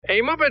A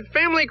Muppet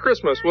Family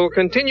Christmas will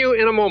continue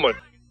in a moment.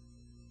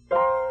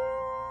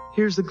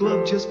 Here's a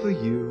glove just for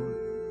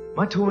you,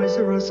 my Toys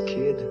R Us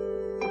kid.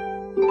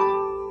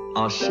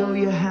 I'll show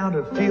you how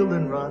to field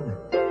and run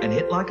and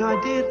hit like I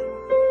did.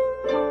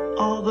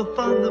 All the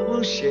fun that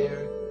we'll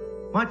share,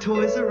 my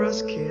Toys R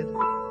Us kid.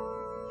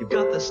 You've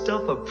got the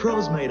stuff a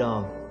pro's made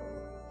of.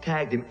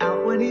 Tagged him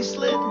out when he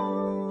slid.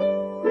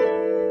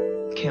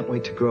 Can't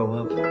wait to grow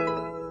up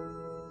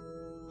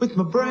with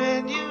my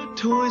brand new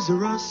Toys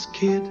R Us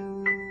kid.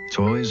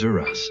 Toys R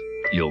Us.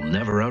 You'll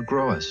never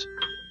outgrow us.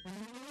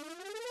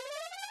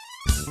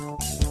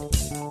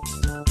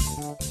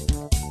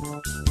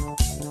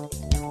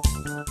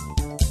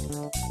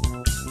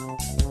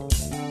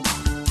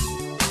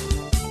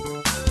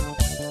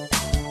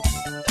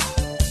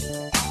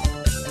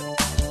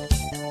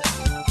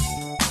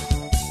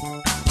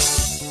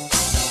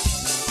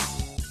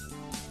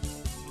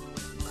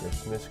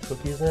 Christmas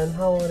cookies and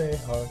holiday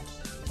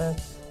hearts.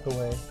 That's the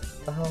way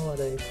the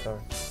holiday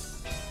starts.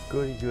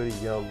 Goody, goody,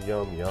 yum,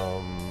 yum,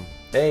 yum.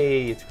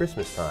 Hey, it's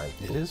Christmas time.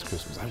 It is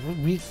Christmas.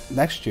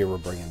 Next year we're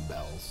bringing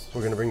bells.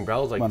 We're going to bring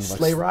bells like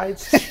sleigh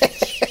rides?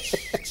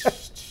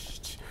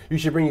 You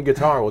should bring your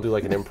guitar. We'll do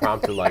like an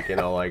impromptu,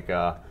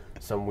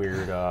 some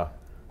weird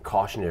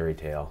cautionary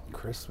tale.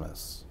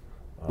 Christmas.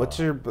 What's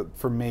your,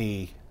 for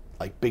me,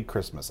 big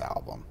Christmas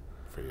album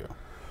for you?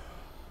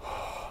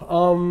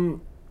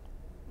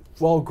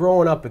 Well,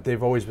 growing up,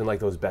 they've always been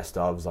those best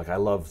ofs. I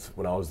loved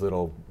when I was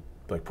little,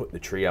 putting the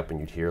tree up and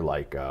you'd hear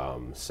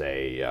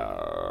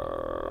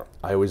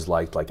I always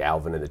liked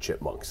Alvin and the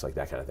Chipmunks, that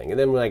kind of thing. And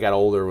then when I got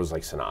older, it was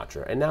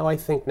Sinatra. And now I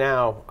think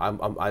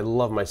I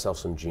love myself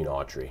some Gene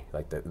Autry,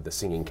 the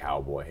singing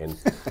cowboy. And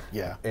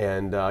yeah.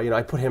 And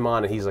I put him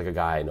on, and he's a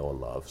guy I know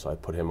and love. So I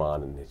put him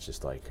on, and it's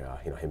just him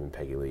and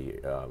Peggy Lee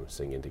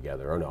singing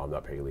together. Oh no, I'm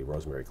not Peggy Lee,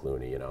 Rosemary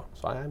Clooney.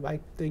 So I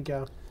think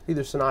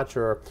either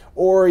Sinatra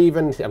or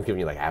even I'm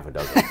giving you half a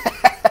dozen.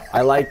 I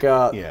like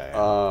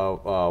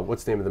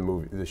what's the name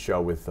of the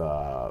show with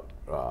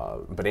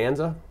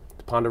Bonanza,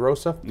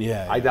 Ponderosa?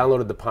 Yeah. I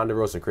downloaded the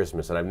Ponderosa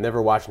Christmas, and I've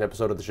never watched an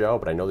episode of the show,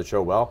 but I know the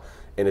show well,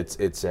 and it's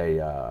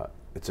a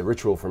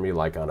ritual for me.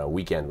 On a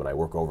weekend when I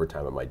work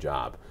overtime at my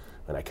job,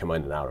 and I come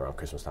in and out around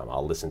Christmas time,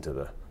 I'll listen to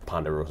the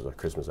Ponderosa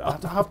Christmas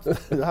album.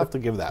 I'll have to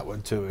give that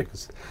one too,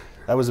 because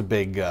that was a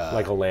big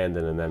Michael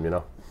Landon and them,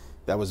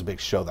 That was a big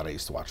show that I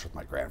used to watch with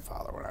my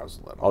grandfather when I was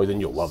little. Oh,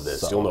 then you'll love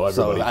this. You'll know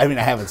everybody.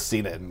 I haven't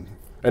seen it in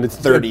and it's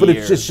 30 but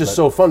years. It's just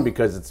so fun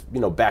because it's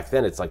back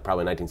then it's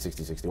probably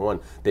 1960,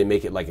 61. They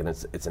make it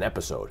it's an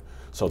episode,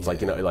 so it's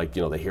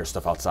they hear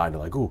stuff outside and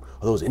they're like, ooh,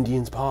 are those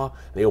Indians, Pa? And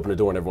they open the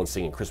door and everyone's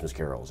singing Christmas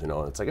carols, and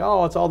it's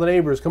oh, it's all the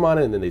neighbors, come on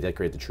in. And then they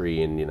decorate the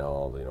tree and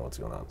what's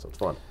going on, so it's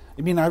fun.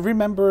 I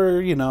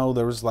remember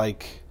there was I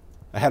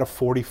had a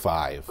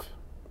 45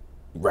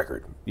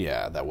 record.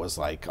 Yeah, that was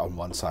on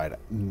one side.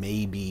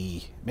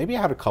 Maybe I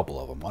had a couple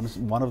of them.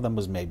 One of them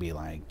was maybe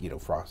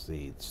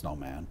Frosty the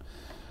Snowman.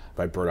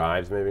 By Bert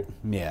Ives, maybe?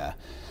 Yeah.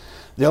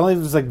 The only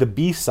was the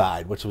B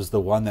side, which was the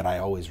one that I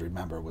always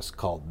remember, was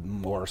called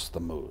Morris the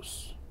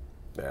Moose.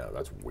 Yeah,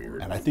 that's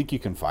weird. And I think you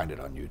can find it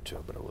on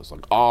YouTube, but it was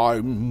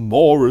I'm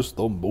Morris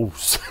the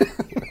Moose.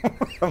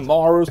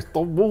 Morris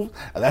the Moose.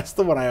 And that's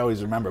the one I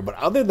always remember. But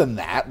other than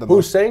that...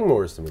 Who sang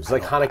Morris the Moose?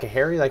 Hanukkah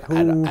Harry?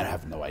 Who? I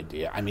have no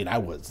idea. I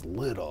was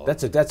little.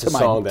 That's a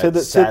song that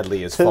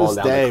sadly has fallen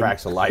down the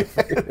cracks of life.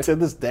 To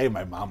this day,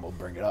 my mom will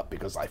bring it up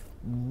because I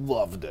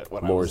loved it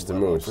when Morris I was the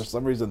little. Moose. For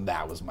some reason,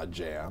 that was my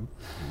jam.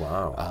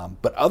 Wow.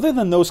 But other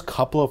than those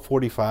couple of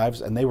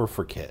 45s, and they were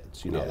for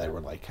kids, they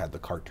were had the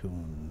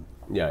cartoon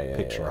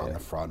picture on the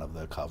front of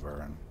the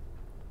cover,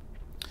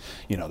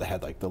 and they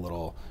had the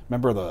little,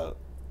 remember the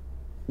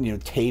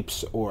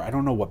tapes, or I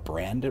don't know what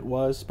brand it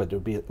was, but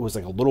it was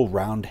a little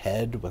round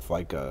head with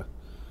I don't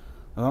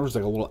know, it was a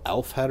little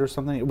elf head or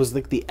something. It was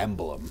the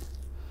emblem.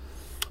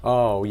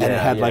 Oh yeah, and it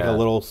had a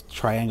little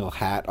triangle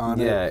hat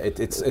on it. Yeah,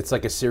 it's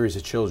a series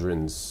of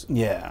children's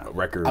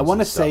records. I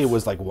want to say it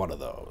was one of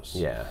those.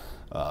 Yeah.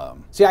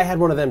 See, I had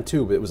one of them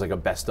too, but it was a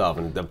best of,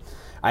 and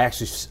I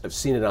actually have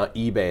seen it on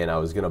eBay, and I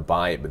was gonna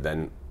buy it, but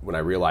then when I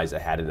realized I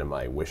had it in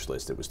my wish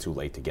list, it was too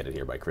late to get it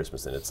here by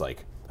Christmas. And it's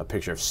a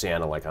picture of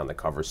Santa on the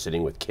cover,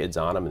 sitting with kids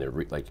on him, and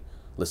they're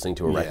listening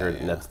to a record,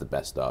 and that's the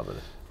best of it.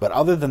 But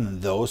other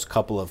than those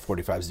couple of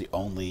 45s, the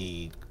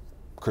only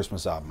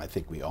Christmas album I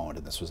think we owned,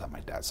 and this was at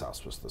my dad's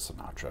house, was the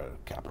Sinatra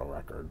Capitol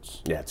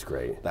Records. Yeah, it's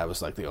great. That was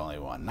the only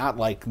one. Not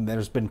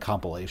there's been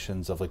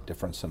compilations of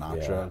different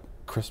Sinatra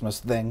Christmas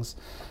things,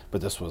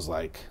 but this was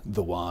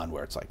the one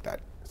where it's that.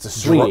 It's a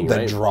swinging,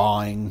 the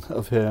drawing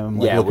of him,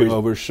 looking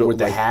over his shoulder with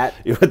the hat,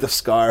 with the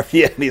scarf.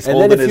 Yeah, and he's and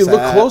holding his hat. And then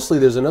if you look closely,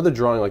 there's another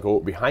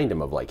drawing behind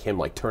him of him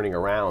turning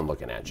around,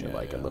 looking at you,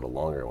 a little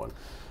longer one.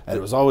 And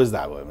it was always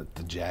that way with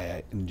the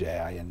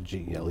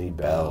Jingle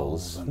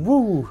bells. And,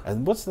 woo!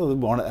 And what's the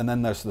one? And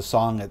then there's the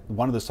song,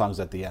 one of the songs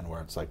at the end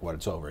where it's like, when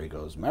it's over, he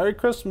goes, "Merry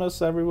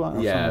Christmas, everyone,"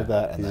 or something like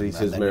that. And he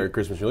says "Merry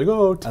Christmas." You're like,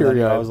 oh,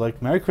 teary-eyed. I was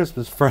like, "Merry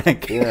Christmas,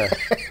 Frank." Yeah.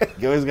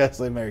 You always got to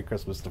say "Merry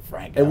Christmas" to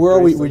Frank. And where are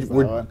we?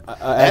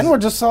 And we're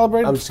just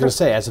celebrating. I'm just going to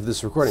say, as of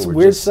this recording, it's a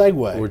weird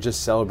segue. We're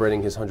just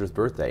celebrating his 100th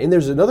birthday. And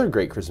there's another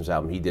great Christmas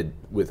album he did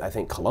with, I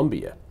think,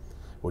 Columbia,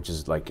 which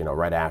is like,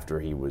 right after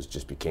he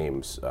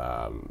became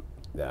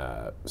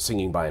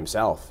singing by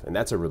himself, and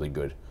that's a really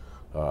good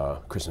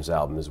Christmas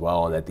album as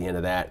well. And at the end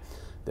of that,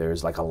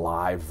 there's like a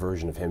live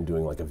version of him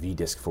doing like a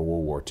V-disc for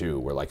World War II,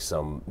 where like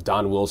some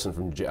Don Wilson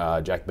from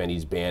Jack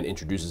Benny's band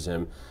introduces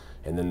him,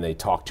 and then they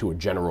talk to a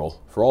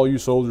general. "For all you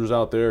soldiers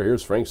out there,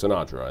 here's Frank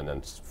Sinatra," and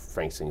then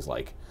Frank sings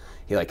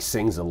he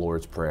sings the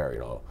Lord's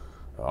Prayer,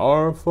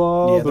 "Our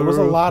Father." Yeah, there was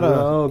a lot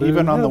of,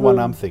 even on the one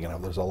I'm thinking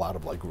of, there's a lot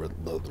of like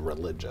the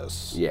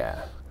religious.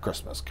 Yeah.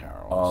 Christmas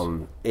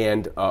carols.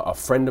 And a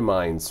friend of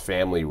mine's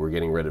family were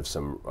getting rid of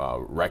some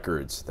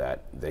records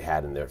that they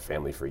had in their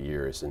family for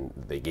years, and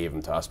they gave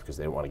them to us because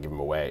they didn't want to give them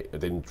away. They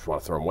didn't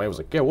want to throw them away. I was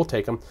like, yeah, we'll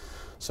take them.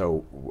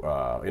 So,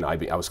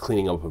 I was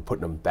cleaning up and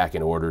putting them back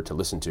in order to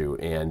listen to,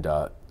 and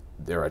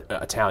they're an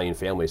Italian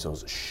family, so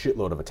it's a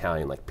shitload of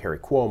Italian, like Perry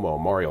Cuomo,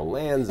 Mario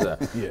Lanza,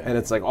 and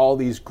it's like all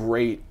these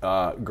great,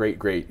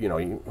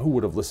 who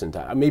would have listened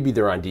to, maybe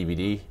they're on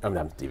DVD,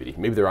 not DVD,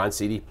 maybe they're on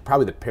CD,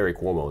 probably the Perry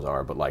Cuomos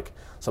are, but like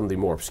some of the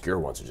more obscure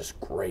ones are just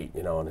great,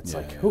 and it's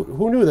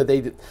who knew that they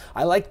did.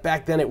 I liked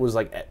back then it was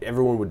like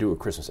everyone would do a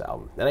Christmas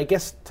album, and I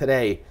guess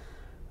today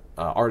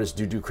artists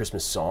do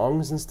Christmas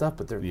songs and stuff,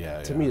 but to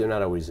me they're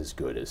not always as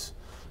good as,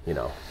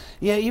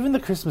 Yeah, even the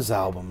Christmas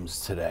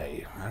albums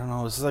today, I don't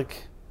know, it's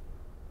like,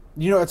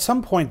 at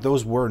some point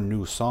those were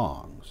new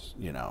songs,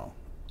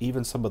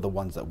 Even some of the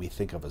ones that we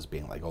think of as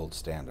being like old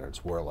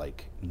standards were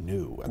like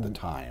new at the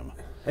time.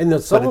 And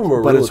some of them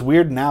were But it's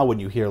weird now when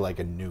you hear like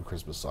a new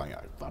Christmas song, you're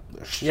like, fuck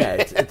this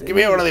shit. Yeah, give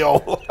me one of the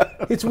old ones.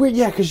 It's weird,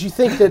 because you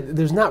think that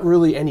there's not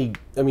really any,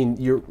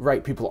 you're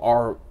right, people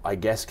are, I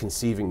guess,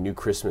 conceiving new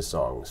Christmas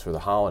songs for the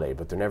holiday,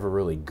 but they're never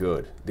really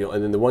good.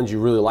 And then the ones you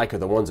really like are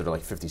the ones that are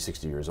like 50,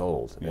 60 years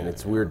old. And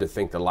it's weird to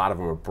think that a lot of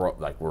them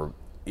were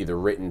either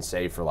written,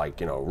 say, for like,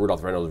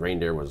 Rudolph the Red-Nosed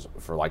Reindeer was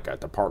for like a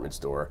department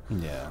store.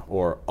 Yeah.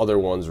 Or other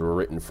ones were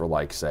written for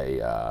like,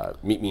 say,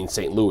 Meet Me in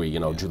St. Louis,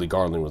 Julie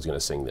Garland was going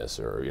to sing this,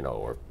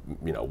 or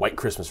White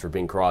Christmas for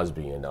Bing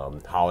Crosby and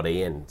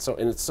Holiday Inn.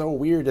 And it's so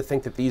weird to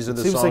think that these are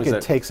the songs that... Seems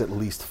like it takes at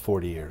least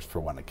 40 years for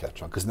one to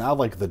catch on. Because now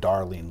like the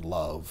Darlene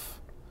Love,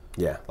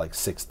 like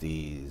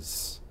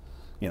 60s...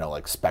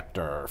 like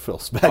Spector, Phil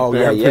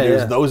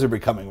Spector, those are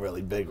becoming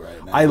really big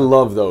right now. I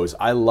love those.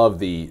 I love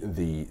the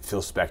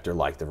Phil Spector,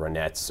 like the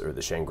Ronettes or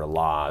the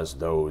Shangri-Las,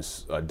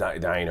 those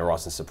Diana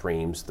Ross and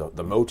Supremes, the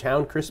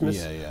Motown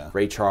Christmas.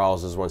 Ray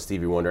Charles is one,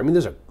 Stevie Wonder.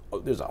 There's a.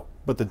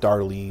 But the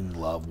Darlene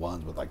Love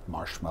ones with like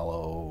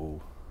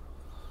Marshmallow,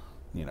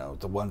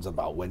 the ones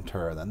about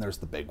winter, and then there's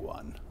the big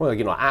one. Well,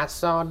 I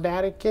saw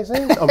Daddy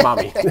kissing. Oh,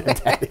 Mommy,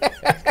 Daddy.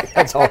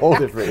 That's a whole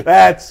different.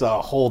 That's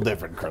a whole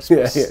different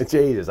Christmas. Yeah,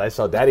 Jesus, I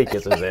saw Daddy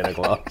kissing Santa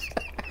Claus.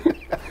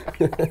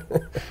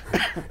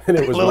 And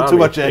it was a little Mommy. Too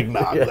much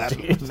eggnog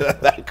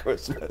that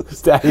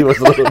Christmas. Daddy was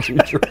a little too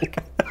drunk.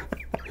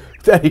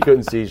 Daddy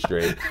couldn't see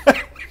straight.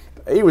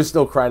 He was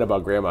still crying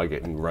about Grandma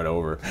getting run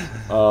over.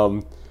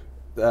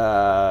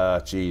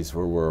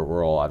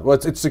 We're all odd. Well,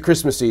 it's the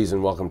Christmas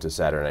season. Welcome to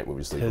Saturday Night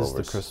Movie Sleepovers. It's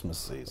the Christmas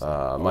season.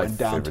 My went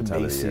down to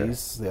favorite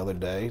Macy's the other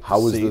day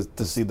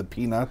to see the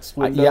Peanuts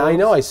windows. Yeah, I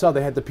know. I saw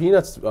they had the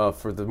Peanuts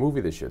for the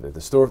movie this year. The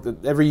store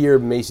every year,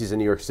 Macy's in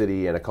New York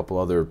City and a couple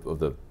other of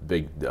the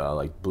big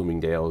like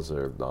Bloomingdale's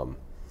or.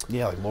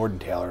 Like Lord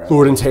and Taylor.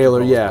 Lord and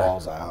Taylor,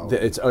 balls out.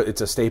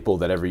 It's a staple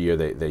that every year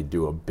they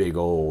do a big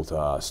old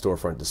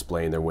storefront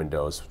display in their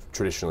windows.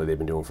 Traditionally, they've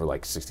been doing for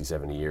like 60,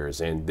 70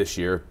 years. And this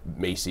year,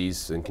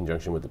 Macy's, in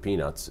conjunction with the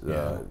Peanuts,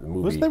 the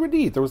movie. They were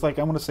neat. There was like,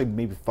 I want to say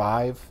maybe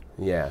 5.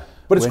 Yeah.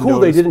 But it's cool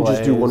they didn't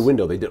just do one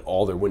window. They did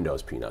all their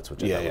windows Peanuts,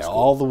 which I thought was cool.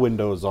 All the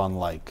windows on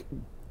like,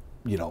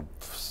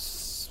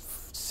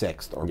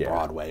 6th or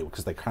Broadway,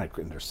 because they kind of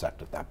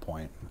intersect at that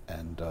point.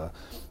 And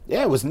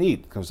it was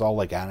neat. It was all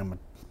like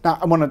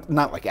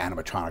not like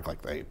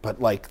animatronic but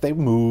like they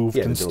moved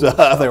and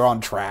stuff. They're on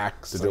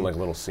tracks. They're doing like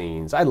little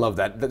scenes. I love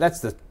that.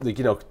 That's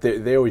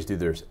they always do.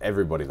 Those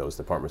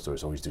department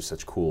stores always do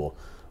such cool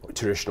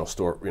traditional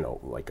store.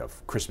 Like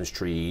of Christmas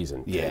trees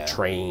and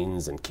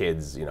trains and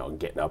kids.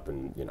 Getting up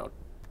and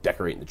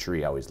decorating the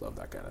tree. I always love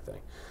that kind of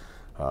thing.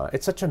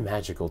 It's such a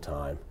magical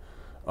time.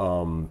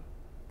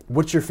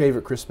 What's your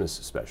favorite Christmas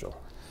special?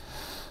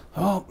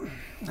 Well,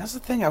 that's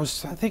the thing. I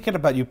was thinking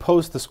about, you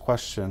posed this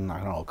question, I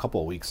don't know, a couple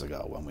of weeks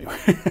ago when we were...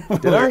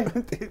 Did I?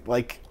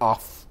 Like,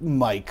 off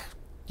mic,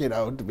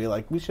 to be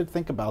like, we should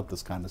think about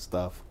this kind of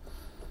stuff.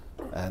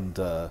 And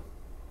I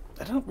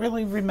don't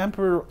really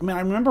remember...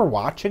 I remember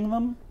watching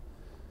them,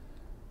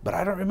 but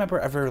I don't remember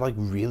ever, like,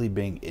 really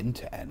being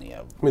into any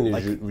of them.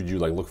 Would you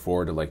like, look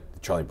forward to, like,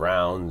 Charlie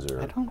Brown's or...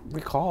 I don't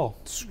recall.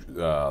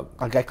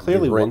 Like, I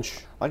clearly...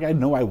 Grinch? I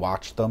know I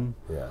watched them.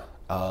 Yeah.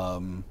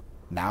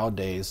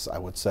 Nowadays, I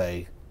would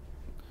say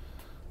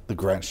The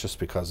Grinch, just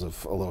because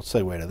of a little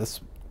segue to this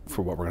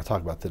for what we're going to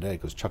talk about today,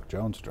 because Chuck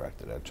Jones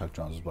directed it. Chuck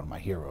Jones is one of my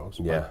heroes.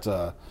 Yeah.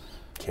 But,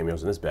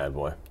 cameos in this bad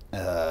boy.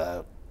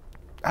 I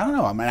don't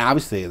know. I mean,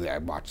 obviously, I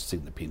watched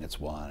Sing the Peanuts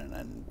one, and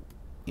then,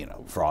 you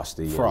know,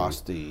 Frosty. I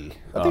think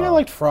I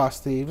liked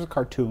Frosty. It was a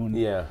cartoon.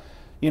 Yeah.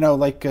 You know,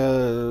 like how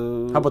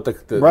about the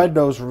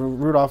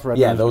Rudolph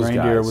Red-Nosed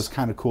Reindeer guys. was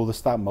kind of cool. The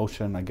stop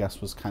motion, I guess,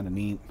 was kind of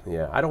neat.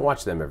 Yeah, I don't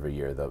watch them every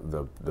year.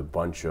 The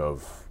bunch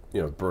of, you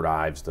know, Bert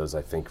Ives does,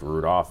 I think,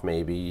 Rudolph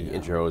maybe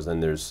intros. Then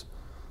there's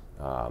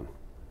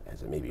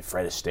maybe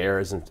Fred Astaire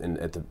is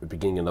at the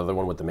beginning, another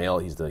one with the mail.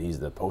 He's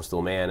the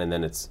postal man, and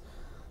then it's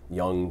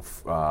young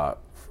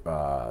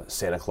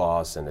Santa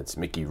Claus, and it's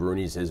Mickey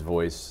Rooney's his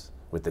voice.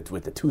 With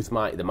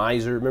the the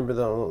miser, remember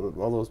all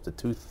those, the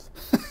tooth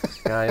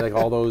guy, like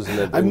all those, and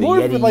the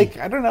Yeti. Like,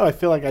 I don't know. I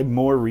feel like I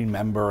more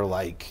remember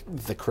like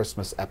the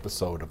Christmas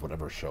episode of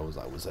whatever shows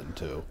I was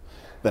into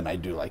than I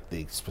do like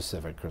the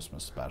specific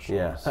Christmas specials.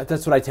 Yeah,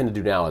 that's what I tend to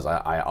do now. Is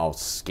I'll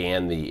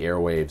scan the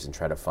airwaves and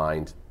try to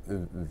find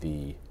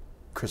the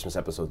Christmas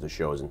episodes of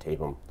shows and tape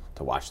them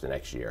to watch the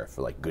next year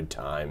for like Good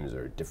Times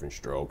or Different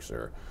Strokes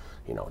or,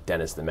 you know,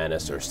 Dennis the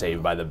Menace or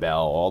Saved by the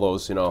Bell, all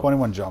those, you know.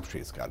 21 Jump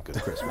Street's got good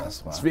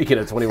Christmas. Wow. Speaking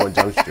of 21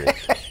 Jump Street.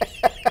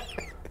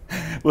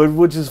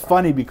 Which is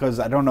funny because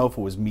I don't know if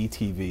it was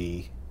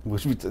MeTV,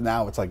 which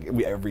now it's like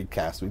every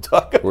cast we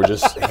talk about. We're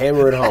just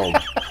hammering home.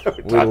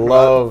 We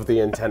love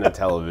the antenna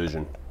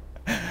television.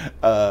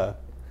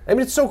 I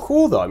mean, it's so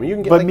cool, though. I mean, you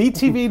can get. But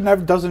MeTV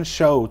never doesn't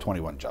show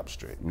 21 Jump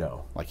Street.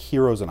 No. Like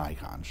Heroes and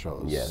Icons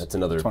shows. Yeah, that's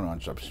another 21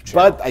 Jump Street.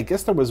 channel. But I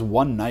guess there was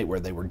one night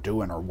where they were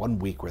doing, or 1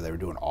 week where they were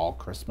doing all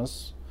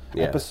Christmas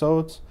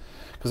episodes.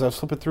 Because I was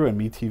flipping through and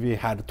MeTV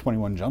had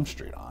 21 Jump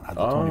Street on. Had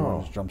the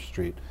 21 Jump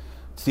Street.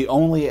 It's the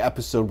only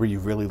episode where you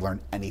really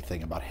learn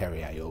anything about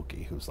Harry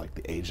Aoki, who's like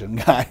the Asian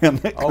guy on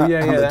the, on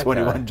the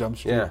 21 Jump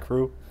Street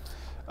crew.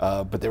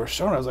 But they were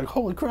showing it. I was like,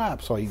 holy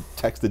crap. So I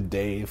texted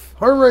Dave.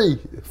 Hurry!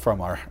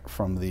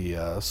 From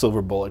the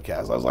Silver Bullet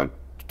cast. I was like,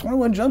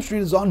 21 Jump Street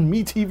is on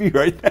MeTV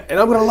right now. And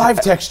I'm going to live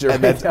text you.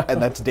 And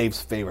that's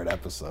Dave's favorite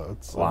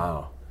episode. So.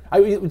 Wow.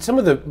 Some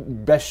of the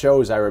best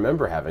shows I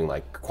remember having,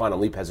 like Quantum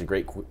Leap has a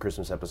great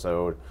Christmas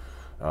episode.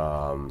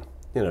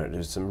 You know,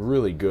 there's some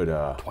really good...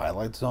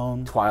 Twilight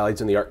Zone. Twilight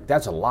Zone.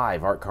 That's a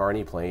live. Art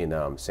Carney playing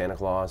Santa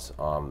Claus.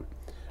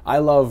 I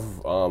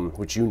love,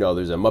 which you know,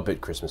 there's a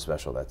Muppet Christmas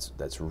special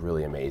that's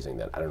really amazing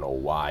that I don't know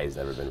why has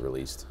never been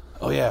released.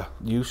 Oh yeah,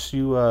 you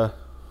showed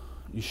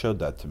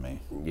that to me.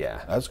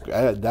 Yeah,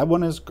 that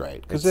one is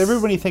great because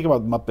everybody think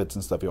about Muppets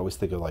and stuff, you always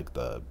think of like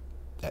the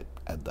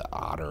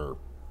Otter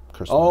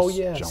Christmas. Oh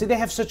yeah, see they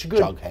have such a good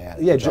jug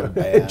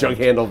band. Jug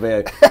handle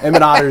band.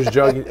 Emmett Otter's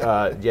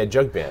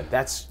jug band.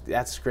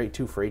 That's great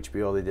too for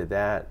HBO. They did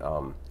that.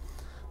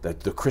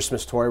 The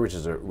Christmas Toy,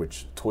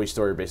 which Toy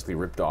Story basically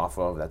ripped off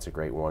of, that's a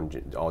great one,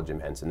 all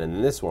Jim Henson. And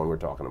then this one we're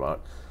talking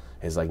about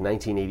is like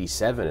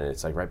 1987, and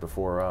it's like right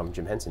before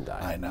Jim Henson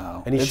died. I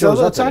know. And he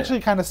shows up. It's actually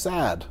kind of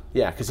sad.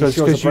 Yeah, because he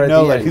shows up right you know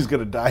at the that end. he's going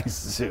to die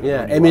soon.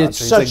 Yeah, I mean, it's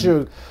such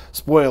a...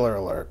 Spoiler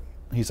alert.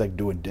 He's like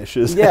doing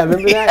dishes. Yeah,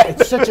 remember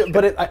that? It's such a...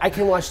 But I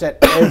can watch that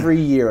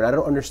every year, and I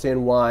don't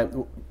understand why.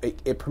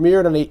 It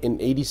premiered in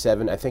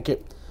 87. I think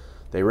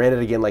they ran it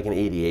again like in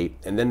 88,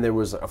 and then there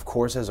was, of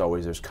course, as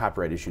always, there's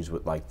copyright issues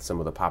with like some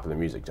of the popular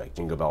music, like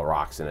Jingle Bell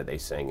Rock's in it, they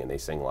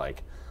sing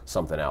like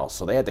something else.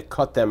 So they had to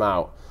cut them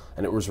out,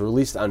 and it was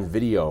released on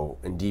video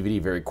and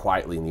DVD very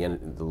quietly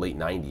in the late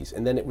 90s,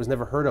 and then it was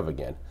never heard of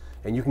again.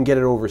 And you can get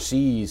it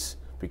overseas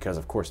because,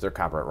 of course, their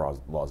copyright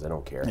laws, they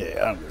don't care. Yeah,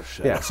 I don't give a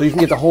shit. Yeah, so you can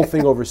get the whole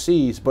thing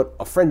overseas, but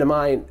a friend of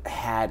mine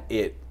had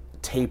it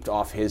taped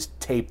off his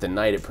tape the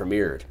night it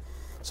premiered.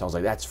 So I was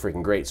like, that's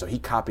freaking great. So he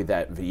copied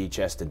that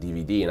VHS to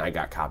DVD, and I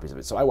got copies of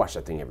it. So I watch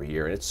that thing every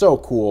year, and it's so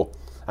cool.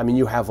 I mean,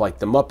 you have like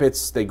the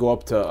Muppets. They go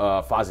up to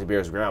Fozzie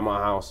Bear's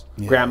grandma's house.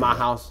 Grandma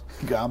house.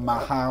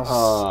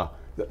 The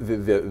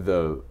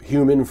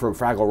human from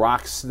Fraggle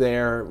Rock's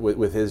there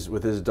with his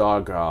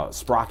dog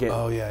Sprocket.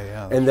 Oh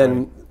yeah. And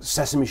then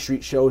Sesame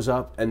Street shows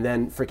up, and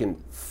then freaking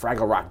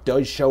Fraggle Rock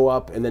does show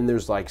up, and then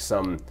there's like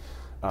some.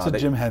 It's a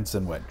Jim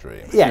Henson wet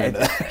dream. Yeah,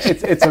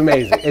 it's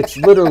amazing. It's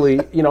literally,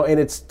 you know,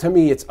 and it's, to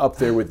me, it's up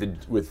there with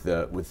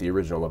the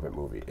original Muppet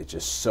movie. It's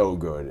just so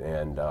good,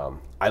 and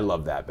I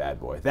love that bad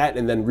boy. That,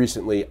 and then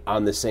recently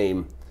on the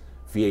same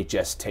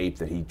VHS tape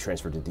that he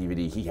transferred to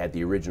DVD, he had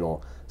the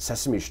original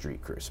Sesame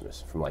Street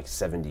Christmas from like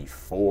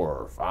 74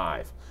 or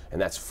 5, and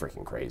that's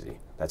freaking crazy.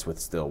 That's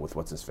with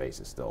what's his face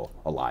is still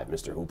alive,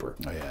 Mr. Hooper.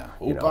 Oh yeah,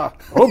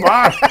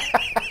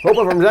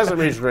 Hooper from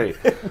Sesame Street.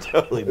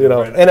 Totally. You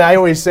know, and I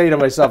always say to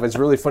myself, it's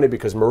really funny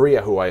because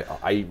Maria, who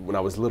I when I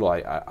was little,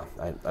 I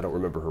don't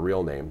remember her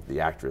real name, the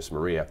actress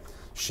Maria.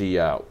 She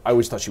I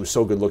always thought she was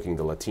so good looking,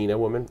 the Latina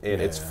woman, and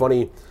it's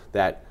funny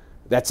that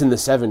that's in the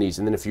 70s,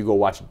 and then if you go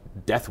watch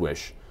Death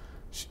Wish,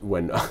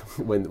 when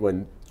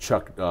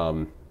Chuck.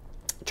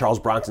 Charles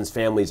Bronson's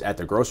family's at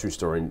the grocery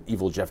store, and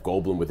evil Jeff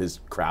Goldblum with his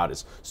crowd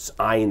is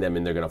eyeing them,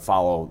 and they're going to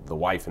follow the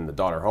wife and the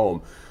daughter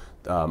home.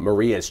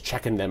 Maria is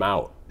checking them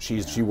out.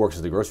 She works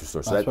at the grocery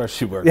store. So that's where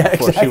she worked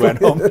before she went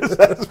home.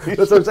 That's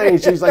what I'm saying.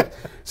 She's like,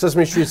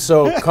 Sesame Street's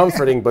so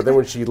comforting, but then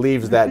when she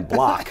leaves that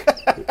block,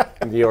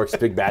 New York's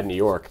big bad New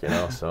York, you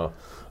know. So,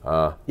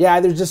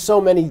 there's just so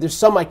many. There's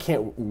some I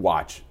can't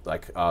watch,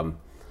 like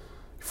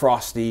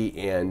Frosty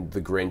and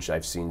The Grinch.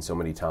 I've seen so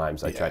many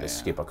times. I try to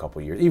skip a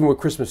couple years, even with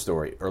Christmas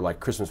Story or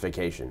like Christmas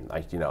Vacation.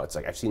 Like, you know, it's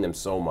like I've seen them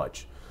so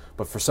much,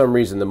 but for some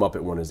reason, the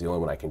Muppet one is the only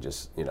one I can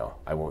just, you know,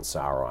 I won't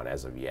sour on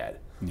as of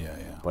yet. Yeah.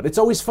 But it's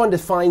always fun to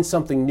find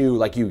something new,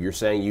 like you're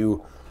saying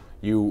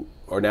you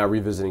are now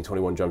revisiting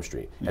 21 Jump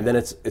Street. And then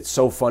it's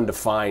so fun to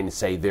find,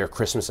 say, their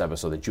Christmas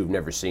episode that you've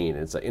never seen.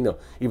 And it's like, you know,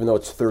 even though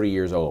it's 30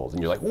 years old,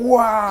 and you're like,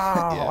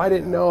 wow, I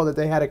didn't know that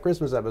they had a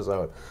Christmas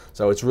episode.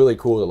 So it's really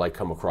cool to like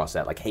come across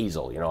that, like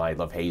Hazel. You know, I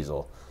love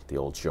Hazel, the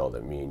old show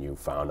that me and you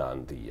found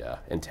on the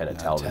antenna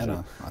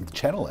television. On the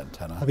channel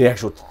antenna. The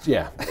actual,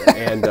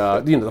 and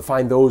you know, to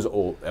find those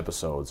old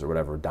episodes or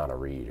whatever, Donna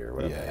Reed or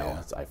whatever the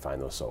hell, I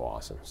find those so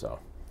awesome. So,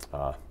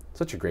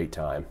 such a great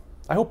time.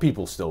 I hope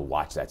people still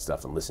watch that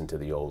stuff and listen to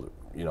the old,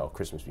 you know,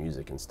 Christmas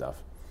music and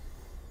stuff.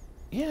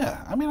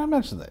 Yeah, I mean, I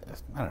mentioned that.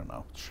 I don't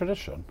know, it's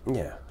tradition.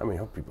 Yeah, I mean, I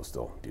hope people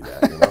still do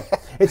that. You know,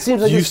 it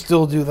seems like do you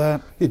still do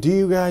that? Yeah, do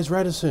you guys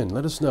write us in?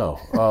 Let us know.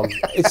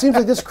 It seems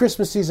like this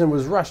Christmas season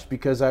was rushed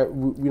because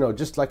you know,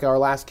 just like our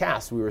last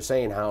cast, we were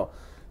saying how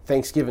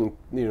Thanksgiving,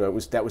 you know,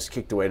 that was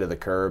kicked away to the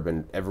curb,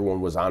 and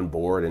everyone was on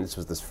board, and this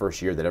was this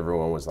first year that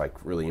everyone was like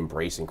really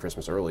embracing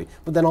Christmas early.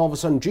 But then all of a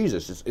sudden,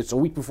 Jesus, it's a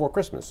week before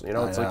Christmas. You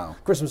know, it's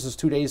like Christmas is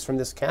 2 days from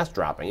this cast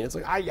dropping, and it's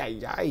like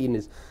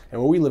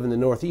and when we live in the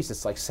Northeast,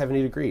 it's like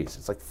 70 degrees.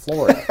 It's like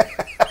Florida.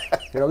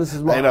 You know, this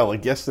is. I know.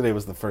 Like yesterday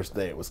was the first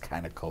day; it was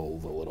kind of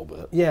cold a little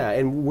bit. Yeah,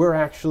 and we're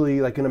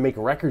actually like going to make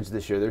records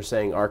this year. They're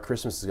saying our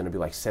Christmas is going to be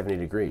like 70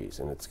 degrees,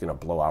 and it's going to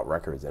blow out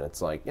records. And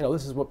it's like, you know,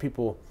 this is what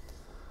people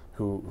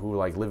who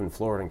like live in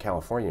Florida and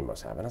California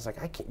must have. And I was like,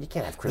 you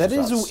can't have Christmas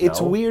without snow.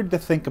 It's weird to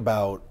think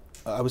about.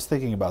 I was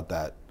thinking about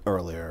that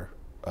earlier,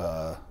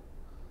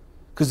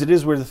 because it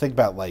is weird to think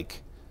about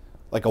like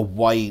a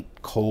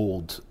white,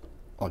 cold,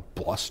 like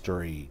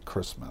blustery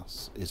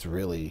Christmas is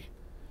really,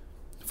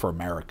 for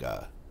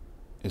America,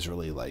 is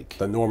really like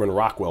the Norman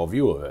Rockwell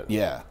view of it.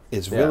 Yeah,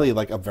 it's really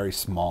like a very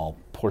small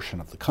portion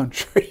of the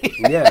country.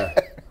 Yeah,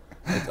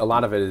 a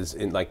lot of it is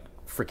in like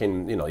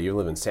freaking, you know, you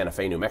live in Santa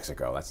Fe, New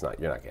Mexico.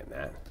 You're not getting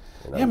that.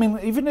 You know? Yeah, I mean,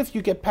 even if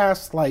you get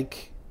past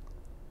like,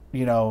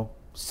 you know,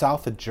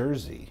 south of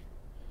Jersey,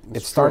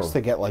 it starts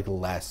to get like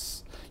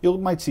less. You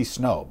might see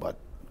snow, but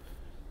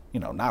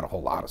you know, not a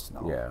whole lot of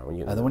snow. Yeah,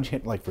 and then when you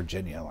hit like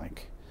Virginia,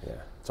 like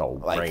it's all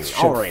like rain.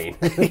 All rain.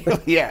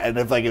 Yeah, and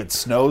if like it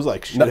snows,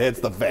 like shit hits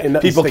the fan.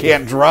 People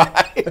can't drive.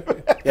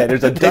 Yeah,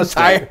 there's a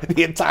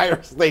the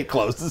entire state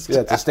closes. Yeah,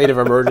 it's a state of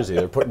emergency.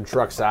 They're putting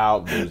trucks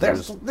out.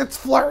 It's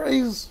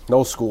flurries.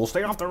 No school.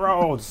 Stay off the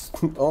roads.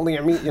 Only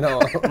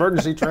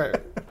emergency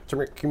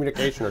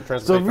communication or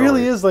transportation. So it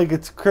really is like,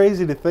 it's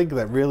crazy to think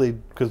that really,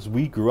 because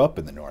we grew up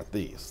in the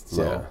Northeast.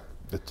 So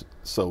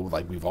so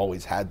like we've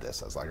always had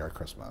this as like our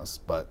Christmas,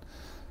 but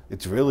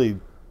it's really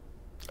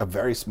a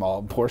very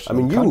small portion. I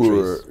mean, of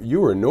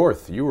you were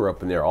north. You were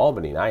up in there,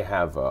 Albany, and I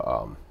have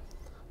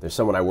there's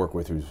someone I work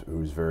with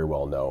who's very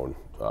well known,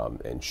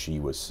 and she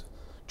was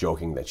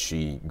joking that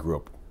she grew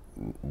up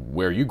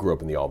where you grew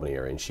up in the Albany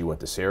area, and she went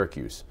to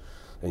Syracuse,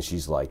 and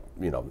she's like,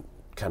 you know,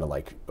 kind of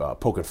like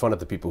poking fun at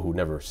the people who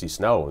never see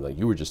snow, like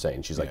you were just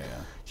saying. She's like,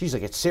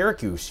 at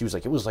Syracuse, she was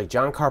like, it was like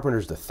John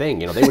Carpenter's The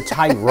Thing. You know, they would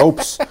tie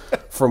ropes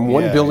from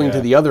one building to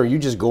the other, and you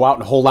just go out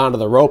and hold on to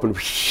the rope and.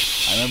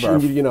 I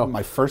remember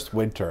my first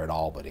winter in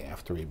Albany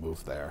after we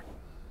moved there,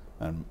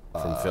 and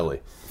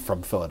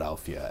from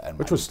Philadelphia, and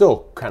which was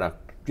still kind of,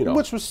 you know,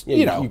 which was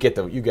you get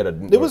a.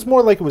 It was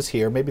more like it was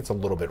here. Maybe it's a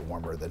little bit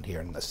warmer than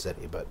here in the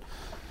city, but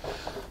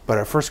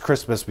our first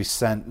Christmas we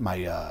sent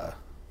my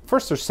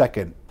first or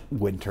second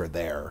winter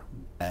there,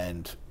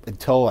 and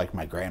until like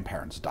my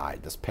grandparents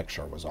died, this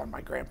picture was on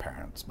my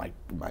grandparents, my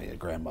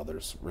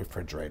grandmother's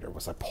refrigerator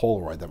was a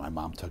Polaroid that my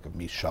mom took of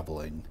me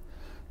shoveling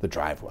the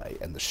driveway,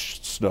 and the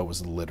snow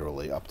was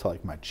literally up to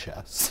like my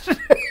chest.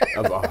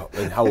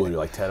 And how old were you,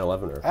 like 10,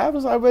 11? Or? I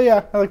was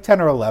like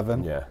 10 or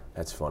 11. Yeah,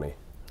 that's funny.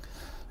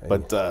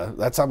 But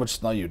that's how much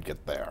snow you'd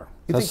get there.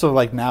 So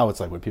like now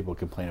it's like when people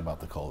complain about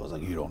the cold, it's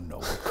like, you don't know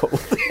what cold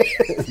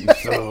is. You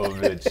son of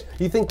a bitch.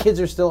 Do you think kids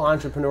are still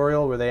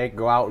entrepreneurial where they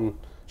go out and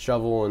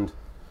shovel and...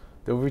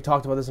 Have we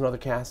talked about this in other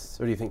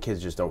casts? Or do you think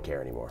kids just don't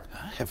care anymore?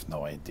 I have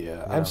no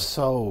idea.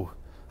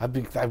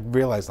 I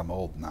realize I'm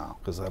old now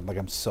because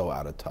I'm so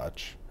out of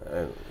touch.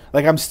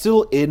 Like I'm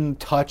still in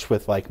touch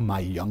with like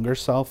my younger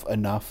self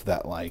enough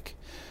that like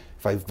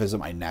if I visit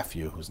my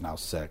nephew who's now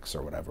 6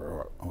 or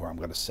whatever, or I'm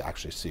going to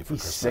actually see for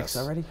Christmas. 6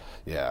 already?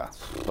 Yeah,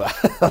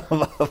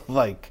 but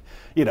like,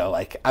 you know,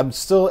 like I'm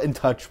still in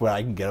touch where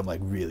I can get him like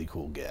really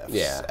cool gifts.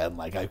 Yeah, and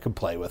like I can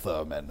play with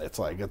them, and it's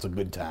like it's a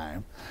good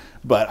time.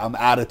 But I'm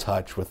out of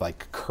touch with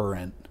like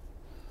current.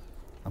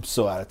 I'm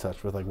so out of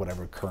touch with like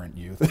whatever current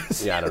youth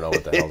is. Yeah, I don't know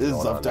what the hell's going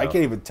on now. I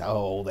can't even tell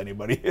how old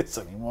anybody is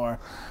anymore.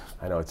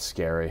 I know it's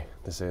scary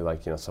to say,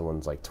 like, you know,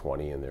 someone's like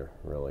 20 and they're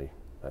really,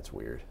 that's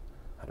weird.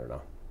 I don't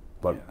know.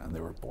 But and they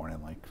were born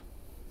in like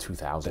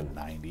 2000.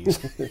 The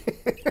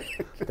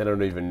 90s. They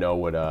don't even know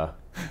what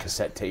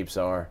cassette tapes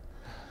are.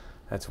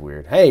 That's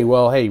weird. Hey,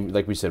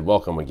 like we said,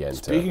 welcome again.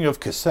 Speaking of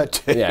cassette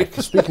tapes. Yeah,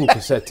 speaking of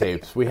cassette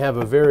tapes, we have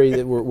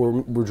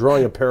we're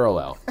drawing a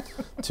parallel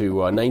to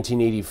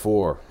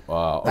 1984.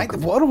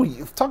 What do we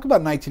talk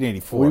about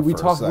 1984? We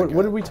talked.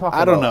 What did we talk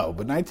about? I don't know,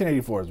 but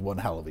 1984 is one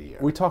hell of a year.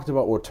 We talked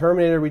about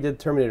Terminator. We did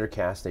Terminator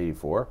Cast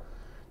 84.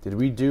 Did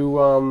we do?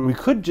 We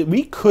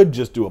could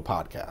just do a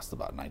podcast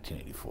about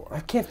 1984. I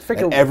can't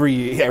figure. And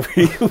every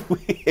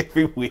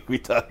week we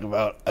talk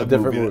about a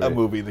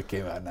movie that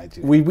came out in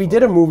 1984. We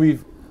did a movie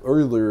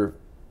earlier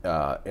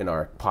in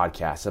our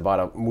podcast about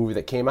a movie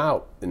that came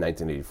out in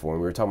 1984,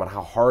 and we were talking about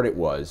how hard it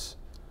was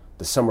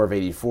the summer of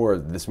 '84.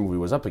 This movie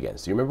was up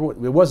against. Do you remember?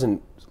 It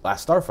wasn't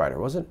Last Starfighter,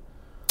 was it?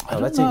 I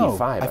don't know.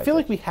 85. I feel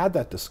like we had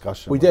that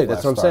discussion. We did.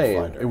 That's what I'm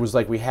saying. It was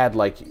like we had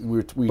we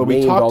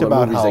named all the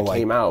movies that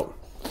came out.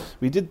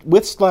 We did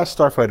with Last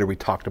Starfighter. We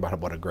talked about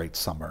what a great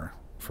summer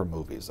for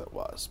movies it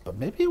was, but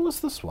maybe it was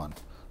this one.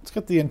 Let's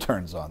get the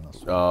interns on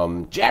this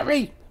one.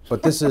 Jerry.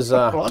 But this is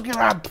look it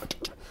up.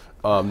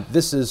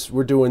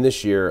 We're doing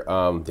this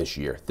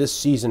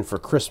season for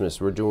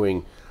Christmas. We're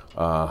doing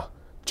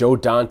Joe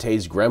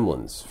Dante's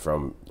Gremlins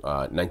from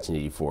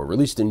 1984,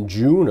 released in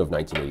June of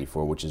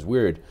 1984, which is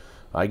weird.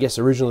 I guess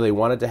originally they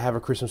wanted to have a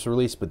Christmas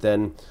release, but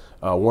then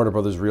Warner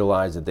Brothers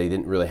realized that they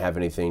didn't really have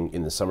anything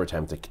in the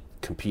summertime to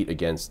compete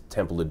against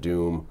Temple of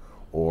Doom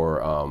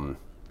or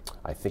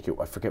I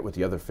forget what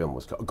the other film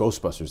was called,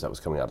 Ghostbusters, that was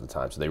coming out at the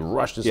time. So they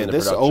rushed this into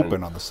production. Yeah, this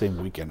opened on the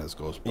same weekend as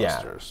Ghostbusters.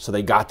 Yeah, so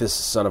they got this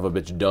son of a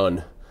bitch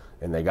done,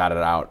 and they got it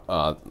out,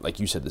 like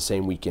you said, the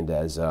same weekend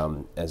as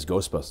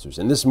Ghostbusters.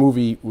 And this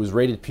movie was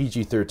rated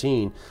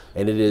PG-13,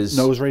 and it is...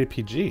 No, it was rated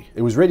PG.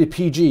 It was rated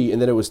PG,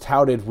 and then it was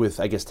touted with,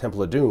 I guess,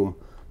 Temple of Doom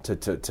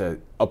to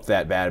up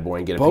that bad boy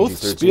and get a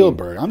Both PG-13.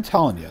 Spielberg, I'm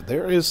telling you,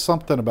 there is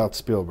something about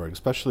Spielberg,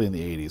 especially in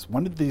the 80s.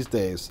 One of these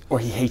days... Or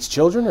he hates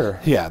children, or...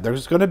 Yeah,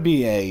 there's going to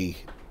be a...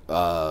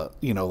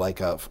 like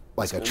a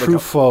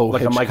Truffaut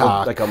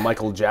Hitchcock. Like a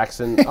Michael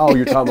Jackson. Oh,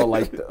 you're talking about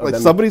like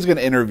somebody's going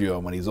to interview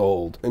him when he's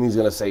old, and he's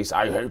going to say,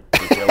 "I hate the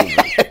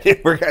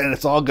children," and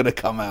it's all going to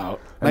come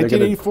out.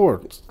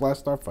 1984,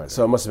 Last Starfighter.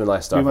 So it must have been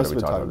Last Starfighter.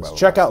 We talked about.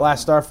 Check out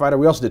Last Starfighter.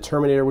 We also did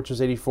Terminator, which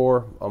was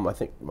 84. I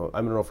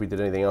don't know if we did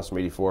anything else from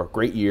 84.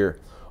 Great year.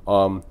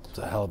 It's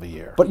a hell of a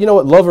year. But you know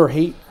what? Love or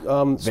hate.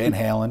 Van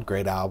Halen,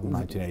 great album,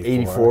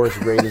 1984. 84 is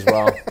great as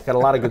well. Got a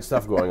lot of good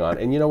stuff going on.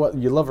 And you know what?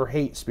 You love or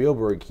hate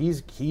Spielberg.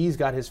 He's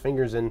got his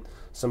fingers in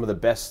some of the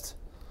best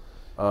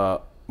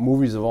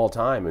movies of all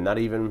time, and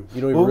you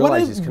don't even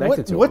realize he's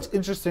connected to them. What's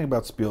interesting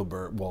about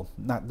Spielberg? Well,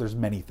 there's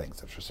many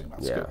things interesting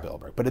about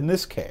Spielberg, but in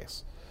this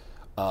case,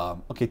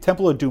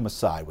 Temple of Doom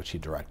aside, which he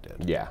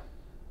directed. Yeah.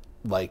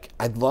 Like,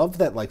 I love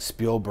that. Like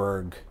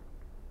Spielberg.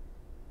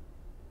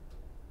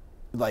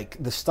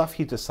 Like, the stuff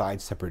he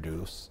decides to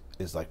produce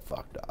is, like,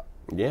 fucked up.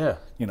 Yeah.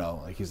 You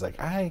know, like, he's like,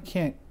 I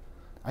can't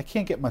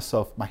get my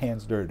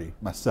hands dirty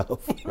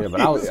myself. Yeah, but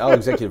I'll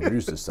executive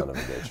produce this son of a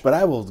bitch. But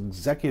I will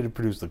executive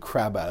produce the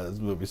crap out of this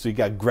movie. So you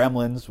got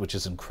Gremlins, which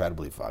is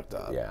incredibly fucked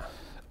up. Yeah.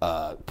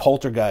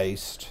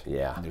 Poltergeist.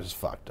 Yeah. Which is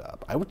fucked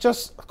up. I would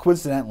just,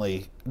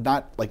 coincidentally,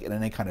 not, like, in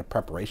any kind of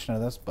preparation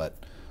of this, but...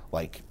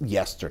 Like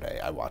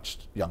yesterday, I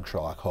watched Young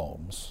Sherlock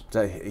Holmes.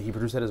 He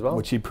produced that as well?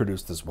 Which he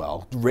produced as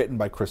well. Written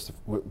by Chris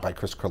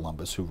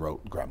Columbus, who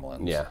wrote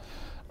Gremlins. Yeah.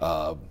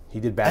 He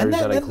did Batteries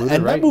Not Included,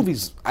 and right? That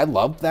movie's... I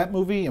love that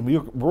movie, and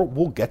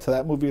we'll get to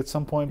that movie at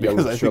some point.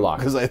 Because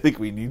I think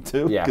we need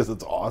to. Yeah. Because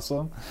it's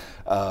awesome.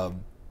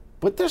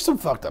 But there's some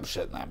fucked up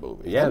shit in that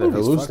movie. Yeah, they're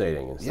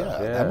hallucinating and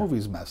stuff. Yeah, that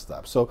movie's messed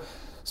up. So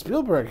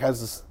Spielberg has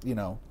this,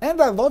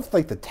 And I love,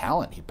 like, the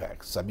talent he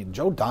picks. I mean,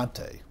 Joe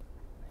Dante...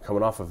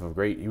 Coming off of a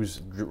great, he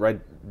was right.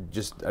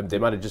 They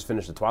might have just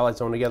finished the Twilight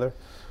Zone together.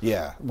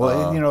 Yeah,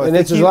 well, and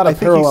there's a lot of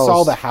parallels. He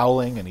saw The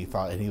Howling, and he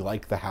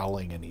liked The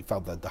Howling, and he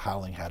felt that The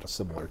Howling had a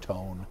similar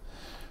tone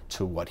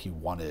to what he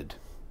wanted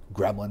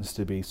Gremlins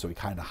to be. So he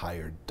kind of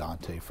hired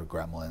Dante for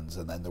Gremlins,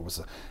 and then there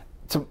was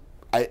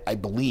I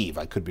believe,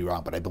 I could be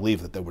wrong, but I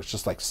believe that there was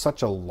just like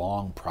such a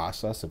long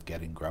process of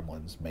getting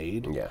Gremlins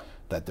made. Yeah.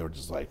 That they were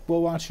just like,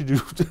 well, why don't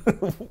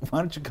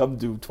you come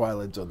do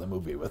Twilight Zone the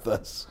movie with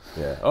us?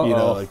 Yeah.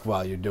 Like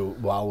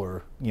while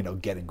we're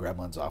getting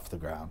Gremlins off the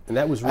ground. And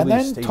that was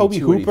released. And then Tobe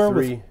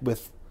Hooper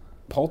with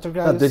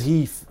Poltergeist. Did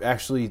he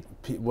actually?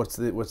 What's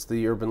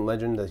the urban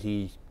legend that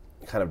he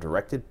kind of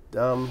directed?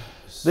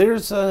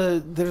 There's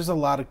a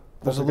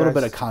little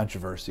bit of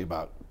controversy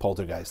about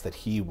Poltergeist that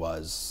he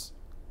was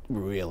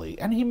really,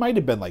 and he might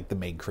have been like the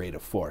main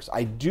creative force.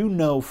 I do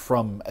know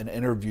from an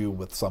interview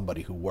with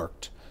somebody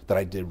that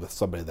I did with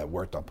somebody that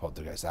worked on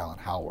Poltergeist, Alan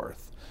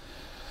Howarth,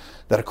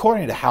 that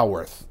according to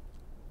Howarth,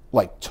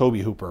 like Tobe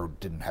Hooper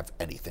didn't have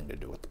anything to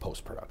do with the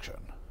post-production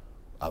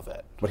of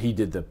it. But he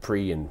did the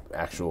pre and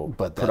actual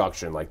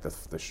production, like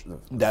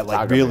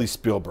really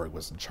Spielberg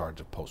was in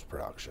charge of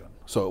post-production.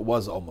 So it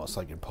was almost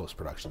like in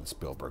post-production,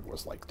 Spielberg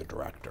was like the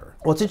director.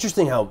 Well, it's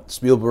interesting how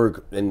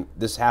Spielberg, and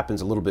this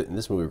happens a little bit in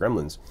this movie,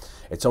 Gremlins,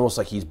 it's almost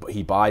like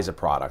he buys a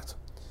product,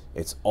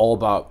 it's all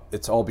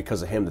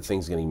because of him the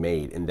thing's getting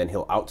made, and then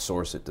he'll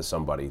outsource it to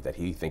somebody that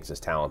he thinks is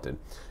talented,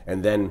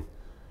 and then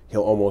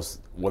he'll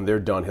almost, when they're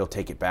done, he'll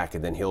take it back,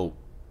 and then he'll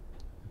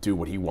do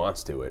what he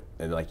wants to it.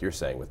 And like you're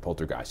saying with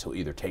Poltergeist, he'll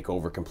either take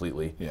over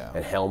completely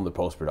and helm the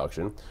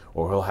post-production,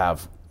 or he'll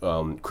have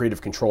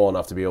creative control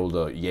enough to be able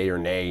to yay or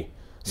nay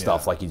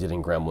stuff like he did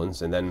in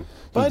Gremlins. And then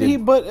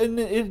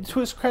to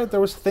his credit,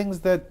 there was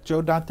things that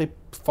Joe Dante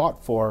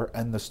fought for,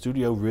 and the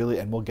studio really,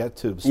 and we'll get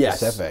to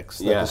specifics,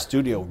 that the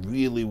studio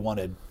really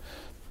wanted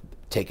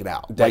taken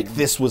out. Like,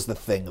 this was the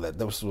thing this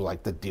was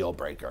like the deal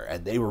breaker,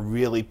 and they were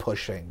really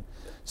pushing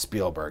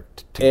Spielberg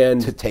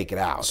to take it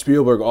out.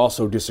 Spielberg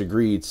also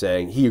disagreed,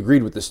 saying he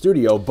agreed with the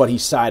studio, but he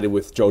sided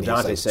with Joe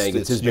Dante, saying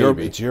it's his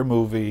baby. It's your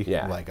movie.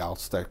 Yeah. Like, I'll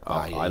stick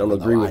by you. I don't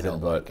agree with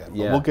it, but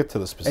we'll get to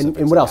the specifics.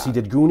 And what else? He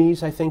did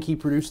Goonies, I think he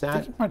produced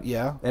that.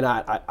 And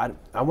I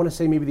want to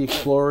say maybe The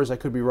Explorers, I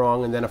could be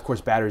wrong, and then of course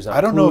Batteries Not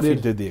I don't know if he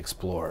Included. did The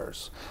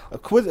Explorers.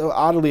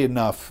 Oddly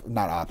enough,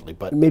 not oddly,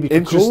 but maybe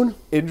Cocoon?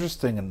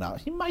 Interesting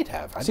enough. He might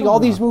have. See, all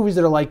these movies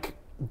that are like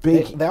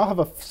big. They all have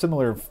a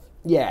similar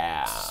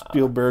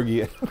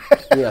Spielbergian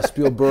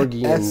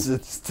Spielbergian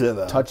essence to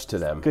them. Touch to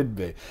them. Could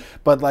be.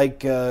 But like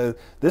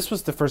this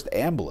was the first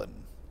Amblin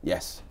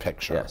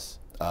picture. Yes.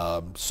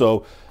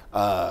 So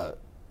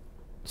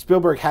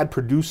Spielberg had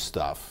produced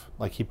stuff.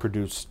 Like he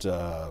produced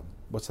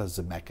what's that,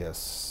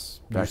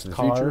 Zemeckis Back to the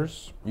Future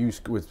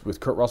with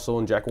Kurt Russell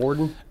and Jack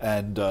Warden.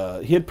 And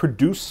he had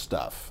produced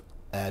stuff,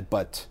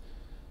 but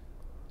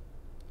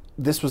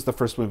this was the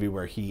first movie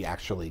where he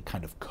actually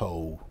kind of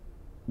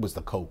was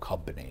the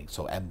co-company.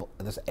 So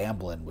this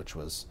Amblin, which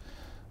was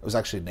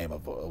actually the name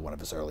of one of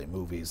his early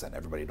movies, and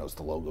everybody knows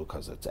the logo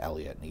because it's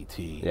Elliot and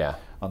E.T.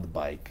 On the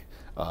bike.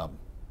 I'm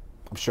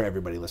sure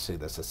everybody listening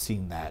to this has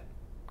seen that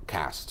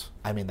cast.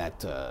 I mean that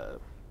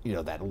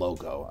that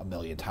logo a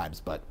million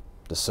times, but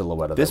the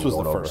silhouette of this was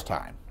the first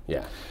time.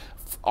 Yeah.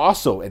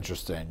 Also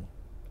interesting.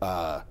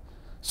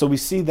 So we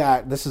see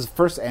that this is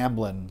first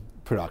Amblin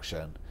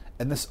production,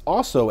 and this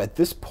also at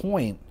this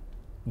point,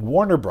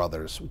 Warner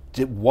Brothers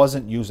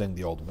wasn't using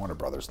the old Warner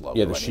Brothers logo.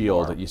 Yeah, the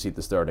shield that you see at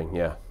the starting.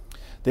 Yeah,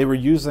 they were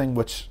using,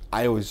 which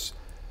I always,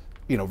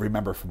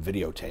 remember from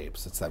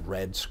videotapes. It's that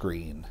red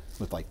screen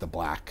with like the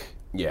black.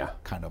 Yeah,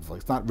 kind of like,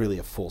 it's not really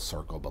a full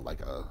circle, but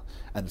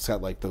and it's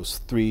got like those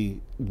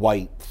three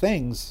white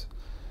things.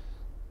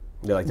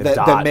 Yeah, like the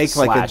that make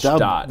like a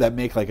dot. That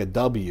make like a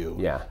W.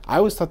 Yeah, I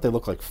always thought they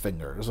looked like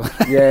fingers.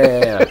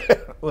 Yeah.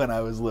 When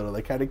I was little,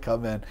 they kind of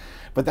come in,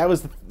 but that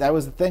was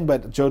the thing.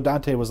 But Joe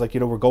Dante was like,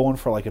 we're going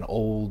for like an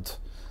old,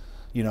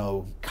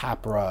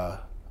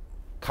 Capra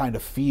kind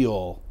of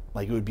feel.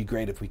 Like, it would be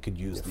great if we could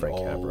use the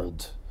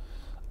old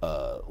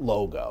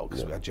logo,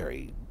 because we got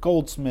Jerry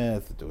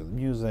Goldsmith doing the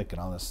music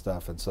and all this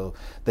stuff, and so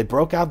they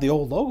broke out the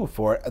old logo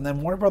for it, and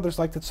then Warner Brothers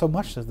liked it so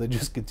much that they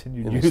just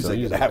continued using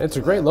it. It's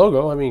a great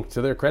logo. I mean,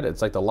 to their credit,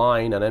 it's like the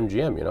line on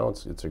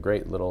MGM. It's a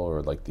great little,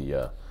 or like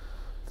the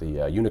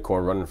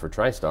unicorn running for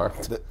TriStar.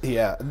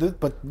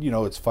 But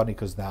it's funny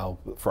because now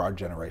for our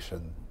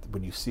generation,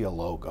 when you see a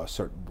logo,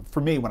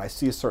 when I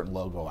see a certain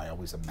logo, I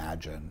always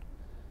imagine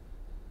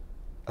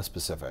a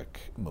specific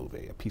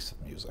movie, a piece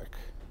of music.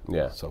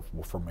 Yeah. So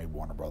for me,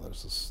 Warner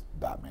Brothers is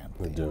Batman.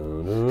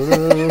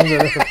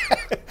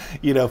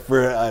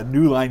 For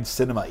New Line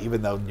Cinema,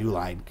 even though New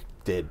Line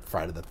did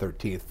Friday the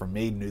 13th, for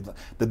me,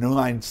 the New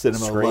Line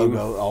Cinema Scream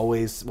logo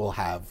always will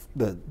have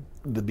the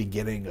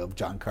beginning of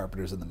John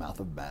Carpenter's In the Mouth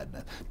of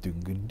Madness.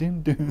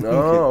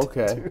 Oh,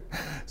 okay.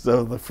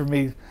 So for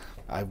me,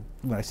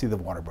 when I see the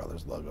Warner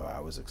Brothers logo, I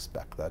always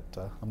expect that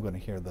I'm going to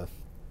hear the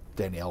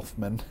Danny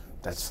Elfman.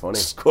 That's funny.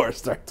 Score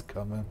start to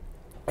come in.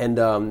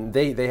 And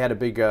they had a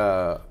big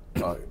it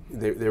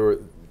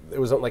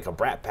wasn't like a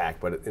Brat Pack,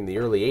 but in the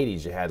early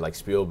 '80s you had like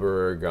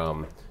Spielberg,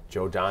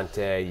 Joe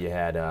Dante, you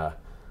had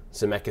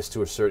Zemeckis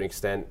to a certain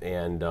extent,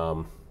 and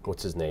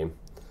what's his name,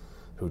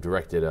 who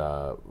directed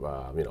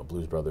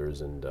Blues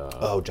Brothers and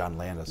John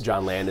Landis.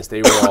 John Landis.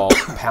 They were all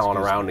palling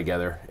around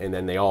together, and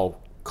then they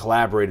all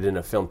collaborated in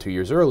a film 2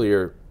 years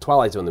earlier,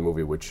 Twilight Zone, the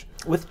movie,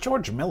 with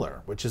George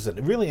Miller, which is a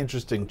really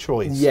interesting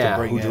choice.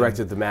 Yeah, who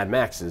directed the Mad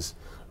Maxes.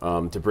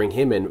 To bring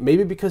him in,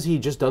 maybe because he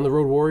just done the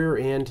Road Warrior,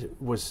 and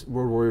was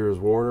Road Warrior was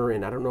Warner,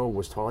 and I don't know,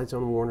 was Twilight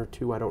Zone Warner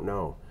too? I don't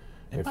know.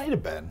 It might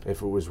have been.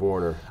 If it was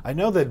Warner. I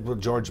know that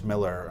George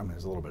Miller,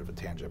 it's a little bit of a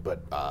tangent,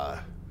 but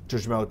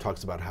George Miller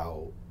talks about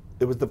how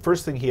it was the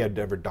first thing he had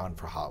ever done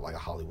for like a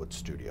Hollywood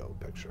studio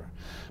picture.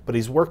 But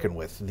he's working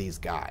with these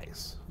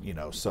guys,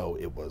 so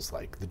it was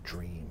like the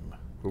dream.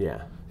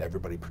 Yeah.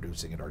 Everybody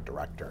producing it are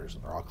directors,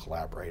 and they're all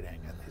collaborating,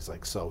 and he's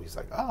like,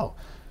 oh,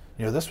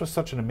 this was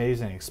such an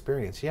amazing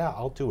experience. Yeah,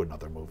 I'll do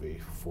another movie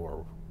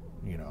for,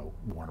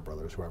 Warner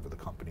Brothers, whoever the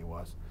company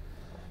was.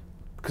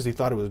 Because he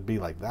thought it would be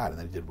like that, and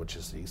then he did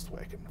Witches of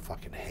Eastwick and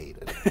fucking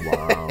hated it.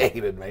 Wow.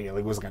 Hated making it.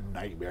 It was like a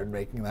nightmare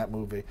making that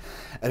movie.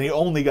 And he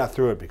only got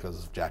through it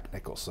because of Jack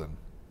Nicholson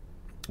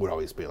would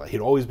always be like,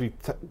 he'd always be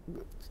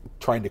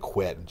trying to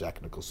quit, and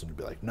Jack Nicholson would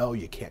be like, "No,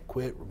 you can't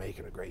quit. We're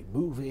making a great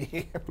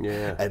movie."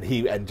 Yeah.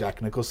 and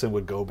Jack Nicholson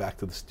would go back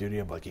to the studio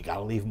and be like, "You got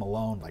to leave him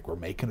alone. Like, we're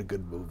making a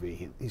good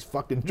movie. He's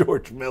fucking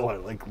George Miller.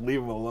 Like,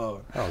 leave him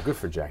alone." Oh, good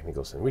for Jack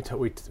Nicholson. We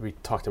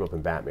talked him up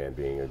in Batman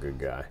being a good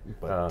guy.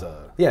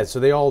 But yeah, so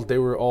they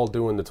were all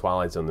doing the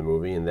Twilight Zone the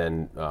movie, and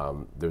then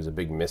there was a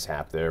big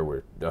mishap there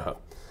where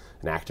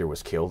an actor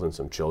was killed and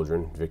some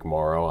children. Vic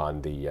Morrow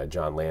on the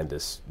John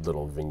Landis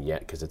little vignette,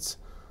 because it's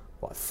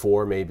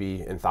 4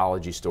 maybe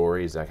anthology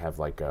stories that have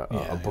like a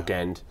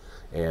bookend,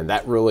 and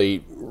that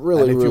really.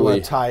 And if you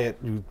want to tie it,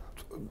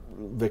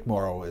 Vic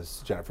Morrow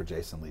is Jennifer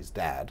Jason Leigh's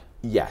dad.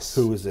 Yes,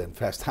 who was in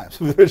Fast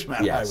Times at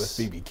Ridgemont High with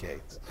Phoebe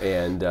Cates.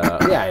 And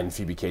and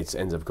Phoebe Cates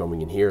ends up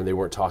coming in here, and they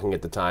weren't talking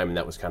at the time, and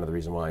that was kind of the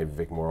reason why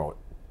Vic Morrow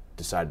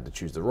decided to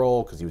choose the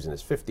role, because he was in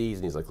his 50s,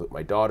 and he's like, "Look,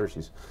 my daughter,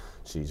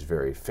 she's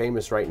very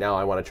famous right now.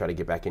 I want to try to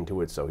get back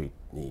into it." So he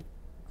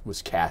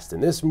was cast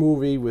in this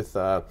movie with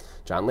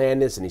John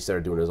Landis, and he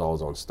started doing all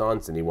his own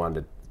stunts, and he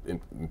wanted to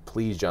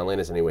please John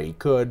Landis any way he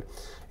could,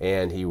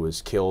 and he was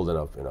killed in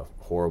a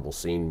horrible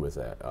scene with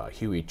a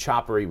Huey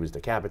chopper. He was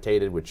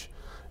decapitated, which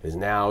is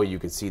now, you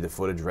can see the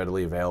footage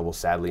readily available,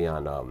 sadly,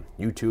 on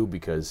YouTube,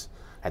 because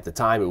at the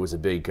time it was a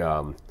big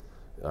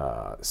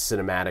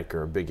cinematic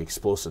or a big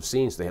explosive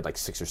scene, so they had like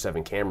 6 or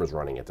 7 cameras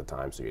running at the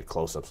time, so you had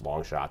close-ups,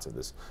 long shots of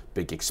this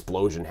big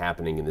explosion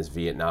happening in this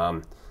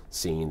Vietnam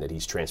scene that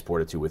he's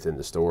transported to within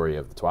the story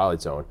of the Twilight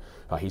Zone.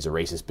 He's a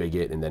racist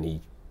bigot, and then he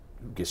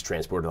gets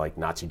transported to like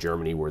Nazi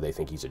Germany, where they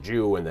think he's a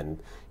Jew, and then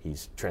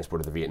he's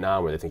transported to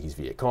Vietnam, where they think he's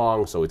Viet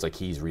Cong. So it's like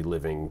he's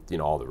reliving,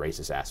 all the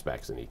racist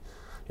aspects, and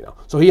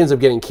so he ends up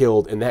getting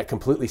killed, and that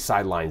completely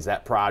sidelines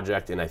that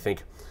project. And I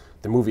think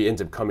the movie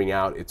ends up coming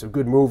out. It's a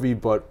good movie,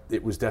 but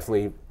it was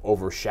definitely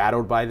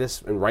overshadowed by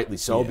this, and rightly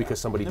so, because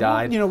somebody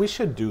died. We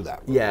should do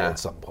that at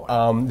some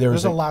point.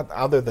 There's a lot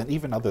other than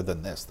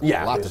this. There's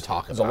a lot to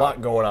talk about. There's a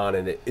lot going on,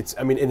 and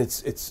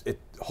it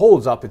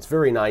holds up. It's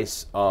very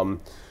nice.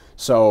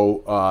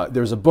 So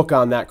there's a book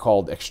on that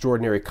called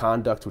Extraordinary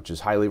Conduct, which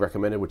is highly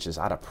recommended, which is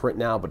out of print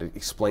now, but it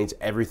explains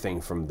everything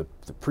from the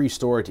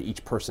pre-story to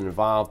each person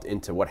involved,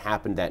 into what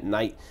happened that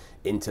night,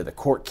 into the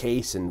court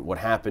case and what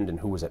happened and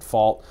who was at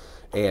fault.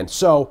 And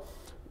so,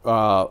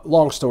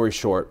 long story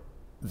short,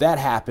 that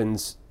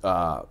happens.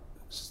 Like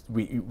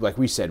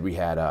we said, we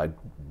had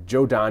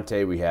Joe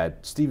Dante, we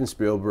had Steven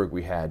Spielberg,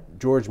 we had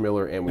George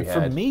Miller, and we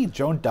had... For me,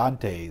 Joe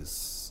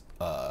Dante's...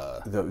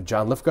 the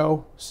John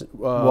Lithgow?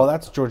 Well,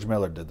 that's George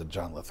Miller did the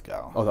John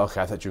Lithgow. Oh,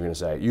 okay, I thought you were going to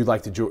say. You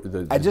like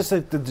the I just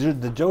like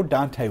the Joe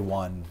Dante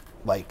one,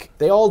 like...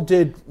 They all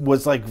did...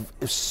 Was like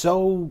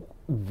so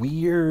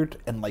weird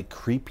and like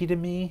creepy to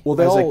me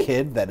a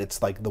kid, that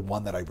it's like the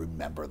one that I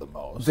remember the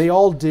most. They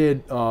all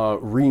did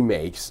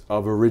remakes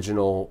of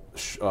original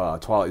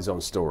Twilight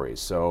Zone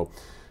stories. So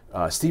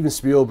Steven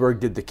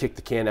Spielberg did the Kick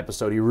the Can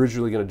episode. He was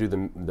originally going to do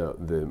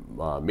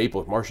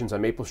the Martians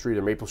on Maple Street,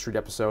 or Maple Street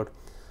episode,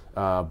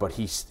 but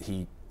he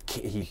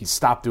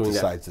stopped doing that.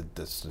 Decides to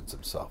distance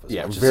himself as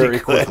much very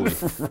quickly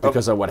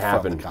because of what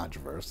happened. The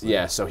controversy.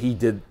 Yeah, so he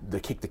did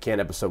the Kick the Can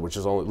episode, which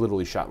is only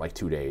literally shot in like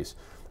 2 days.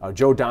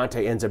 Joe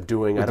Dante ends up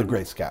doing... With the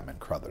great Scatman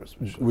Crothers.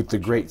 With the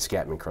great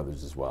Scatman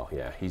Crothers as well,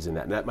 yeah. He's in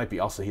that. And that might be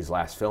also his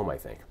last film, I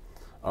think.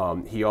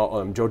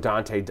 Joe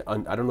Dante,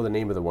 I don't know the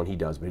name of the one he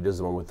does, but he does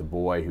the one with the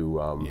boy who...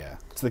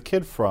 It's the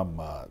kid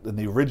from, in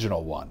the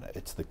original one,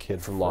 it's the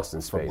kid from Lost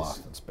in Space. From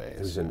Lost in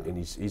Space.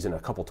 He's in a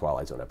couple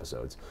Twilight Zone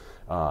episodes.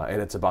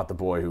 And it's about the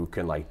boy who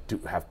can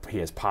he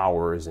has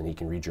powers, and he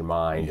can read your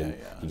mind, and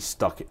he's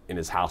stuck in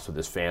his house with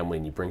his family,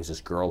 and he brings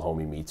this girl home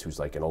he meets who's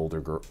like an older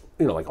girl,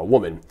 like a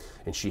woman,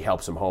 and she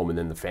helps him home, and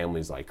then the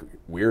family's like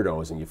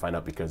weirdos, and you find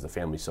out because the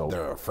family's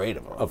they're afraid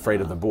of him.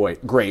 Afraid of the boy.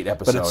 Great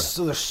episode.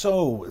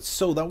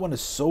 But that one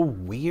is so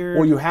weird.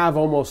 Well, you have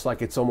almost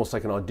like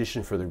an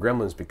audition for the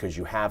Gremlins, because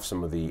you have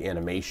some of the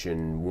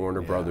animation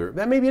Warner Brothers.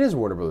 Maybe it is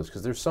Warner Brothers,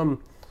 because there's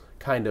some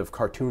kind of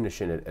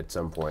cartoonish in it at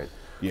some point.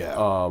 Yeah.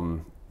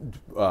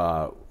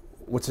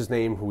 What's his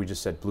name? Who we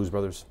just said, Blues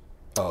Brothers?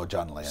 Oh,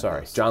 John Landis.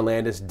 Sorry, John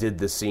Landis did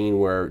the scene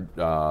where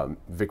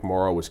Vic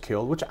Morrow was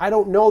killed, which I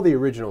don't know the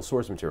original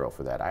source material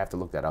for that. I have to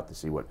look that up to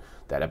see what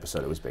that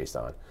episode it was based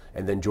on.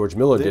 And then George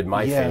Miller did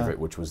my favorite,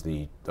 which was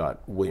the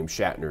William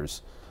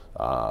Shatner's.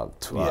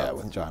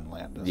 With John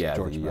Landis. Yeah,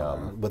 George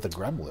Miller. With a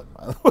gremlin,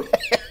 by the way.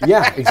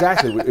 Yeah,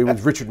 exactly. It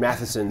was Richard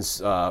Matheson's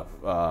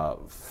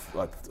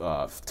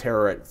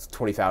Terror at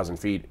 20,000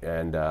 Feet,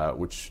 and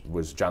which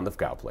was John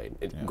Lithgow played.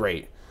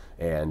 Great.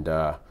 And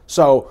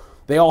so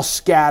they all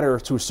scatter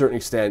to a certain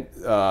extent.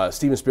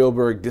 Steven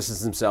Spielberg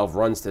distances himself,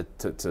 runs to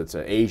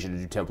Asia to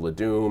do Temple of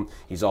Doom.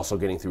 He's also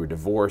getting through a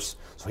divorce,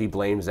 so he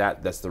blames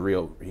that.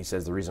 He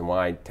says the reason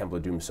why Temple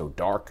of Doom is so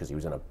dark, because he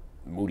was in a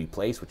moody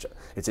place, which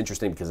it's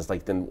interesting, because it's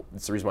like, then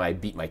it's the reason why I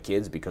beat my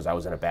kids, because I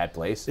was in a bad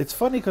place. It's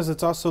funny because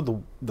it's also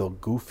the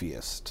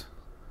goofiest.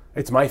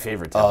 It's my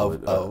favorite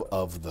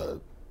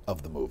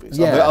of the movies.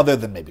 Yeah. Other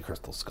than maybe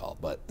Crystal Skull,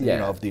 but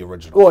of the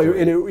original. Well,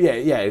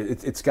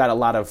 it's got a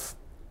lot of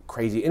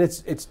crazy, and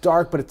it's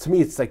dark, but to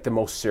me it's like the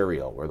most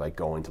surreal. We're like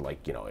going to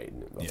like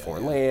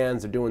foreign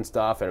lands, they're doing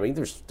stuff, and I mean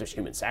there's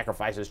human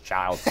sacrifices,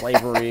 child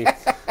slavery,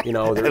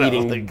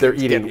 they're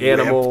eating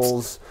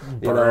animals,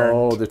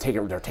 they're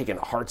taking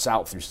hearts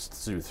out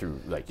through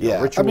like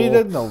ritual. I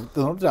mean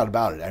no doubt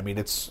about it. I mean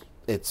it's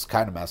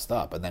kind of messed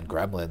up, and then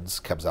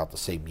Gremlins comes out the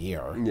same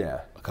year.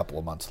 Yeah. A couple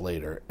of months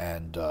later,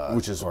 and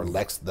which is a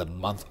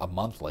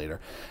month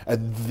later,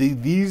 and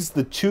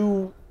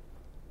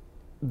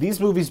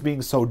these movies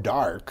being so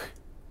dark,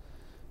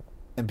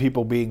 and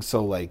people being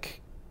so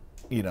like,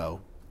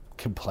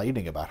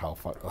 complaining about how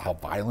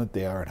violent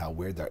they are and how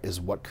weird they are, is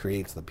what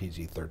creates the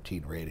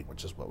PG-13 rating,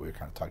 which is what we were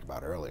kind of talking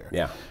about earlier.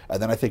 Yeah.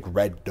 And then I think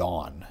Red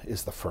Dawn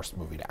is the first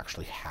movie to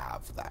actually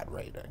have that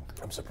rating.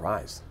 I'm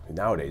surprised.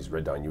 Nowadays,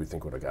 Red Dawn you would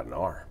think would have got an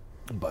R.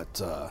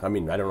 But I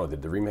mean, I don't know.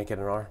 Did the remake get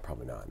an R?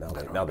 Probably not.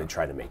 Now they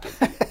try to make it.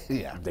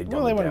 Yeah. They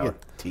want to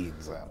get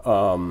teens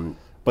out.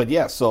 But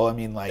yeah, so I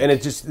mean, like, and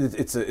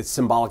it's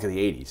symbolic of the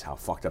 '80s, how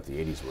fucked up the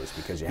 '80s was,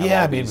 because you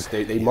have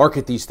they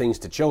market these things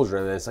to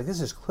children, and it's like, this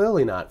is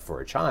clearly not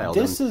for a child.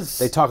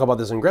 They talk about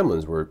this in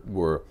Gremlins,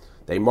 where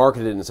they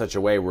marketed it in such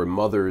a way where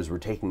mothers were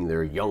taking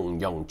their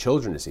young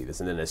children to see this,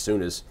 and then as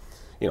soon as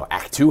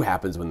Act 2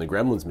 happens, when the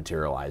Gremlins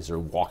materialize, they're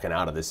walking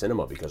out of the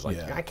cinema because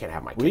I can't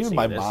have my kids see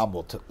this.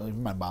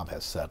 Even my mom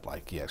has said,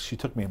 like, she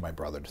took me and my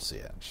brother to see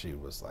it, and she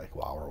was like,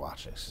 while we're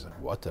watching, she's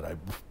like, what did I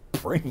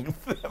bring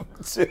them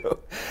to?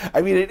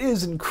 I mean, it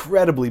is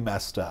incredibly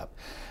messed up.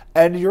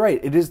 And you're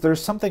right, it is.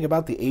 There's something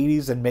about the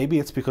 80s, and maybe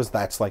it's because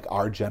that's like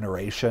our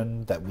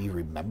generation that we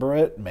remember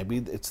it. Maybe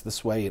it's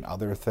this way in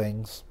other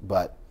things,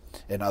 but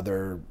in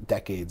other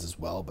decades as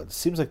well. But it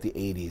seems like the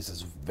 80s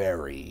is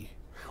very...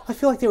 I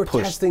feel like they were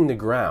testing the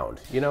ground,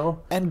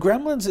 And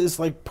Gremlins is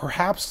like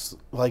perhaps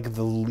like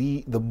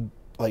the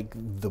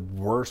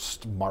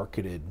worst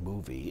marketed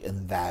movie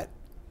in that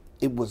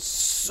it was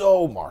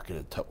so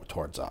marketed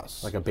towards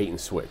us, like a bait and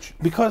switch.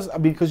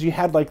 Because you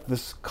had like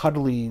this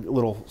cuddly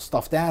little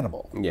stuffed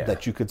animal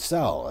that you could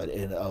sell.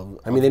 They made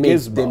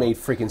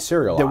freaking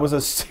cereal. There was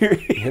a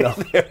cereal.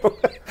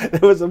 There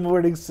was a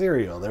morning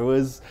cereal. There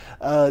was,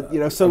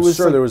 So I'm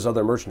sure there was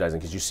other merchandising,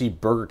 because you see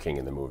Burger King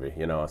in the movie.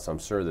 So I'm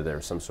sure that there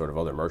was some sort of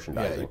other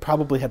merchandising. Yeah, you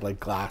probably had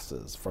like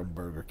glasses from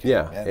Burger King.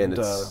 Yeah, and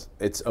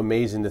it's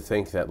amazing to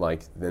think that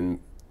like then.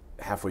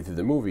 Halfway through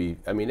the movie,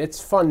 I mean,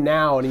 it's fun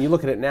now, and you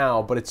look at it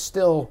now, but it's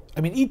still...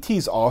 I mean,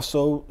 E.T.'s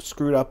also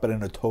screwed up, but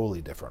in a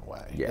totally different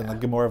way. Yeah. And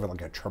like more of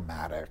a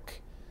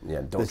traumatic...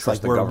 Yeah, don't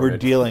trust the government. We're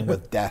dealing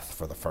with death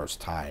for the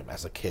first time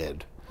as a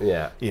kid.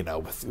 Yeah.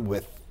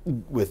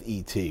 With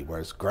E.T.,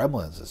 whereas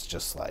Gremlins is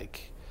just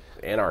like...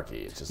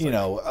 Anarchy. It's just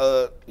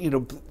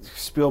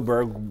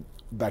Spielberg...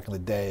 back in the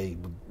day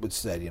would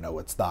said,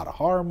 it's not a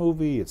horror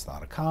movie, it's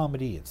not a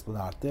comedy, it's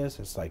not this,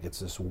 it's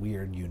this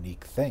weird,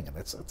 unique thing, and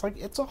it's like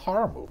it's a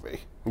horror movie.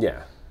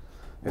 Yeah,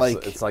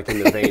 it's like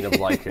in the vein of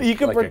like you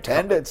can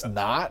pretend it's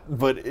not,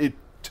 but it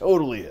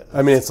totally is.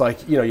 I mean, it's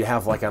like you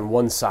have like on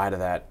one side of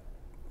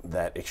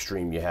that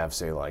extreme, you have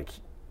say like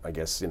I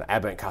guess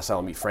Abbott and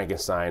Costello Meet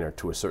Frankenstein, or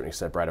to a certain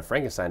extent Bride of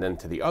Frankenstein, and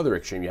to the other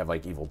extreme you have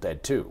like Evil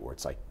Dead 2, where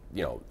it's like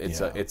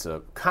it's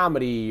a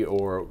comedy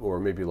or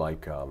maybe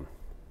like.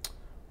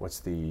 What's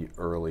the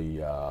early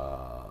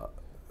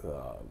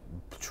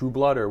True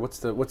Blood, or what's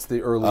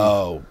the early?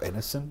 Oh,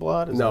 Innocent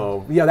Blood.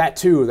 That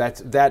too.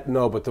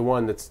 But the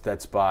one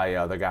that's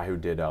by the guy who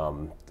did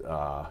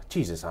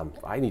Jesus.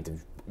 I need to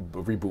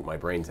reboot my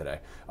brain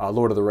today.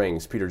 Lord of the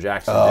Rings. Peter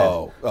Jackson.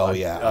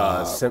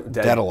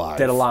 Dead Alive.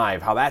 Dead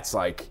Alive. How that's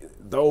like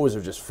those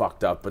are just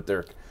fucked up, but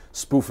they're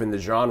spoofing the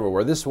genre.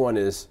 Where this one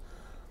is,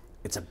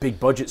 it's a big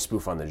budget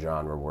spoof on the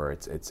genre. Where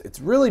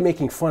it's really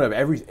making fun of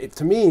everything.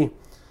 To me.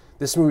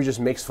 This movie just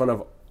makes fun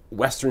of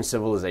Western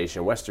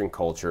civilization, Western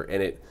culture,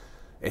 and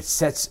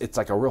it's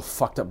like a real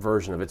fucked up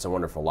version of It's a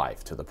Wonderful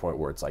Life, to the point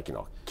where it's like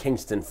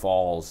Kingston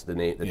Falls,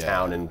 the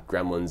town in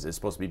Gremlins is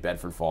supposed to be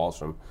Bedford Falls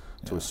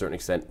to a certain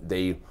extent.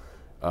 They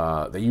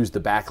used the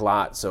back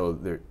lot, so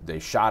they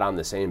shot on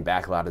the same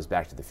back lot as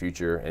Back to the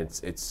Future, and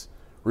it's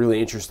really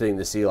interesting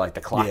to see like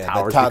the clock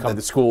towers become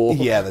the school.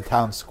 Yeah, the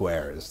town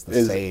square is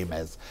the same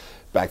as.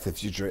 Back to the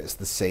Future is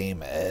the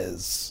same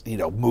as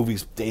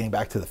movies dating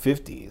back to the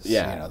 50s.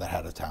 Yeah, that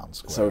had a town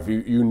square. So if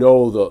you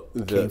know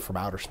the came from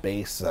outer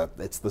space,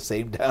 it's the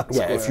same town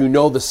square. Yeah, if you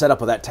know the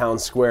setup of that town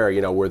square,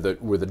 where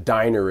the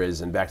diner is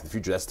in Back to the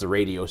Future, that's the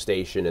radio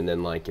station, and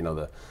then like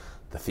the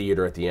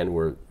theater at the end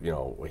where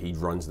he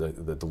runs the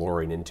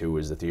DeLorean into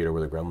is the theater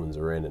where the Gremlins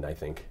are in, and I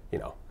think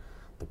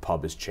the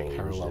pub has changed.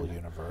 Parallel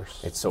universe.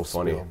 It's so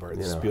funny.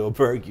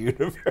 Spielberg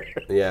universe.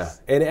 Yeah,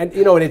 and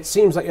it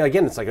seems like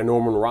again it's like a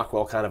Norman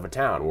Rockwell kind of a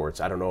town where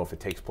I don't know if it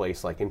takes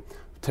place like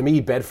to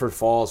me Bedford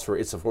Falls for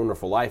It's a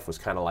Wonderful Life was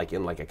kind of like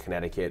in like a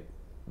Connecticut,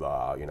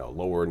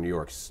 lower New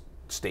York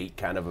State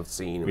kind of a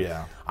scene.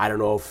 Yeah. I don't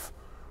know if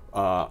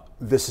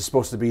this is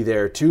supposed to be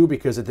there too,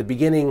 because at the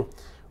beginning.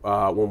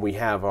 When we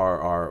have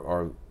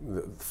our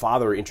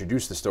father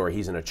introduce the story,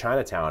 he's in a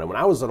Chinatown. And when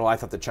I was little, I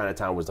thought that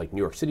Chinatown was like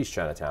New York City's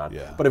Chinatown.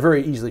 Yeah. But it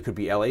very easily could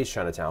be LA's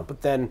Chinatown.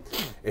 But then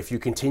if you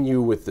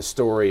continue with the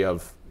story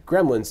of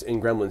Gremlins, in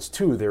Gremlins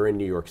 2, they're in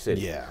New York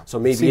City. Yeah. So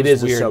maybe it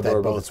is a suburb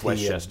of both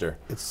Westchester.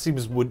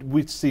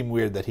 Would seem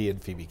weird that he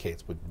and Phoebe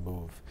Cates would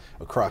move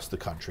across the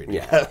country.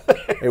 Yeah.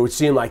 It would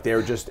seem like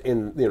they're just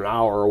an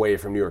hour away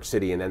from New York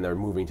City, and then they're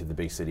moving to the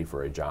big city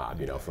for a job,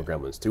 for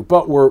Gremlins 2.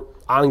 But we're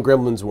on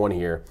Gremlins 1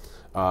 here.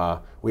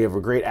 We have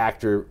a great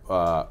actor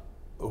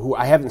who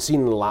I haven't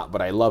seen in a lot,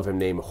 but I love him,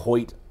 named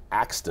Hoyt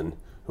Axton,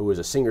 who is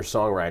a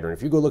singer-songwriter. And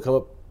if you go look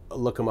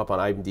him up on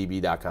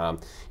IMDb.com,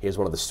 he has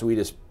one of the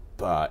sweetest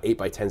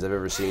 8x10s I've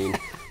ever seen.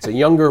 It's a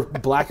younger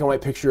black and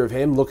white picture of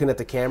him looking at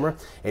the camera,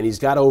 and he's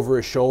got over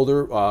his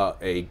shoulder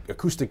a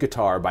acoustic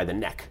guitar by the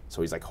neck.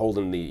 So he's like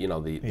holding the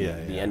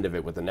end of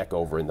it with the neck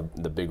over and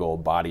the big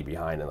old body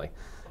behind it,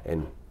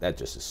 and that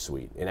just is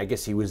sweet. And I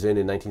guess he was in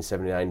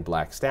 1979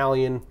 Black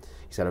Stallion.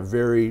 He's got a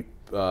very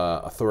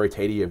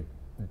authoritative,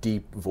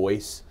 deep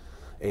voice.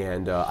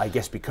 And I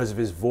guess because of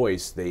his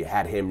voice, they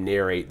had him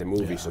narrate the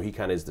movie, so he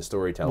kind of is the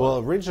storyteller. Well,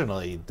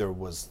 originally there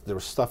was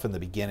stuff in the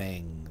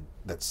beginning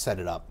that set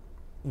it up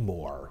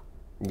more.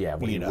 Yeah,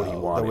 what he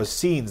wanted. There was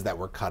scenes that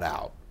were cut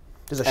out.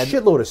 There's a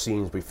shitload of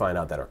scenes we find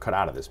out that are cut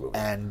out of this movie.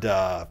 And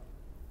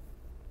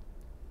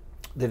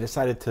they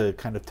decided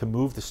to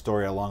move the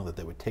story along, that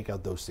they would take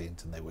out those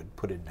scenes and they would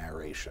put in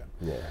narration.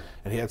 Yeah.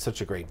 And he had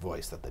such a great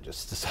voice that they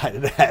just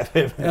decided to have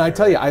him. And I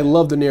tell you, I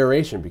love the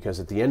narration,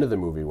 because at the end of the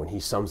movie, when he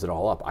sums it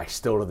all up, I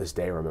still to this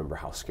day remember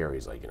how scary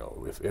he's like,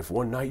 if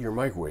one night your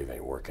microwave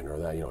ain't working, or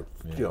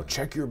that,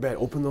 check your bed,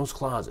 open those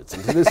closets.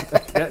 And to this,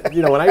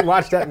 when I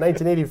watched that in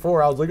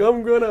 1984, I was like,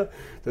 to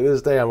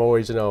this day, I'm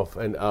always,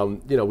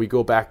 and we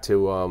go back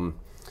to,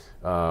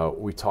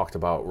 we talked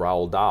about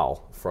Roald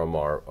Dahl from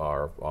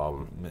our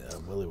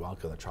Willy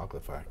Wonka and the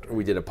Chocolate Factory.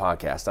 We did a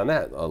podcast on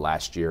that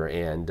last year,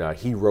 and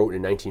he wrote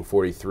in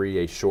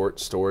 1943 a short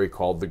story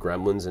called The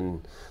Gremlins,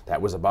 and that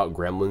was about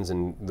gremlins.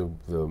 And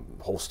the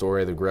whole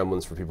story of the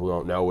gremlins, for people who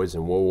don't know, is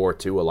in World War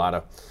II, a lot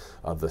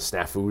of the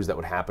snafus that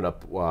would happen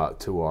up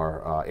to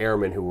our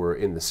airmen who were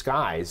in the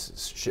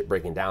skies, shit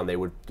breaking down, they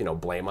would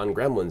blame on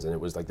gremlins, and it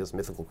was like this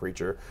mythical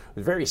creature. It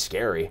was very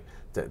scary.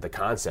 The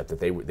concept that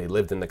they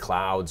lived in the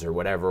clouds or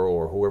whatever,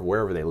 or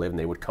wherever they lived, and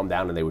they would come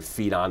down and they would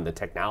feed on the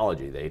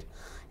technology. They'd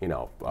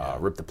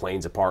rip the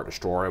planes apart,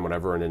 destroy them,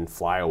 whatever, and then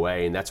fly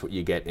away. And that's what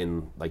you get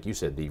in, like you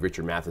said, the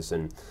Richard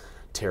Matheson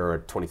Terror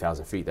at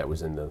 20,000 Feet that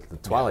was in the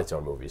Twilight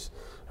Zone movies.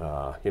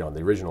 In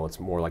the original, it's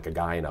more like a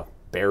guy in a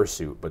bear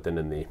suit, but then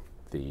in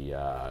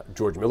the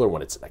George Miller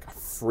one, it's like a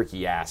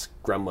freaky ass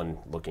gremlin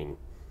looking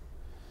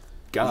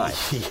guy.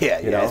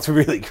 It's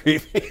really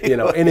creepy.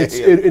 And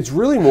it's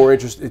really more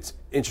it's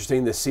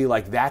interesting to see,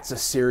 like, that's a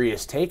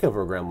serious take of a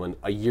gremlin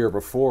a year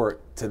before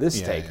to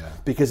this take,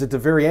 because at the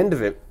very end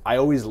of it, I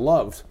always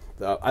loved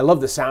the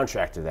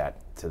soundtrack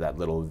to that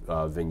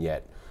little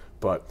vignette.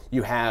 But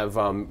you have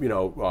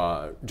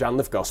John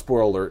Lithgow,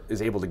 spoiler alert,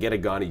 is able to get a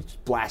gun. He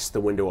blasts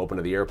the window open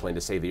of the airplane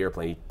to save the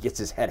airplane. He gets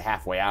his head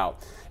halfway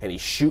out, and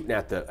he's shooting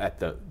at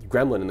the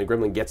gremlin, and the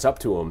gremlin gets up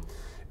to him,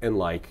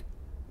 and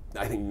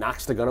I think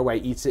knocks the gun away,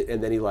 eats it,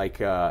 and then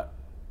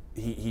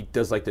he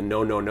does the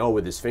no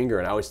with his finger,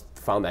 and I always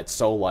found that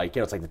so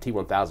it's like the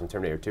T-1000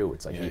 Terminator 2.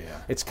 It's like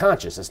it's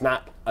conscious. It's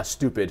not a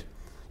stupid,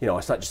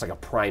 it's not just like a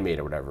primate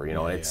or whatever,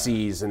 and it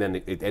sees and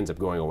then it ends up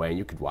going away, and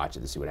you could watch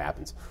it to see what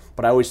happens.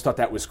 But I always thought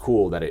that was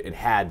cool that it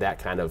had that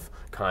kind of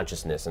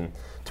consciousness, and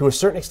to a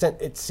certain extent,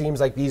 it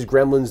seems like these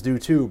gremlins do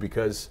too,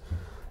 because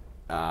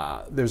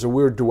there's a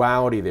weird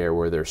duality there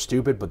where they're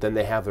stupid, but then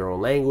they have their own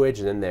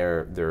language, and then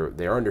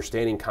they're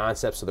understanding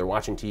concepts. So they're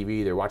watching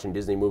TV, they're watching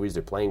Disney movies,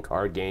 they're playing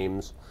card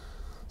games.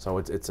 So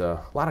it's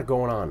a lot of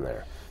going on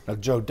there. Now,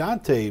 Joe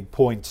Dante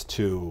points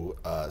to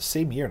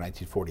same year,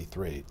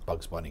 1943,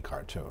 Bugs Bunny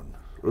cartoon.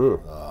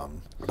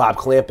 Bob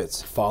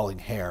Clampett's Falling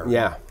Hair.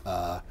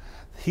 Yeah.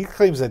 He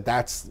claims that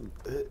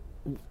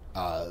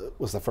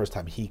was the first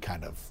time he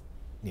kind of.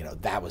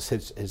 That was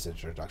his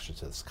introduction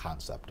to this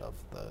concept of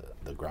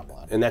the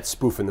gremlin, and that's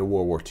spoofing the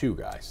World War II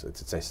guys.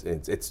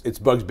 It's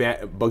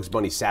Bugs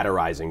Bunny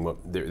satirizing what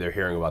they're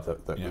hearing about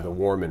the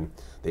warmen,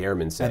 the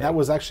airmen saying. And that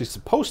was actually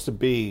supposed to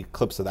be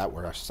clips of that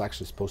were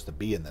actually supposed to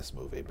be in this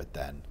movie, but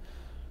then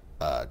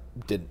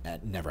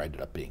never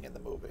ended up being in the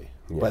movie.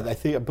 Yeah. But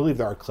I believe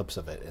there are clips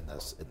of it in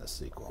this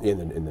sequel.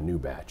 In the new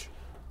batch.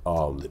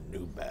 The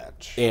new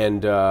batch.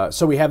 And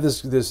so we have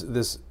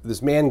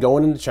this man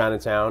going into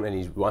Chinatown, and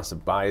he wants to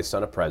buy his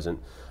son a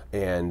present.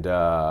 And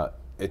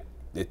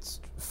it's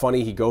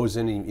funny, he goes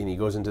in and he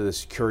goes into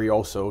this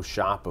curioso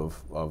shop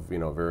of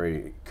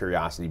very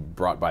curiosity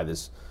brought by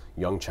this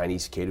young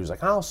Chinese kid who's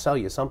like, I'll sell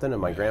you something,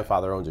 and my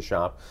grandfather owns a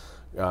shop.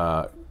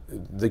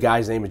 The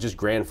guy's name is just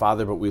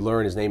Grandfather, but we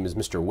learn his name is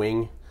Mr.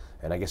 Wing.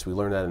 And I guess we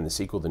learned that in the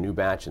sequel, The New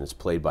Batch, and it's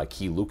played by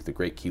Key Luke, the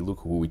great Key Luke,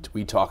 who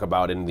we talk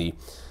about in the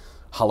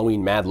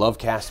Halloween Mad Love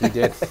cast we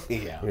did.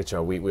 Which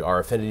we our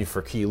affinity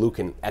for Key Luke,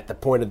 and at the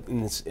point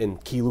in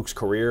Key Luke's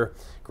career,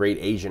 great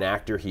Asian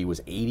actor, he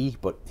was 80,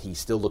 but he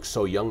still looks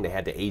so young they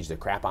had to age the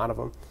crap out of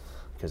him.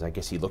 because I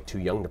guess he looked too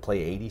young to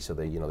play 80, so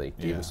they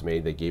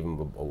gave him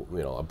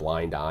a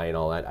blind eye and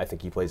all that. I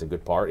think he plays a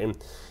good part, and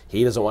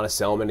he doesn't want to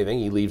sell him anything.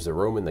 He leaves the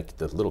room, and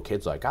the little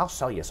kid's like, "I'll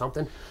sell you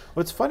something."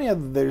 Well, it's funny how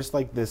there's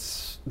like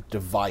this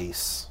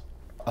device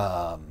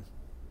of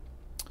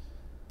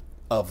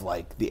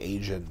like the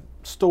Asian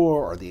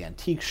store or the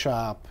antique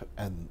shop,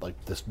 and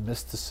like this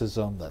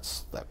mysticism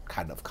that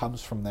kind of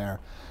comes from there.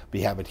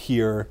 We have it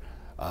here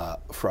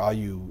for all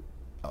you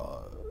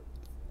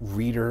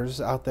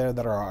readers out there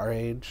that are our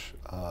age.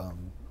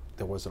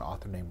 There was an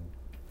author named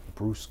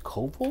Bruce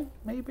Koval,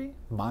 maybe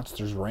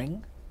Monsters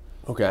Ring.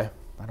 Okay.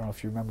 I don't know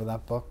if you remember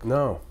that book.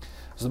 No.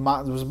 There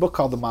was a book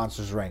called The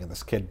Monsters Ring, and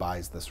this kid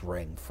buys this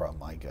ring from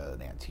like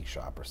an antique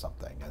shop or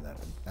something, and then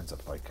it ends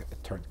up like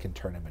can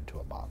turn him into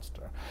a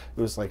monster.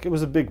 It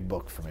was a big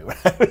book for me when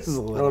I was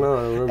little. Oh no,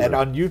 I remember. And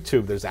on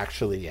YouTube, there's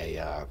actually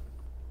a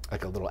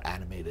like a little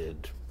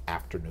animated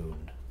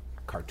afternoon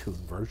cartoon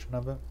version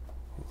of it.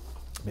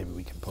 Maybe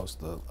we can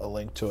post a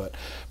link to it.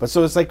 But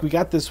so it's like we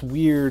got this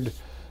weird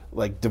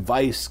like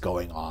device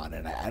going on,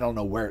 and I don't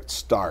know where it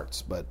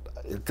starts, but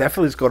it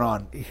definitely is going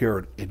on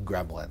here in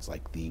Gremlins,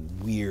 like the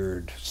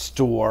weird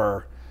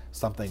store,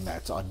 something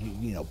that's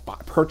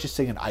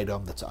purchasing an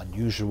item that's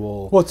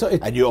unusual. Well,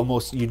 and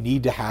you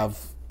need to have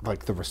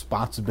like the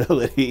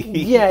responsibility.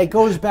 Yeah, it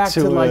goes back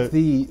to like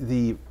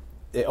the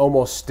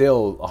almost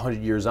still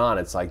 100 years on.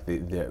 It's like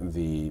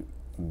the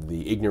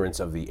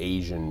ignorance of the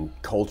Asian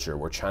culture,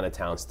 where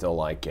Chinatown's still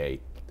like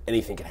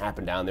anything can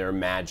happen down there.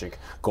 Magic,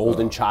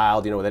 Golden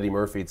Child, with Eddie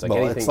Murphy. It's like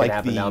anything can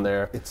happen down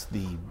there.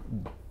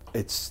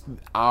 It's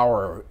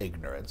our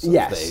ignorance of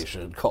the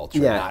Asian culture,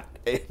 not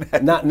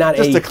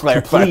just to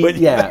clarify.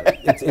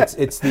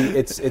 It's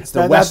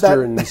the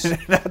Westerns.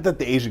 Not that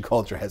the Asian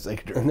culture has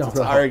ignorance. It's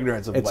our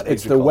ignorance of what Asian culture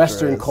is. It's the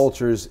Western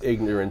culture's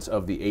ignorance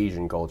of the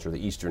Asian culture,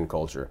 the Eastern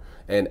culture,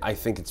 and I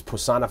think it's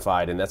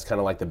personified, and that's kind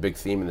of like the big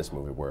theme in this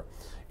movie, where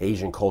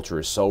Asian culture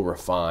is so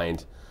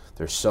refined.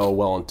 They're so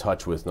well in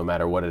touch with, no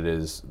matter what it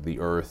is, the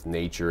earth,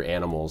 nature,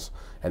 animals,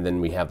 and then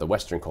we have the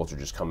Western culture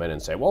just come in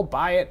and say, well,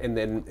 buy it, and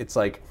then it's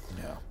like...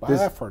 Yeah, buy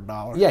that for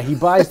 $1. Yeah, he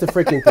buys the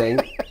freaking thing,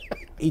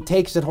 he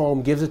takes it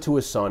home, gives it to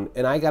his son,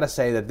 and I gotta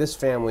say that this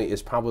family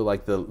is probably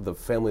like the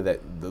family that...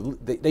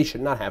 they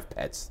should not have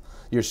pets.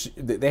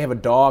 They have a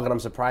dog, and I'm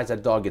surprised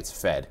that dog gets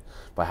fed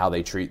by how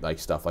they treat like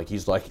stuff. Like he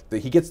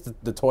gets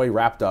the toy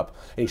wrapped up,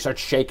 and he starts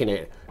shaking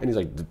it, and he's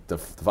like, the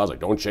father's like,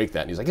 don't shake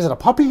that. And he's like, is it a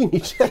puppy? And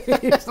he's still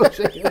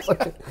shaking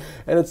it.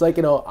 And it's like,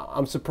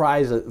 I'm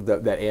surprised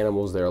that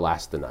animals there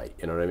last the night.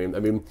 You know what I mean? I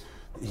mean,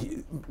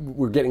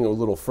 we're getting a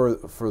little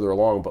further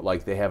along, but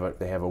like they have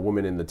a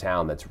woman in the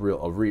town that's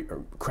a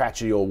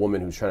crotchety old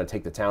woman who's trying to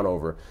take the town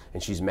over,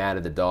 and she's mad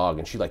at the dog,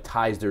 and she like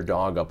ties their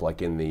dog up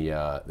like in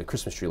the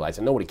Christmas tree lights,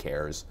 and nobody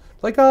cares.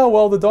 Like, oh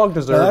well, the dog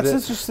deserved it.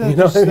 That's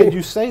interesting.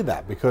 You say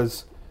that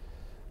because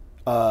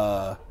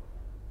I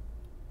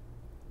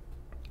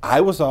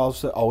was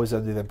always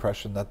under the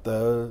impression that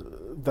the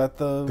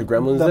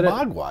Gremlins the did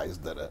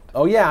Mogwais did it.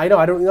 Oh yeah, I know.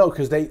 I don't know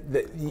because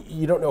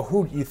you don't know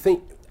who you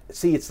think.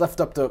 See, it's left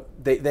up to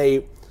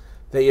they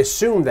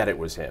assume that it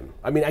was him.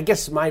 I mean, I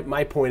guess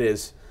my point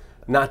is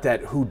not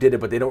that who did it,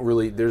 but they don't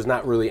really. There's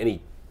not really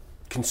any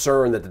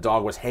concern that the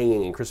dog was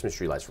hanging in Christmas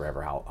tree lights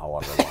forever.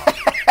 However long.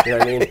 You know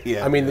what I mean?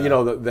 Yeah, I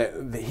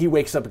mean, he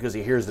wakes up because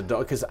he hears the dog.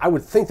 Because I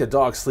would think the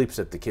dog sleeps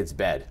at the kid's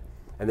bed,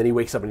 and then he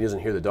wakes up and he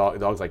doesn't hear the dog. The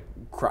dog's like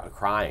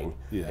crying,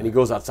 and he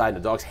goes outside, and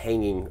the dog's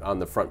hanging on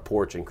the front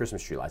porch in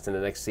Christmas tree lights. And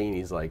the next scene,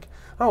 he's like,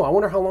 "Oh, I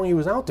wonder how long he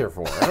was out there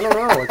for." I don't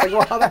know. It's like,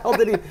 well, how the hell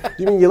did he?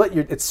 You mean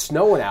it's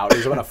snowing out?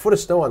 There's about a foot of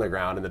snow on the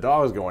ground, and the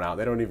dog is going out.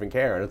 They don't even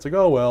care. And it's like,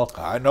 oh well,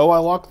 I know I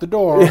locked the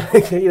door.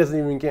 He doesn't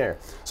even care.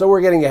 So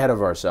we're getting ahead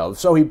of ourselves.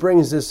 So he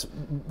brings this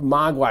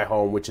Mogwai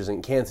home, which is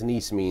in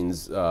Cantonese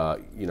means,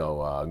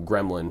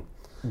 gremlin.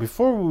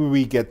 Before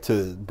we get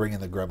to bringing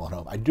the gremlin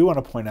home, I do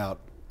want to point out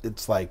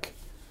it's like,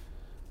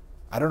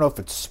 I don't know if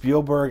it's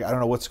Spielberg. I don't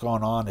know what's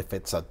going on. If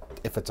it's a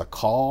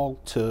call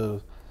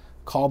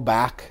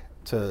back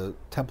to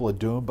Temple of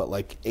Doom, but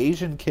like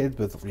Asian kids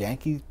with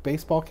Yankee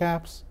baseball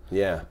caps.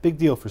 Yeah, big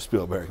deal for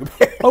Spielberg.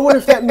 I wonder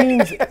if that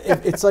means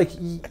it's like,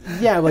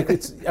 yeah, like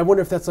it's. I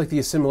wonder if that's like the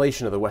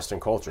assimilation of the Western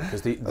culture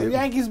because the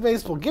Yankees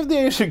baseball. Give the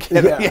Asian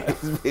kid a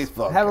Yankees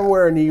baseball. Have him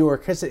wear in New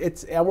York because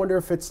it's. I wonder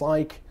if it's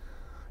like,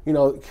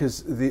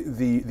 because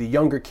the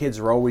younger kids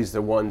are always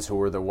the ones who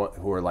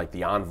are like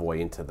the envoy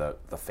into the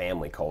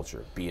family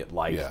culture, be it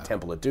like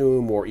Temple of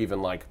Doom or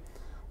even like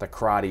the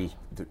karate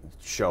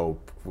show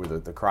where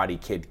the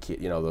karate kid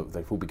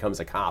who becomes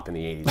a cop in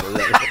the 80s.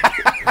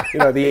 The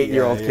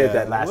 8-year-old kid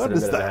that lasted a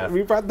minute and a half.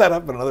 We brought that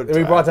up another time.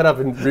 We brought that up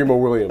in Remo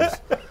Williams,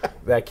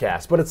 that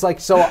cast. But it's like,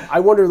 so I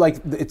wonder, like,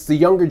 it's the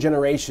younger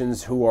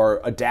generations who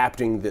are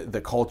adapting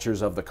the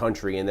cultures of the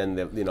country, and then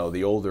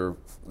the older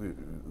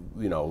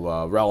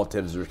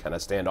relatives are kind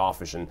of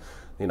standoffish, and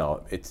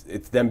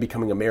it's them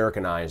becoming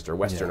Americanized or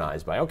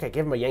Westernized by, okay,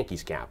 give them a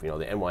Yankees cap, the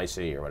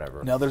NYC or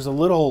whatever. Now there's a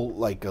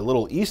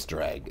little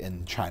Easter egg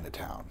in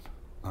Chinatown.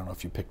 I don't know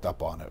if you picked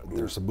up on it.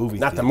 There's a movie.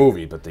 Not theater. The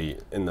movie, but the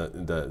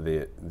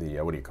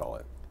what do you call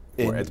it?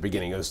 at the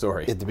beginning of the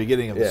story. At the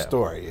beginning of the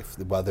story,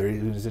 whether he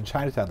was in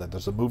Chinatown, that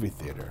there's a movie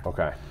theater.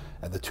 Okay.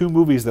 And the two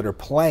movies that are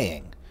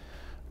playing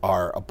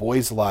are A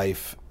Boy's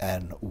Life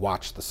and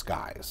Watch the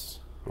Skies.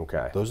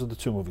 Okay. Those are the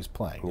two movies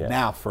playing. Yeah.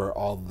 Now, for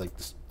all like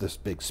this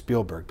big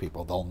Spielberg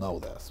people, they'll know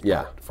this.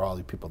 Yeah. But for all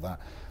the people that,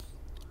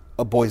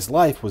 A Boy's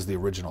Life was the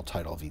original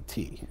title of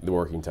E.T. The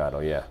working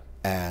title, yeah.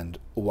 And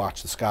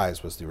Watch the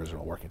Skies was the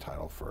original working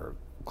title for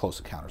Close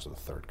Encounters of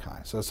the Third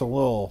Kind. So it's a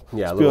little...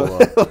 Yeah, a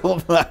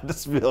little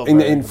Spielberg.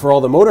 And for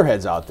all the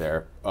motorheads out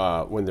there,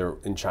 when they're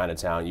in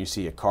Chinatown, you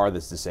see a car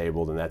that's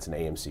disabled, and that's an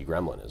AMC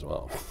Gremlin as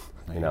well.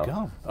 There you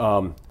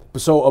go.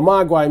 So a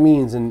Mogwai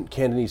means in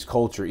Cantonese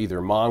culture either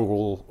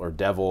mongrel or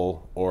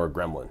devil or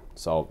gremlin.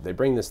 So they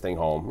bring this thing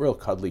home, real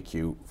cuddly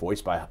cute,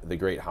 voiced by the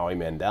great Howie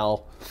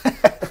Mandel.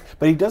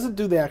 But he doesn't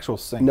do the actual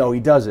singing. No, he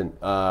doesn't.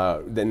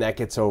 Then that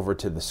gets over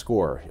to the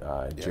score,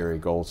 Jerry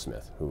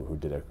Goldsmith, who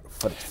did a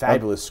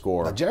fabulous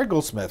score. Now, Jerry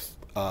Goldsmith,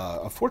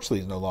 unfortunately,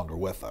 is no longer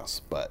with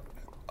us, but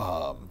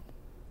I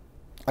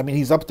mean,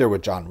 he's up there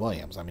with John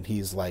Williams. I mean,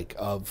 he's like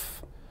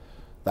of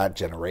that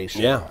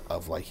generation. Yeah.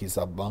 Of like, he's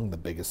among the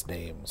biggest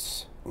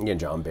names. Yeah,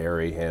 John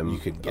Barry, him. You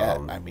could get.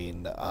 I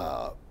mean,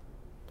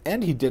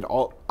 and he did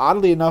all.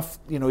 Oddly enough,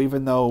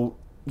 even though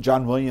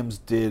John Williams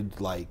did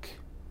like,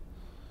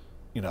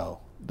 the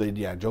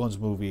Indiana Jones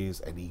movies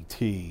and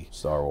E.T.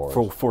 Star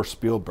Wars for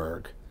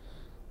Spielberg.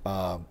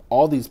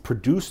 All these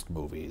produced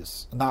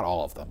movies, not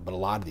all of them, but a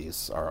lot of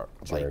these are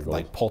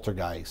like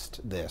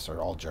Poltergeist. This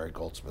are all Jerry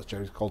Goldsmith.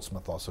 Jerry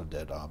Goldsmith also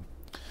did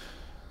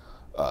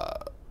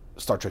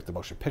Star Trek: The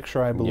Motion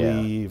Picture, I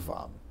believe.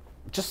 Yeah.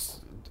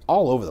 Just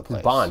all over the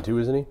place. Bond too,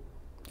 isn't he?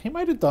 He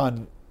might have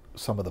done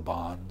some of the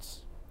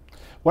Bonds.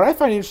 What I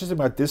find interesting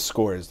about this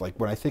score is, like,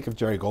 when I think of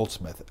Jerry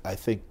Goldsmith, I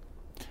think,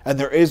 and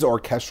there is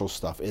orchestral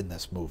stuff in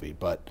this movie,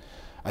 but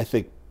I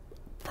think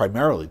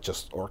primarily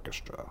just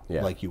orchestra,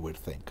 like you would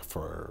think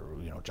for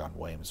John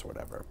Williams or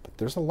whatever. But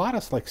there's a lot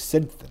of like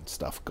synth and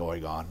stuff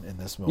going on in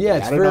this movie.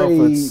 Yeah,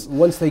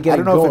 once they get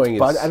it going.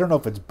 I don't know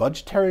if it's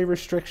budgetary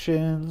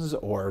restrictions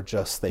or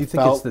just they. Do you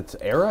think it's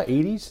the era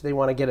 '80s? They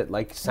want to get it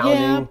like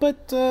sounding,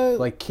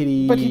 like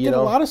Kitty. But he did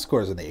a lot of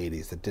scores in the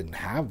 '80s that didn't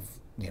have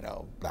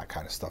that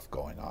kind of stuff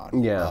going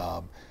on.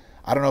 Yeah.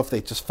 I don't know if they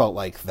just felt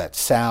like that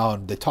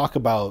sound. They talk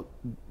about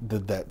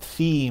that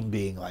theme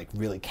being like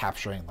really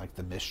capturing like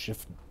the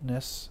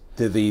mischiefness.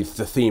 The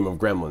theme of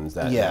Gremlins,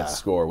 that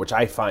score, which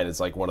I find is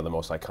like one of the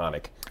most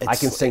iconic. I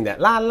can sing that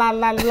la la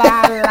la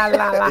la la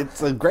la la.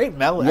 It's a great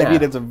melody. Yeah. I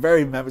mean,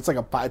 it's like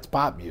it's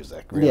pop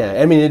music. Really.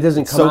 Yeah, I mean, it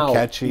doesn't come out. So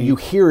catchy. You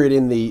hear it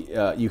in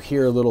the you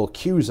hear little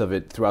cues of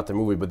it throughout the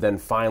movie, but then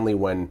finally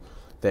when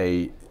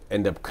they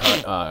end up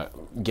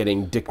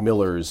getting Dick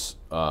Miller's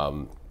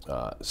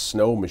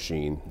Snow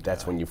Machine,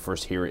 that's when you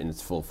first hear it in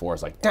its full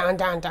force, like dun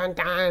dun dun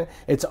dun.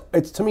 It's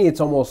to me,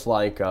 it's almost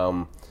like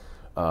Danny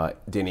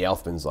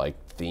Elfman's like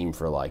theme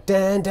for like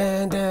dun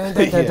dun dun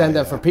dun dun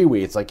dun for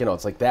Pee-wee. It's like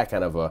it's like that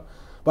kind of a,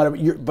 but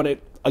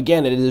it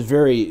is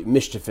very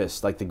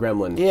mischievous, like the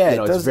Gremlin. Yeah,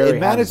 it does. It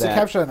managed to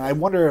capture, and I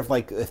wonder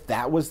if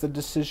that was the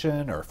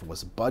decision or if it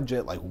was a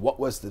budget. Like, what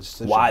was the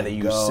decision? Why they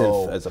use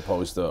synth as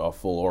opposed to a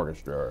full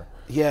orchestra?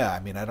 Yeah, I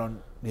mean, I don't.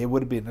 It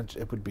would be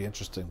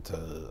interesting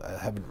to.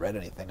 I haven't read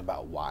anything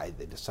about why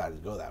they decided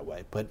to go that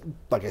way. But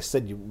like I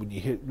said, when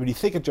you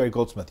think of Jerry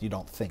Goldsmith, you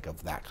don't think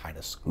of that kind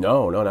of score.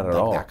 No, not at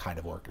all. That kind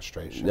of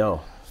orchestration.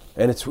 No,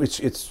 and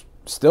it's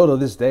still to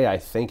this day. I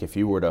think if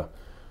you were to,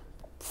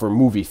 for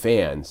movie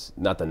fans,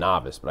 not the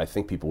novice, but I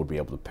think people would be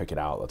able to pick it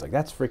out. It's like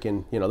that's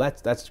freaking,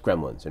 that's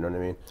Gremlins. You know what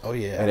I mean? Oh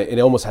yeah. And it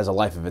almost has a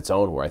life of its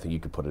own, where I think you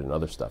could put it in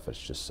other stuff.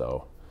 It's just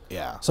so.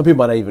 Yeah. Some people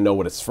might not even know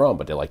what it's from,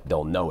 but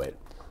they'll know it.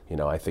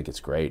 I think it's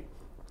great.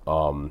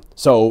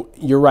 So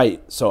you're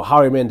right. So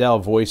Howie Mandel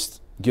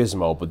voiced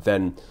Gizmo, but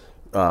then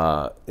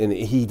and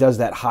he does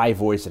that high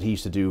voice that he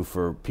used to do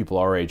for people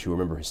our age who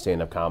remember his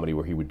stand-up comedy,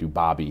 where he would do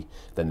Bobby.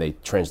 Then they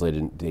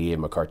gave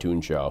him a cartoon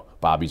show,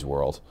 Bobby's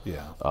World.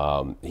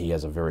 Yeah. He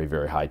has a very,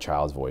 very high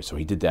child's voice, so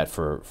he did that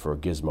for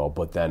Gizmo.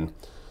 But then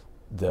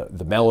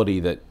the melody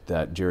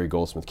that Jerry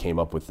Goldsmith came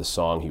up with, the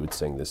song he would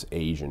sing, this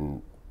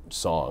Asian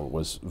song,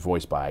 was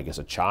voiced by, I guess,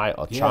 a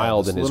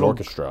child in his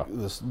orchestra. It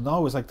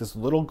was like this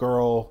little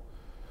girl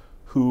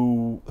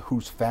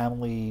whose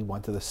family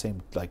went to the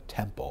same like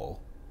temple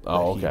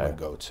that he would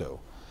go to,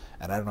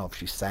 and I don't know if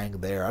she sang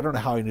there. I don't know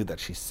how he knew that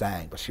she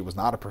sang, but she was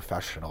not a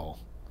professional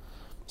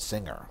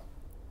singer.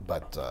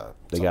 But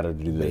they got her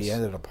to do this. They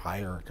ended up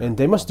hiring her. And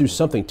they must do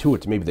something to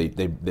it. Maybe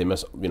they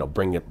must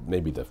bring it.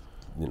 Maybe they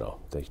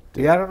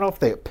I don't know if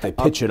they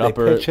pitch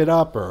it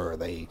up or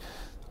they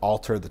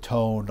alter the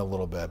tone a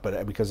little bit,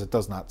 but because it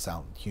does not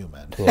sound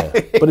human. Yeah.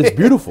 But it's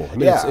beautiful. I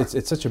mean,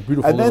 it's such a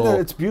beautiful. And then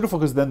it's beautiful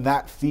because then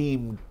that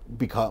theme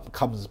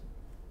becomes.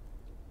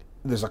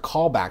 There's a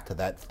callback to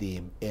that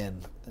theme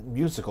in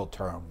musical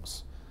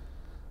terms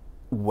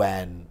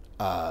when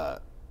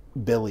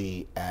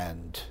Billy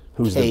and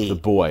who's Kate, the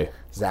boy,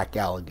 Zach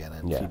Galligan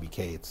and Phoebe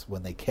Cates,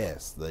 when they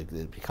kiss,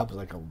 it becomes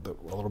like a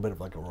little bit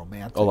of like a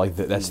romantic. Oh, like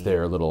that's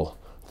their little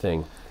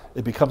thing.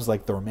 It becomes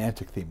like the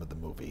romantic theme of the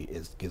movie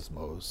is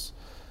Gizmo's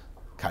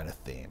kind of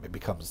theme. It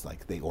becomes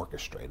like they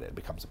orchestrate it. It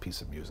becomes a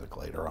piece of music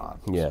later on.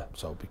 Yeah.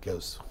 So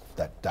because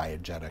that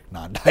diegetic,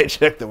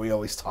 non-diegetic that we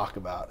always talk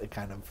about, it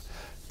kind of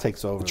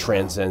takes over. It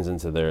transcends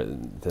into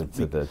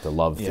the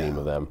love theme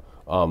of them.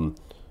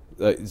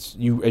 As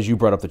you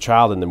brought up the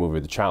child in the movie,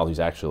 the child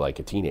who's actually like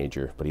a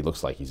teenager, but he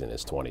looks like he's in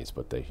his 20s,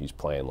 but he's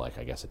playing like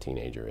I guess a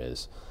teenager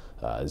is.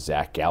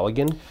 Zach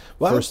Galligan,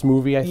 first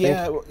movie, I think.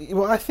 Yeah,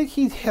 well, I think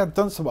he had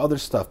done some other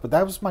stuff, but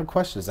that was my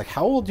question. Is like,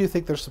 how old do you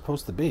think they're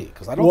supposed to be?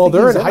 Because I don't. Well, think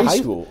they're he's in high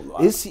school.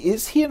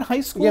 Is he in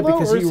high school? Yeah,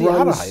 because or is he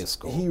out of runs. high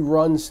school? He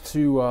runs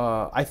to.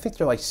 I think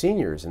they're like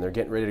seniors, and they're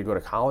getting ready to go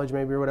to college,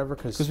 maybe or whatever.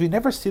 Because we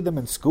never see them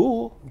in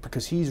school.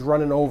 Because he's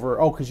running over.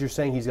 Oh, because you're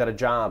saying he's got a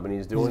job and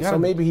he's doing. So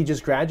maybe he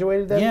just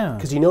graduated then. Yeah.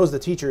 Because he knows the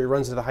teacher. He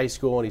runs to the high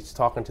school and he's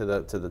talking to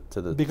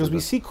the. Because we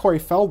see Corey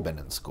Feldman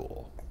in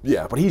school.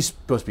 Yeah, but he's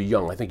supposed to be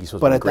young. I think he's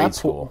supposed to be in grade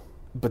school.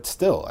 But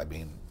still, I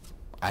mean,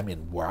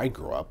 where I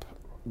grew up,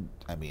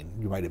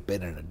 you might have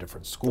been in a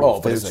different school. Oh,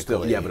 but it was still,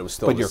 but it was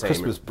still. But the your same.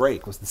 Christmas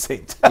break was the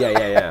same time.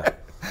 Yeah.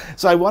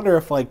 So I wonder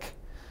if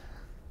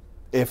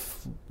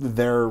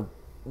they're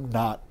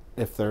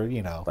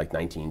like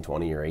 19,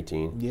 20, or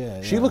 18.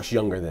 Yeah. She looks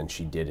younger than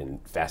she did in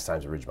Fast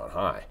Times at Ridgemont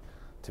High.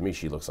 To me,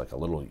 she looks like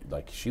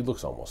she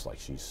looks almost like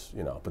she's,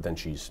 but then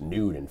she's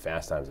nude in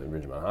Fast Times at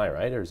Ridgemont High,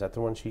 right? Or is that the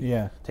one she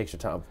takes her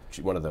time?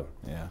 One of the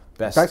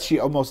best. In fact, she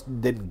almost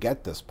didn't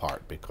get this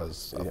part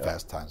because of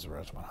Fast Times at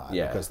Ridgemont High.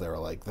 Yeah. Because they were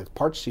like, the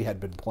parts she had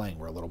been playing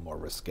were a little more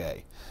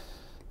risque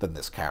than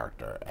this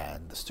character,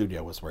 and the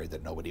studio was worried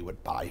that nobody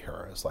would buy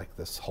her as like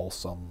this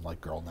wholesome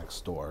like girl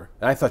next door.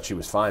 And I thought she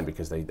was fine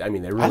because they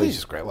really. I think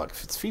she's great. Look,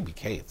 it's Phoebe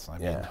Cates. I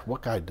mean,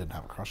 what guy didn't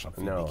have a crush on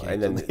Phoebe Cates?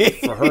 And then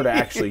for her to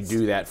actually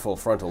do that full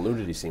frontal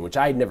nudity scene, which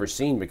I had never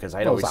seen because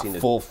I'd always seen it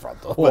full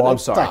frontal. Well, I'm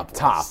sorry,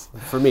 top.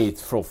 For me,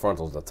 full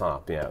frontal's the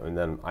top. Yeah, and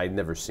then I'd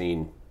never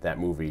seen that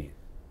movie.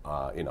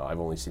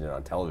 I've only seen it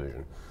on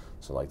television.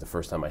 So like the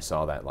first time I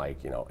saw that,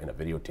 like, in a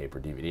videotape or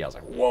DVD, I was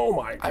like, "Whoa,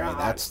 my God!" I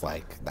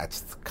mean,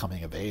 that's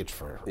coming of age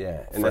for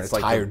and for that's an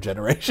entire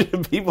generation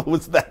of people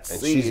with that and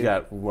scene. She's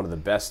got one of the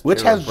best,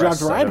 which has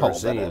Judge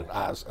Reinhold in it.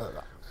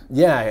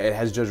 Yeah, it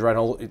has Judge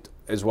Reinhold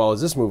as well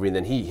as this movie, and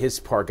then his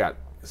part got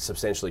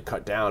substantially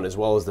cut down, as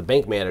well as the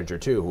bank manager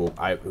too,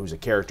 who's a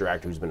character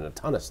actor who's been in a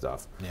ton of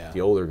stuff. Yeah.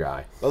 The older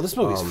guy. Well, this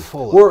movie's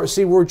full.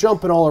 We're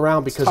jumping all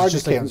around because it's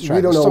just like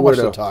we don't know so where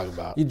much to talk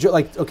about.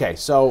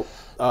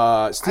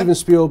 Steven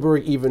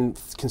Spielberg even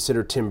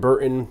considered Tim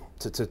Burton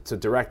to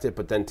direct it,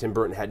 but then Tim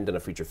Burton hadn't done a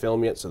feture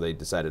film yet, so they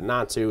decided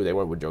not to. They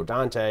went with Joe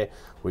Dante.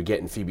 We're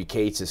getting Phoebe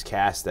Cates is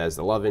cast as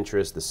the love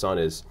interest. The son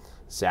is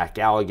Zach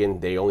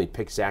Galligan. They only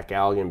picked Zach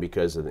Galligan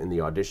because in the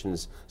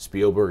auditions,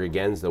 Spielberg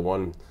again is the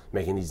one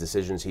making these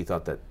decisions. He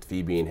thought that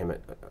Phoebe and him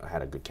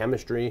had a good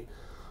chemistry.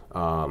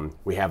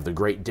 We have the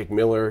great Dick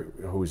Miller,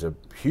 who's a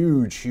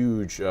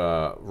huge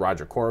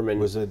Roger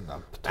Corman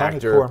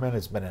actor. Corman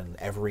has been in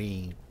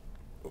every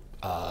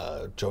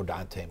Joe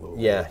Dante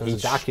movie. Yeah, there's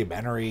a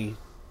documentary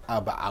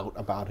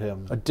about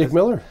him. Dick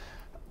Miller?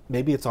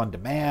 Maybe it's on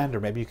demand,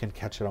 or maybe you can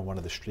catch it on one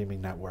of the streaming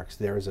networks.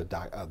 There is a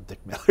Dick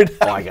Miller.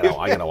 I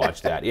gotta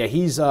watch that. Yeah,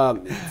 he's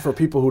for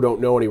people who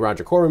don't know any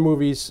Roger Corman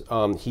movies.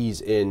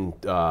 He's in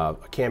a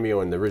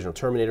cameo in the original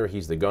Terminator.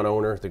 He's the gun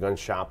owner, the gun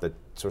shop that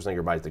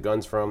Schwarzenegger buys the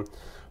guns from.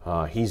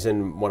 He's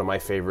in one of my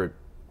favorite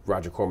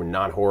Roger Corman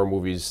non-horror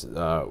movies,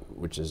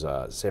 which is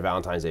St.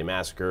 Valentine's Day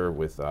Massacre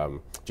with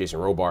Jason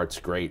Robards.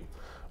 Great.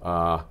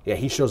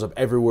 He shows up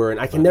everywhere, and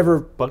I can never.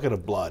 Bucket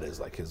of Blood is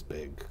like his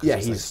big.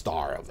 He's the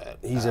star of it.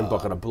 He's in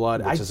Bucket of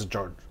Blood, which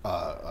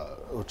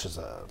is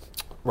a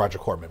Roger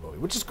Corman movie,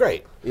 which is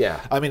great.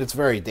 Yeah, I mean it's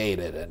very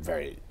dated and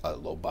very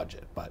low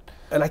budget,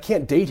 and I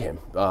can't date him,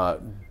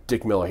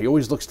 Dick Miller. He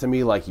always looks to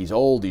me like he's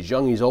old, he's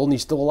young, he's old, and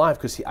he's still alive.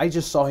 Because I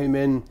just saw him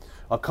in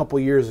a couple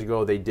years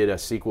ago. They did a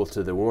sequel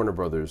to the Warner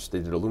Brothers. They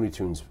did a Looney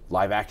Tunes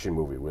live action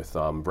movie with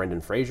Brendan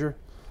Fraser.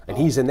 And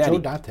he's in that. Joe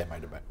Dante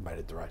might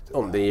have directed.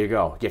 Oh, there you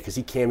go. Yeah, because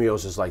he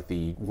cameos as like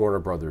the Warner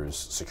Brothers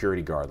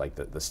security guard, like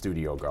the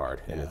studio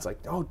guard, and it's like,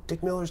 oh,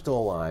 Dick Miller's still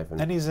alive,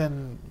 and he's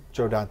in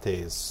Joe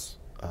Dante's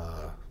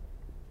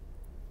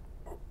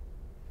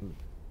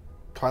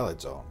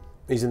Twilight Zone.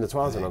 He's in the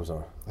Twilight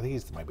Zone. I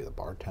think he might be the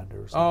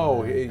bartender or something.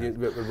 Oh,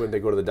 when they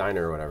go to the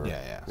diner or whatever.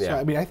 Yeah. So,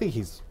 I mean, I think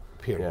he's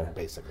appeared in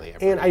basically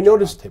every I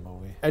noticed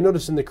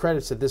in the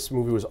credits that this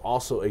movie was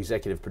also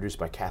executive produced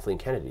by Kathleen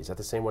Kennedy. Is that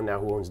the same one now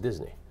who owns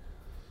Disney?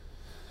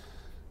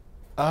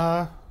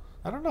 I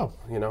don't know.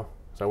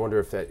 So I wonder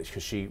if that,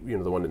 because she,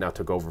 the one that now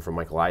took over from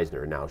Michael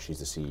Eisner, and now she's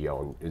the CEO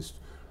and is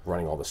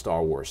running all the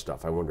Star Wars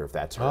stuff. I wonder if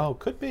that's her. Oh,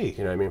 could be.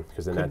 You know what I mean?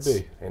 Because then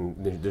and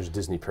there's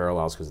Disney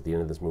parallels, because at the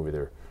end of this movie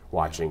they're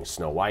watching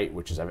Snow White,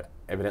 which is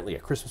evidently a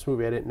Christmas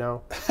movie. I didn't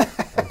know.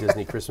 A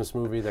Disney Christmas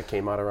movie that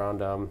came out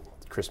around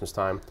Christmas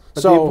time.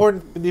 But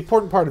the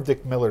important part of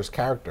Dick Miller's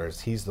character is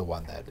he's the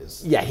one that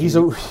is. Yeah,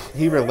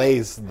 he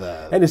relays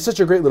the. And it's such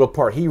a great little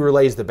part. He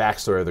relays the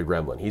backstory of the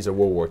Gremlin. He's a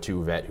World War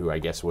II vet who I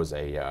guess was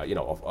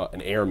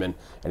an airman,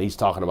 and he's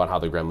talking about how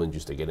the Gremlins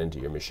used to get into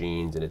your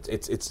machines, and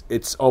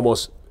it's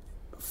almost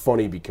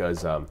funny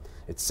because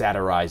it's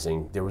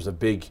satirizing. There was a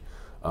big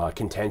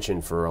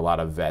contention for a lot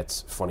of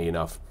vets. Funny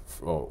enough,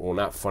 well,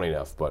 not funny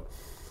enough, but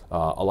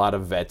a lot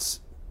of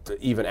vets,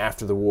 even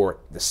after the war,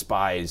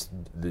 despised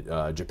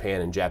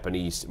Japan and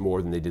Japanese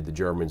more than they did the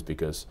Germans,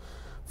 because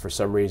for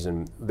some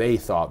reason they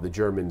thought the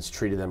Germans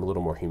treated them a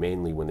little more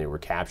humanely when they were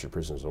captured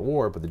prisoners of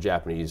war, but the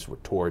Japanese were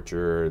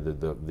torture,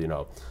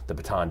 the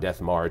Bataan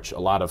Death March, a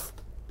lot of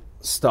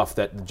stuff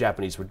that the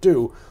Japanese would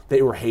do.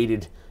 They were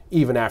hated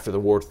even after the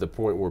war, to the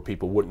point where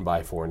people wouldn't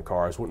buy foreign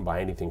cars, wouldn't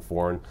buy anything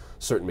foreign.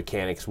 Certain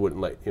mechanics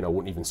wouldn't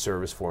even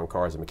service foreign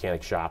cars in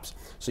mechanic shops.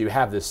 So you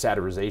have this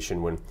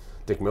satirization when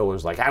Dick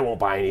Miller's like, I won't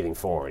buy anything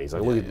foreign. He's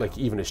like, look at like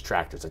even his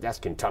tractors, like that's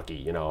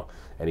Kentucky,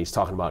 and he's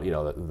talking about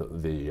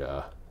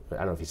the I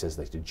don't know if he says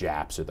like the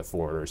Japs or the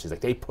foreigners. He's like,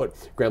 they put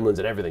gremlins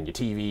in everything, your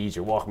TVs,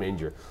 your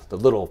Walkmans, the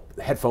little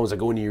headphones that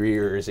go into your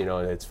ears, and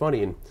it's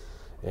funny,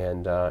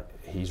 and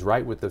he's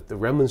right with the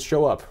gremlins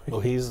show up.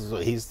 Well, he's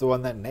the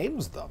one that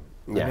names them.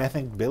 Yeah. I mean, I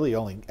think Billy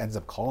only ends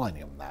up calling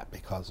him that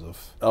because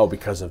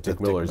of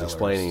Dick Miller's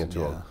explaining it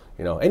to him.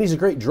 And he's a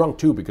great drunk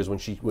too, because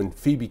when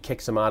Phoebe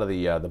kicks him out of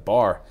the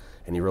bar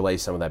and he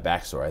relays some of that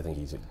backstory, I think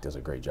he does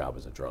a great job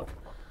as a drunk.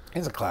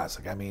 He's a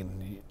classic. I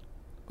mean,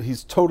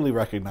 he's totally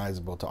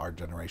recognizable to our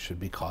generation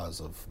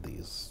because of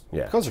these.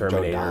 Yeah, because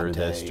Terminator, of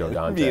Joe Dante, Joe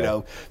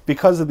Dante.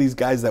 Because of these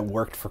guys that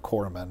worked for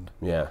Corman.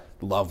 Yeah,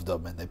 loved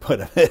them and they put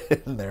him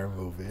in their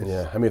movies.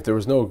 Yeah, I mean, if there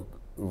was no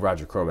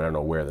Roger Corman, I don't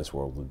know where this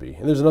world would be.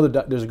 And there's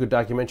a good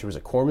documentary. Was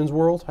it Corman's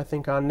World, I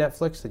think, on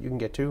Netflix that you can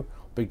get to?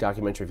 Big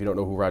documentary if you don't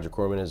know who Roger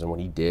Corman is and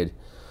what he did.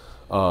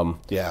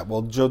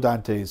 Well, Joe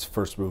Dante's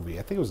first movie,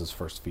 I think it was his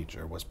first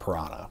feature, was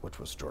Piranha, which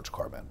was George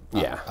Corman.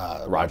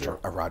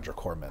 Roger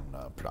Corman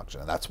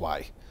production, and that's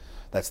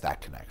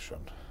that connection.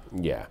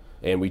 Yeah,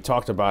 and we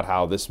talked about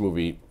how this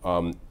movie,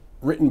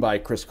 written by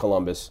Chris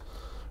Columbus,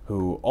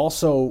 who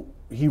also,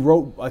 he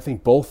wrote, I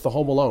think, both the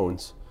Home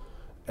Alones,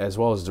 as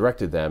well as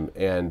directed them,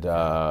 and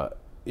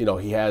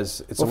he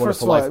has It's a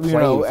Wonderful Life playing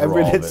through all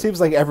of it. Seems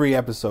like every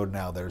episode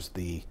now there's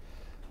the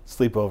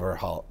Sleepover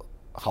Hall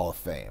of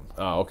Fame.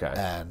 Oh, okay.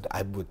 And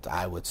I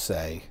would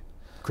say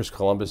Chris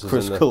Columbus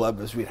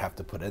we'd have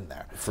to put in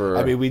there.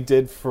 We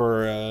did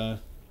for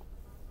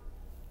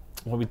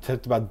when we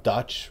talked about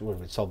Dutch,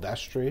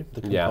 Silvestri,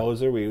 the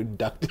composer, we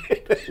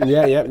inducted.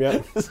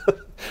 Yeah.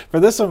 For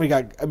this one, we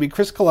got.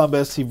 Chris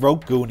Columbus. He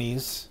wrote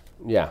Goonies.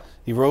 Yeah.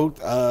 He wrote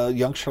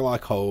Young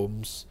Sherlock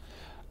Holmes.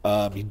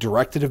 He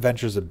directed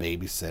Adventures of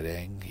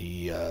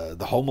Babysitting.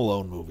 The Home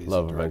Alone movies.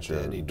 Love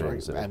Adventure. He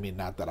directed.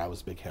 Not that I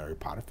was a big Harry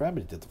Potter fan,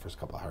 but he did the first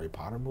couple of Harry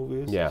Potter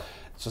movies. Yeah.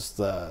 It's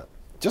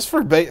just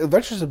for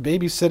Adventures of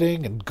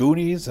Babysitting and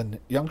Goonies and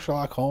Young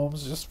Sherlock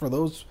Holmes, just for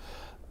those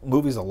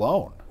movies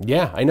alone.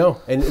 Yeah, I know.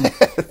 And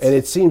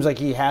it seems like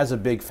he has a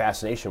big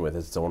fascination with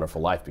It's a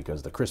Wonderful Life,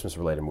 because the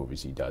Christmas-related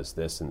movies he does,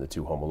 this and the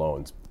two Home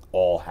Alones,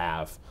 all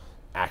have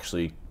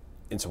actually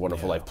It's a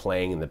Wonderful Life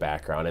playing in the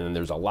background. And then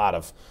there's a lot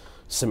of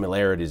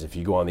similarities. If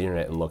you go on the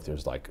internet and look,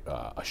 there's like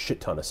a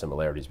shit ton of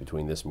similarities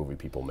between this movie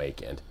people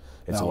make and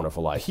It's a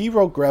Wonderful Life. He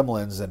wrote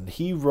Gremlins, and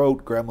he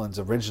wrote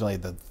Gremlins originally.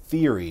 The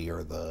theory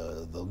or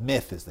the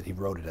myth is that he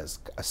wrote it as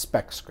a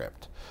spec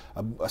script,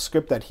 a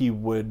script that he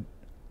didn't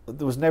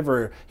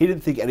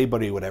think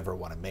anybody would ever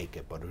want to make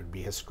it, but it would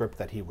be his script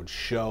that he would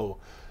show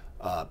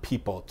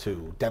people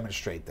to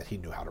demonstrate that he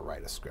knew how to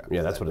write a script.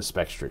 Yeah, that's what a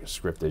spec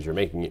script is. You're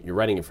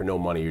writing it for no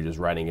money. You're just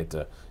writing it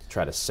to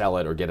try to sell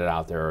it or get it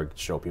out there or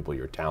show people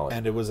your talent.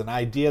 And it was an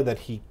idea that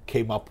he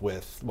came up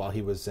with while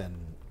he was in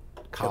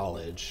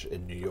college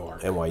in New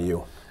York,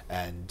 NYU,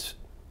 and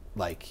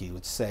like he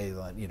would say,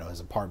 his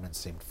apartment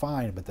seemed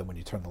fine, but then when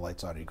you turn the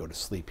lights on and you go to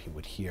sleep, he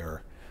would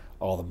hear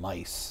all the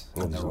mice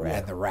and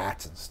the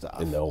rats and stuff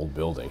in the old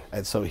building.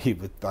 And so he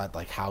would thought,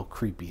 like, how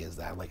creepy is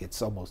that? Like,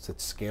 it's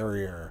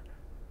scarier.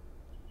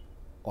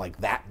 Like,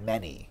 that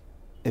many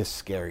is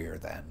scarier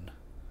than,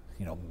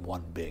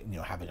 one big,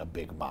 having a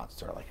big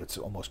monster. Like, it's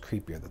almost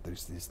creepier that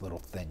there's these little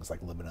things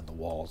like living in the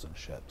walls and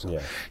shit. So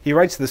he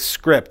writes this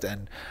script,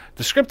 and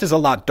the script is a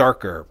lot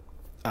darker,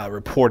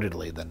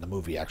 reportedly, than the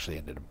movie actually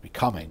ended up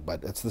becoming.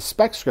 But it's the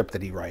spec script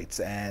that he writes,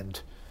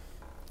 and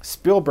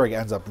Spielberg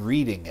ends up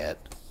reading it.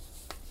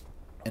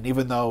 And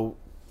even though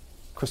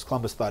Chris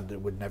Columbus thought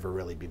it would never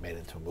really be made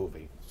into a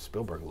movie,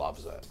 Spielberg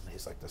loves it. And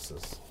he's like, this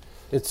is...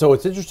 It's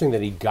interesting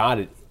that he got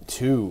it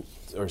into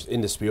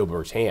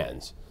Spielberg's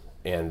hands,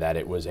 and that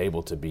it was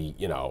able to be,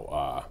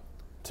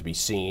 to be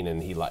seen,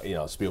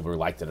 and Spielberg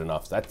liked it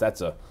enough.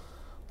 That's a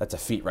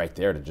feat right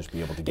there, to just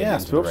be able to get it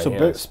into the right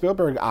hands.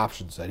 Spielberg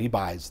options it. He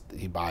buys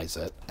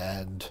it,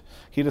 and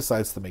he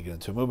decides to make it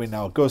into a movie.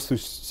 Now, it goes through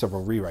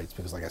several rewrites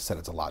because, like I said,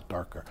 it's a lot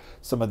darker.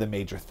 Some of the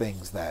major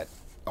things that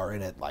are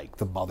in it, like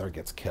the mother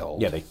gets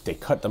killed. Yeah, they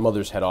cut the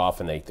mother's head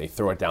off and they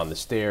throw it down the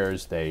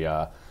stairs. They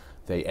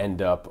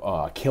end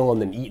up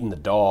killing and eating the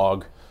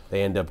dog.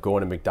 They end up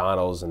going to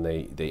McDonald's and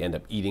they end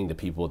up eating the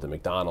people at the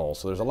McDonald's.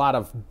 So there's a lot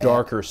of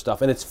darker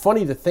stuff. And it's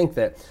funny to think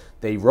that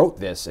they wrote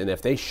this, and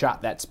if they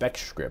shot that spec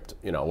script,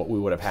 what we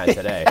would have had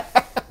today.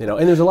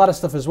 And there's a lot of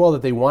stuff as well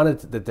that they wanted,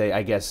 that they,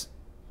 I guess,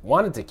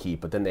 wanted to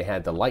keep, but then they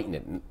had to lighten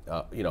it,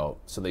 you know,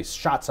 so they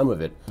shot some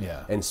of it.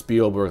 Yeah. And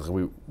Spielberg,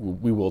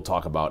 we will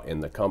talk about in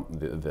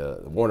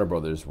the Warner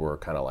Brothers were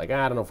kind of like,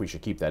 I don't know if we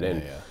should keep that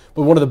in. Yeah.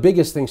 But one of the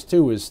biggest things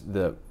too is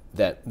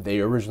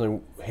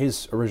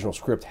his original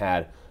script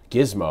had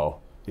Gizmo.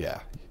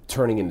 Yeah.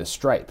 Turning into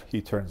Stripe.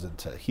 He becomes a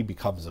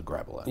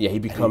gremlin. Yeah, he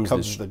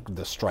becomes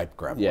the Stripe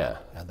gremlin. Yeah.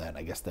 And then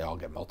I guess they all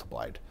get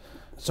multiplied.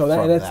 So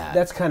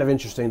that's kind of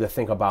interesting to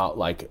think about,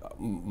 like,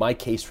 my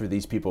case for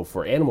these people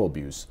for animal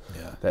abuse.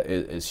 Yeah. That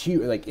is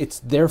huge. Like, it's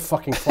their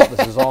fucking fault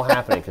this is all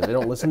happening because they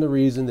don't listen to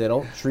reason. They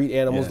don't treat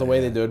animals the way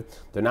they did.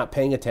 They're not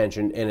paying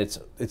attention, and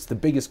it's the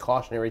biggest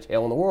cautionary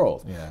tale in the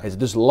world. Yeah. It's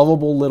this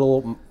lovable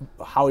little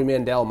Howie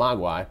Mandel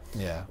Mogwai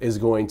is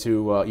going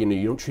to, you know,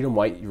 you don't treat him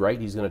right.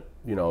 He's gonna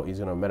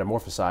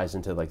metamorphosize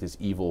into like this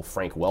evil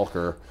Frank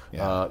Welker, you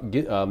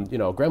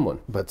know, gremlin.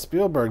 But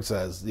Spielberg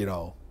says, you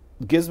know,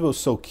 Gizmo's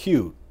so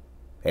cute.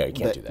 Yeah, you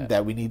can't do that.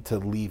 That we need to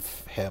leave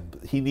him.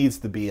 He needs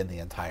to be in the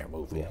entire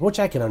movie. Yeah, which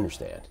I can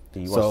understand.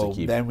 He wants to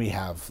keep. Then we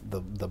have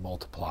the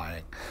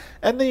multiplying.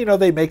 And then, you know,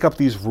 they make up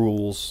these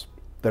rules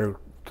that are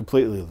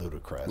completely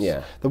ludicrous.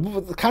 Yeah.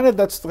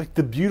 That's like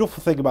the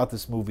beautiful thing about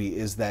this movie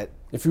is that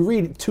if you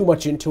read too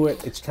much into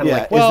it, it's kind of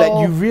like, is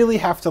that you really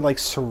have to like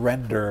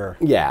surrender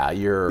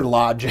your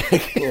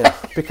logic. Yeah.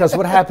 Because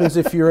what happens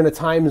if you're in a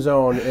time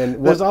zone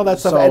and there's all that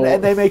stuff,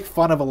 and they make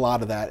fun of a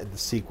lot of that in the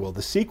sequel.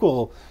 The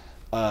sequel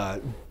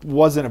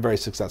wasn't a very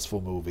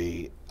successful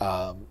movie,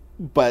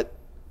 but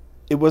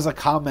it was a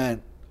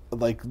comment.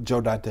 Like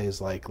Joe Dante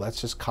is like,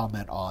 let's just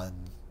comment on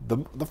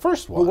the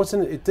first one.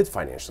 Well, it did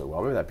financially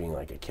well. Maybe that being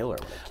like a killer.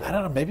 I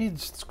don't know.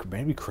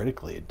 Maybe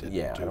critically it didn't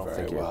do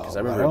very well.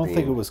 I don't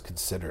think it was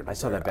considered. I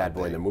saw that Bad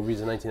Boy in the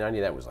movies in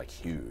 1990. That was like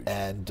huge.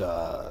 And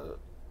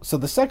so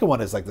the second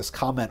one is like this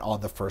comment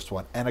on the first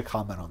one and a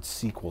comment on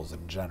sequels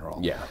in general.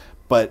 Yeah.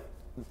 But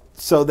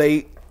so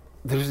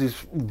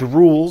there's the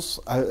rules,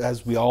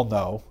 as we all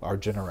know,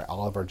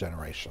 all of our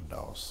generation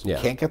knows. Yeah.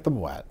 You can't get them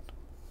wet.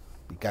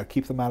 You got to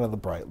keep them out of the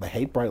bright. They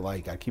hate bright light.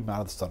 You got to keep them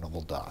out of the sun, or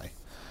they'll die.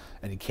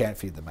 And you can't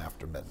feed them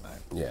after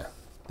midnight. Yeah,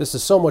 this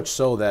is so much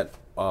so that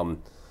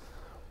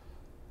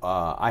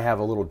I have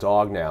a little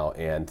dog now,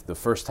 and the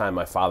first time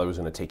my father was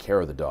going to take care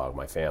of the dog,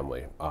 my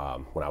family,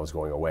 when I was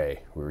going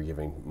away, we were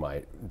giving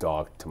my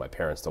dog to my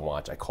parents to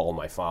watch. I called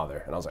my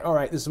father, and I was like, all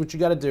right, this is what you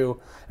got to do.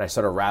 And I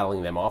started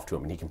rattling them off to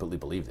him, and he completely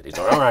believed it. He's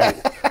like, all right,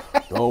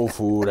 no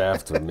food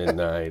after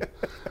midnight.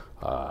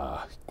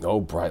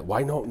 No bright.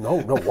 Why no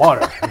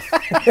water?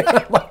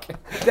 I'm like,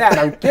 Dad,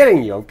 I'm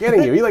kidding you. He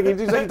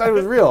thought it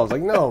was real. I was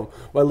like, no,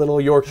 my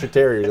little Yorkshire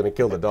Terrier is going to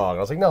kill the dog. I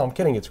was like, no, I'm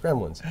kidding. It's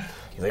gremlins.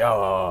 He's like,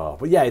 oh,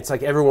 but yeah, it's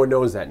like everyone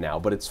knows that now.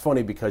 But it's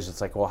funny because it's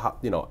like, well,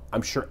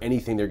 I'm sure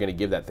anything they're going to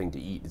give that thing to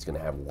eat is going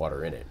to have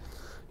water in it.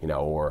 You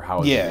know, or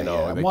how? Yeah,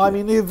 yeah. Well, I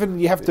mean, even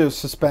you have to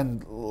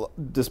suspend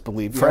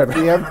disbelief for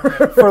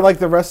like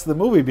the rest of the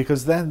movie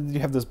because then you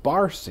have this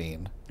bar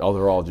scene. Oh,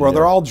 they're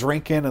all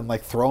drinking and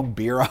like throwing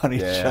beer on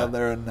each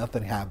other and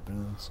nothing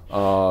happens.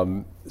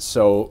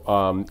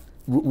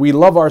 We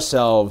love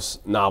ourselves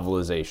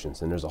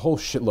novelizations, and there's a whole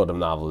shitload of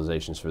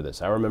novelizations for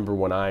this. I remember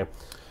when I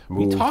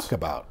moved. We talk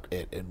about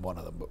it in one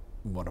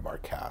of our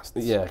casts.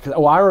 Yeah,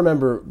 I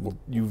remember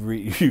you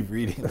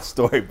reading the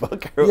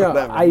storybook or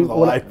whatever from the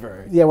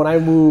library. When I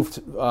moved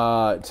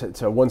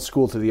to one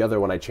school to the other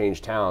when I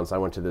changed towns, I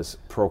went to this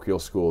parochial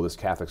school, this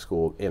Catholic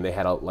school, and they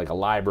had a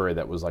library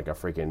that was like a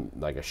freaking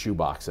like a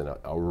shoebox in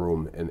a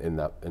room in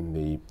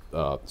the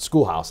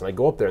schoolhouse, and I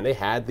go up there and they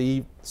had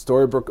the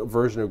storybook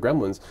version of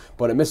Gremlins,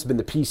 but it must have been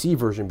the PC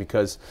version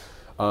because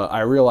I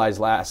realized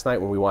last night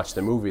when we watched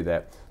the movie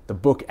that the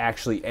book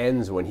actually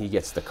ends when he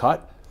gets the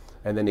cut.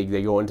 And then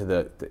they go into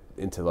the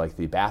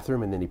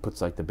bathroom, and then he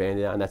puts like the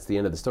Band-Aid on. That's the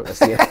end of the story. That's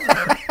the end.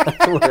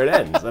 That's where it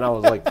ends. And I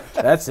was like,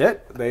 "That's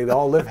it. They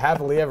all live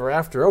happily ever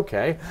after."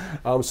 Okay.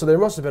 So there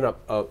must have been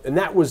and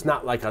that was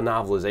not like a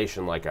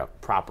novelization, like a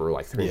proper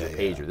like 300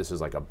 pager. This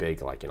is like a big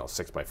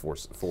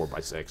 6x4,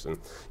 4x6, and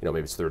maybe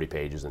it's 30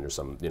 pages, and there's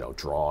some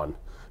drawn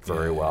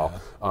very well.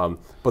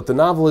 But the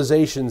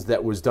novelizations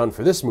that was done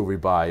for this movie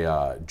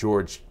by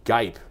George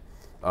Gipe.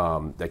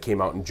 That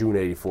came out in June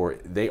 '84.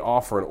 They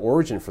offer an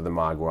origin for the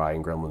Mogwai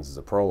and Gremlins as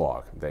a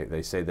prologue.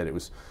 They say that it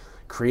was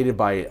created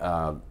by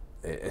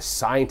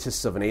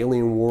scientists of an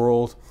alien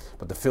world,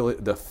 but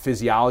the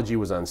physiology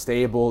was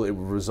unstable. It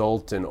would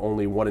result in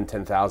only 1 in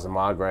 10,000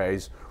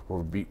 Mogwais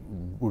would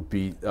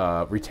be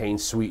retain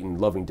sweet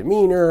and loving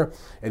demeanor,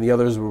 and the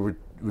others would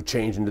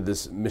change into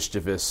this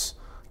mischievous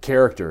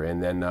character.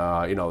 And then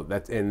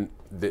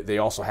they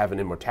also have an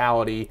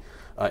immortality.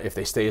 If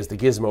they stay as the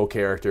Gizmo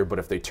character, but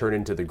if they turn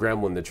into the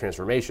Gremlin, the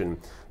transformation,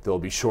 they'll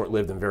be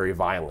short-lived and very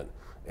violent.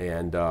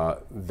 And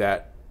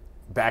that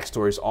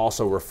backstory is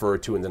also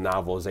referred to in the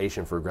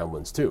novelization for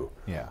Gremlins too.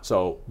 Yeah.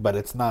 So, but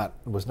it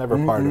was never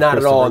part of not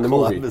at all in the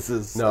movie.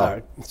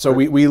 No. So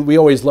we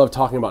always love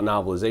talking about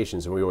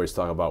novelizations, and we always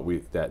talk about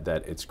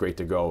that it's great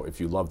to go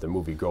if you love the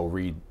movie, go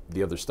read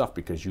the other stuff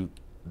because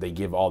they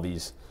give all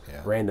these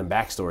random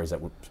backstories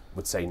that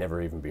would say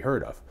never even be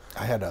heard of.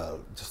 I had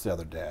just the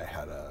other day,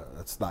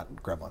 it's not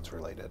Gremlins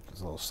related,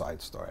 it's a little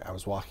side story. I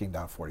was walking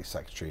down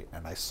 42nd Street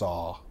and I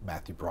saw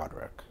Matthew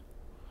Broderick.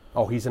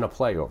 Oh, he's in a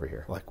play over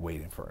here. Like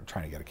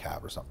trying to get a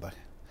cab or something.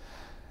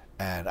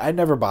 And I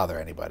never bother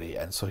anybody,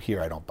 and so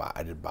here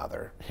I didn't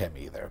bother him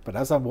either. But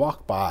as I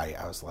walked by,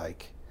 I was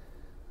like,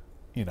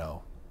 it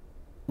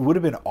would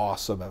have been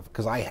awesome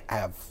because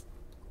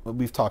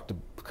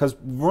because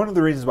one of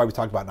the reasons why we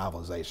talked about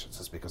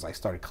novelizations is because I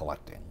started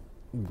collecting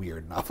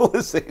weird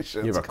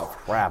novelizations. You have a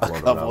crap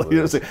load of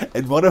novelizations.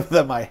 And one of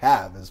them I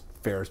have is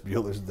Ferris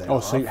Bueller's Day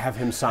Off. So you have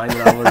him sign the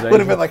novelization? Would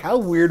have been like, how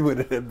weird would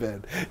it have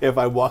been if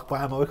I walked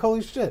by him, I'm like,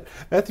 holy shit,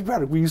 Matthew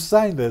Broderick, will you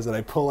sign this? And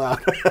I pull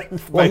out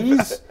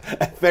he's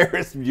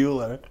Ferris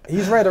Bueller.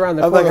 He's right around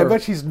the corner. I'm like, I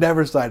bet she's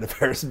never signed a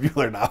Ferris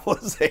Bueller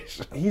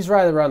novelization. He's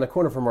right around the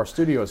corner from our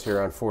studios here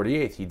on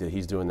 48th.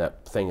 He's doing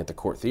that thing at the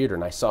Court Theater,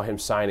 and I saw him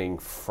signing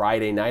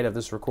Friday night of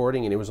this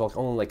recording, and it was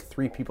only like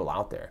 3 people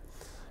out there.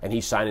 And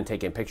he's signing,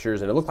 taking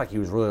pictures, and it looked like he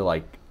was really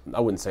like,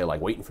 I wouldn't say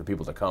like waiting for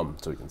people to come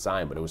so he can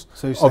sign, but it was.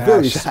 So you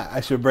said,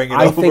 I should bring it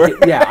over?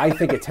 I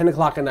think at 10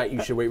 o'clock at night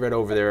you should wait right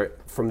over there.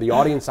 From the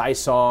audience I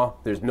saw,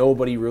 there's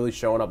nobody really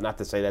showing up. Not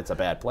to say that's a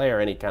bad play or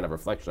any kind of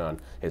reflection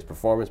on his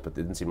performance, but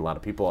there didn't seem a lot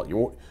of people.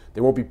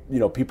 There won't be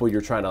people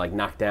you're trying to like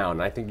knock down.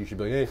 And I think you should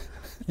be like, hey,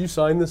 you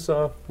signed this,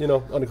 on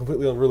a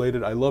completely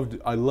unrelated. I loved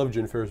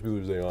you in Ferris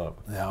Bueller's Day Off.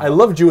 Yeah. I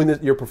loved you in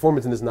your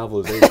performance in this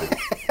novelization.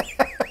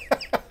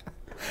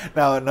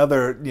 Now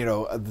another,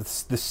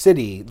 the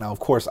city. Now, of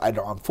course,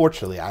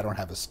 unfortunately, I don't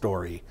have a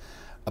story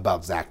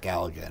about Zach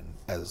Galligan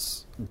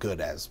as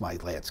good as my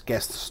last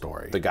guest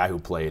story. The guy who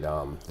played,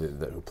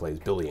 who plays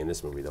Billy in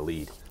this movie, the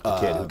lead, the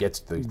kid who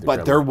gets the.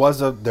 But there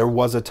was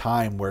a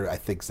time where I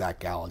think Zach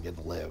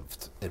Galligan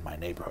lived in my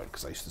neighborhood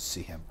because I used to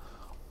see him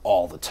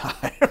all the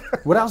time.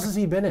 What else has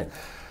he been in?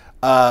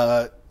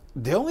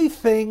 The only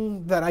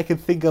thing that I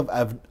could think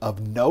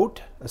of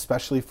note,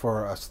 especially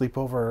for a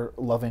sleepover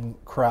loving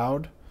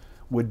crowd,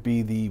 would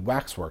be the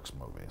Waxworks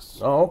movies.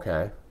 Oh,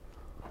 okay.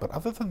 But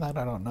other than that,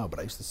 I don't know. But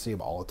I used to see him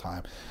all the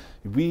time.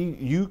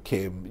 You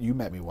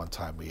met me one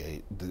time. We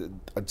ate.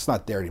 It's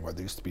not there anymore.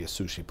 There used to be a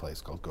sushi place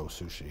called Go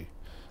Sushi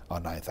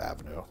on 9th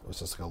Avenue. It was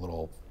just like a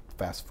little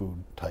fast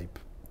food type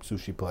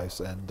sushi place,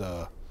 and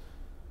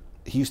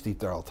he used to eat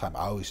there all the time.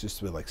 I always used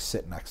to be like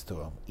sit next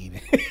to him eating.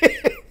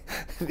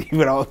 Like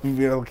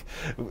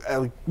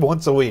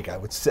once a week, I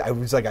would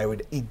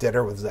eat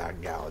dinner with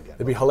Zach Galligan.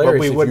 It'd be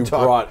hilarious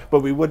but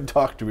we wouldn't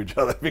talk to each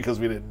other because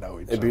we didn't know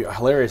each other. It'd be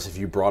hilarious if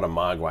you brought a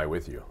Mogwai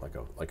with you,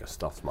 like a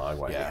stuffed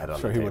Mogwai. Yeah,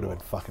 I'm sure he would have been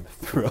fucking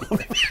thrilled.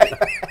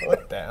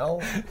 What the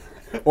hell?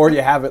 Or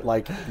you have it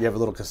like you have a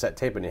little cassette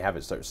tape and you have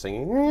it start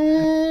singing.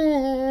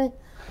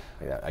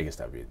 Yeah, I guess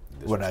that'd be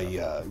when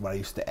I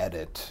used to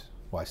edit.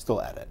 Well, I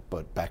still edit,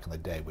 but back in the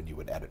day when you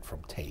would edit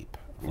from tape.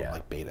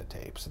 Like beta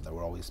tapes, and there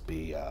would always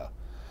be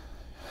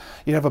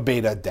you'd have a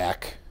beta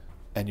deck,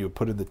 and you would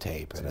put in the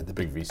tape, and at the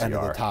big VCR, and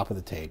at the top of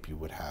the tape you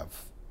would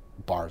have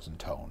bars and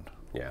tone.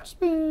 The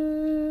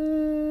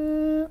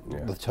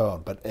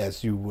tone. But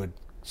as you would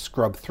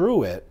scrub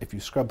through it, if you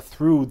scrub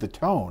through the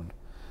tone,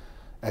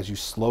 as you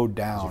slowed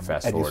down,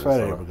 and you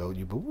started, it would go,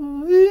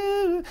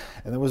 and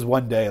there was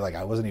one day, like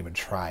I wasn't even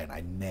trying,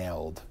 I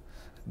nailed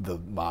the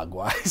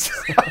Mogwais.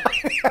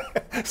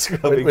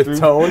 with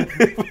tone?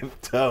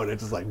 With tone. It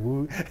just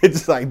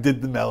like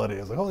did the melody. I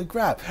was like, holy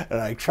crap. And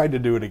I tried to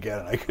do it again,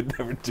 and I could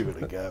never do it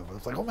again. But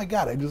it's like, oh my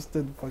God, I just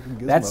did fucking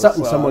Gizmo. That's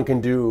something someone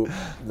can do.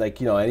 Like,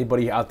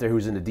 anybody out there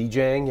who's into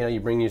DJing, you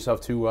bring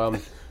yourself to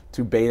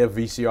beta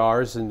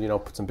VCRs and,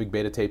 put some big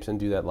beta tapes and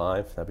do that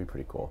live. That'd be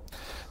pretty cool.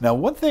 Now,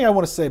 one thing I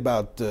want to say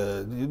about,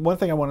 one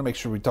thing I want to make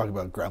sure we talk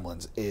about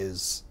Gremlins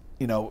is,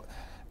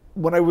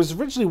 when I was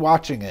originally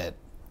watching it,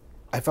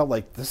 I felt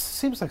like this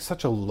seems like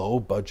such a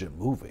low-budget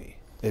movie.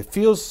 It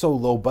feels so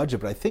low-budget,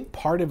 but I think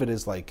part of it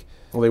is like...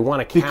 Well, they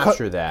want to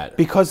capture that.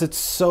 Because it's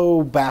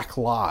so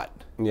backlot.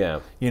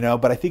 Yeah.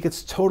 But I think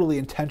it's totally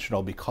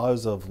intentional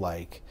because of,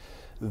 like,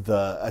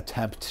 the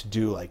attempt to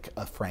do, like,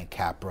 a Frank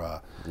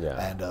Capra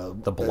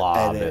and the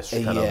Blob-ish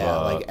kind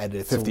of and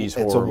it's 50s It's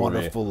horror a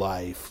Wonderful movie.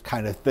 Life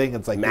kind of thing.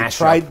 It's like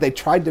they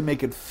tried to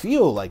make it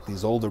feel like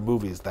these older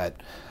movies that...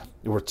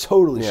 were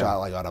totally shot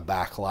like on a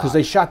back lot. Because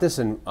they shot this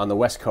on the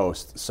West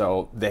Coast,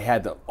 so they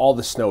had all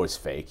the snow is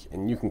fake,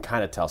 and you can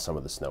kind of tell some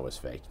of the snow is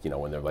fake,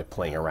 when they're like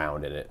playing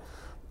around in it.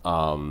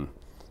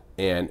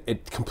 And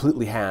it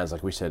completely has,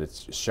 like we said,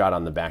 it's shot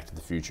on the Back to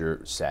the Future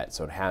set,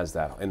 so it has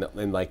that.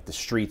 And like the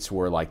streets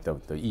where like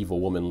the evil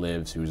woman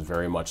lives, who's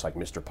very much like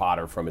Mr.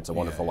 Potter from It's a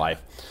Wonderful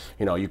Life.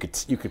 You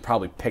could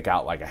probably pick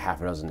out like a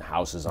half a dozen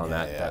houses on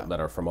that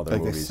are from other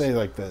movies. They say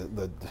like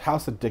the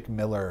house that Dick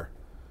Miller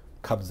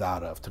comes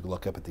out of to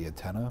look up at the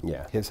antenna.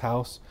 Yeah. His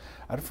house.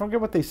 I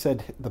forget what they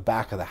said the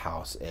back of the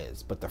house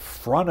is, but the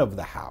front of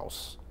the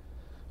house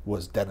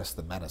was Dennis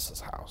the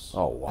Menace's house.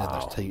 Oh,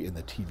 wow. And in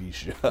the TV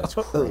show. That's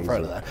crazy.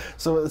 Part of that.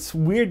 So it's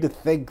weird to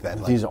think that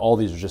all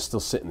these are just still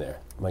sitting there.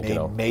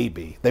 Like,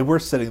 maybe they were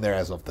sitting there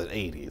as of the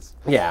 80s.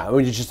 Yeah, I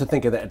mean, just to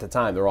think of that at the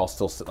time, they're all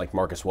still like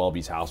Marcus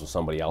Welby's house or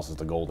somebody else's,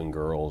 the Golden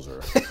Girls,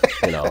 or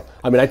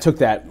I mean, I took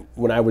that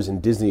when I was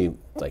in Disney,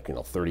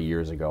 30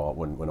 years ago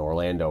when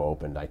Orlando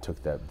opened. I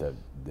took the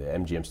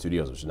MGM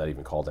Studios, which is not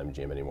even called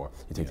MGM anymore.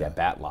 You take that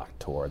Batlock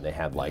tour, and they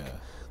had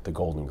the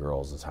Golden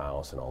Girls'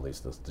 house and all these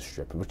the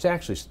strip, which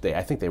actually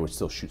I think they would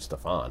still shoot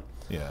stuff on.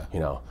 Yeah.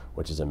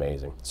 Which is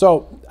amazing.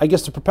 So I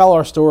guess to propel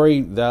our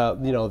story,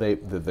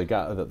 the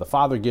guy, the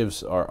father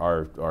gives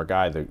our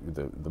guy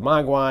the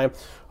Mogwai.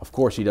 Of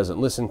course, he doesn't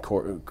listen.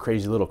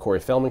 Crazy little Corey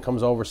Feldman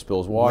comes over,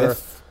 spills water.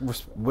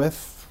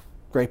 With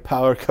great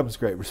power comes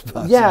great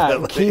responsibility.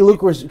 Yeah, Key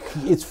Luke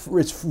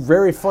it's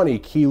very funny.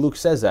 Key Luke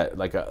says that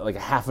like a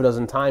half a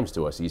dozen times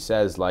to us. He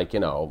says with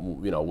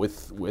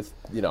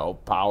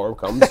power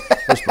comes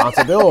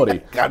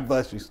responsibility. God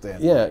bless you,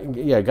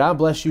 Stanley. Yeah. God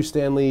bless you,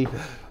 Stanley.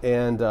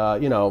 And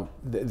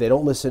they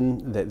don't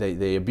listen.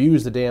 They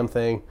abuse the damn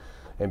thing,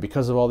 and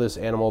because of all this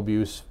animal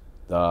abuse,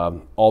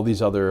 all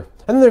these other,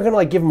 and then they're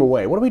gonna give them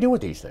away. What do we do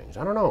with these things?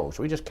 I don't know.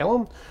 Should we just kill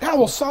them? Yeah,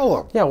 we'll sell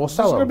them. Yeah, we'll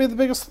sell them. It's gonna be the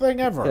biggest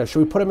thing ever. Yeah, should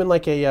we put them in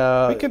like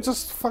a? We could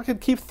just fucking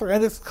keep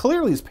and it's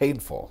clearly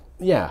painful.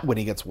 Yeah. When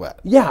he gets wet.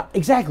 Yeah,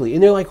 exactly.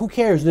 And they're like, who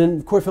cares? And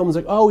then Corey Feldman's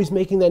like, oh, he's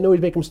making that noise,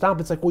 make him stop.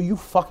 It's like, well, you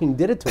fucking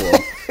did it to him.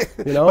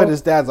 But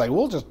his dad's like,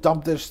 we'll just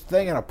dump this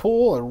thing in a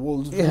pool and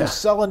we're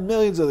selling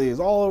millions of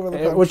these all over the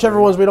country. Whichever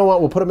ones we don't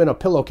want, we'll put them in a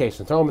pillowcase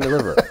and throw them in the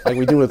river, like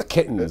we do with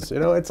kittens.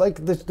 It's like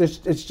it's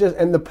just,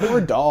 and the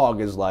poor dog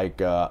is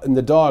like, and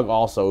the dog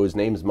also, his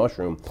name's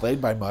Mushroom.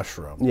 Played by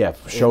Mushroom. Yeah,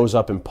 shows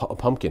up in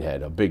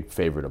Pumpkinhead, a big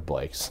favorite of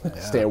Blake's. Yeah.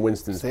 Stan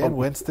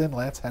Winston,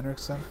 Lance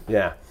Henriksen.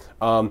 Yeah.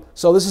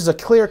 So this is a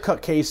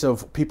clear-cut case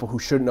of people who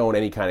shouldn't own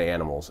any kind of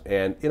animals.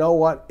 And you know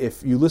what?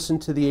 If you listen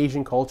to the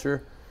Asian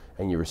culture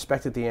and you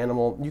respected the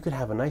animal, you could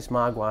have a nice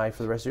Mogwai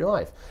for the rest of your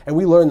life. And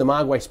we learned the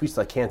Mogwai speaks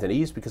like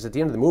Cantonese because at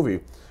the end of the movie,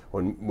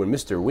 when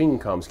Mr. Wing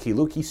comes, Key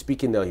Luke, he's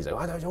speaking there. He's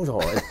like, and he's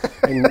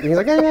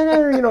like,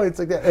 it's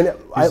like that. And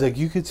he's like,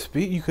 you could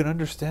speak, you could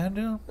understand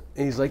him.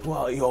 And he's like,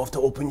 well, you have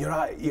to open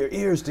your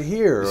ears to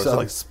hear. You sound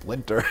like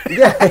Splinter.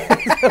 Yeah.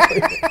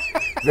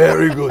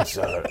 Very good,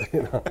 sir.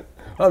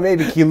 Well,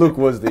 maybe Key Luke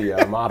was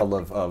the model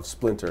of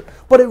Splinter,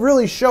 but it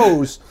really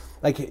shows.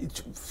 Like,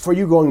 for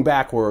you going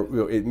back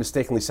where it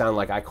mistakenly sounded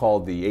like I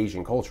called the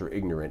Asian culture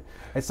ignorant,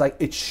 it's like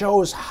it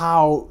shows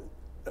how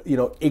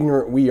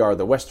ignorant we are,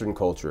 the Western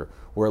culture,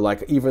 where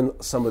like even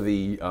some of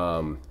the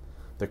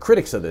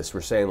critics of this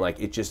were saying like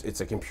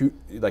it's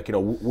a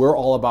we're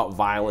all about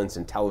violence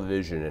and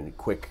television and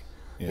quick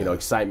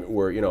excitement,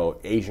 where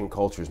Asian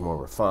culture is more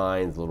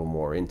refined, a little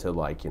more into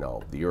like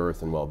the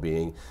earth and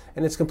well-being,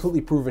 and it's completely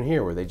proven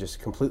here where they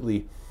just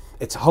completely.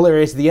 It's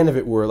hilarious at the end of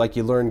it where like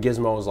you learn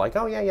Gizmo is like,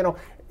 oh yeah,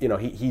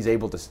 he's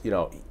able to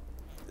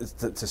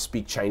to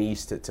speak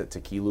Chinese to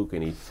Key Luke,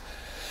 and he.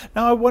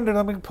 Now I wondered.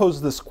 I'm going to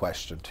pose this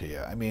question to you.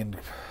 I mean,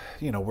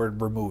 we're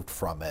removed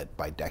from it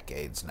by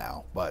decades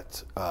now,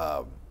 but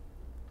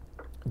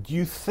do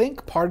you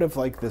think part of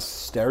like this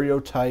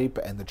stereotype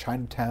and the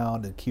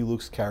Chinatown and Key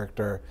Luke's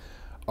character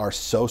are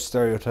so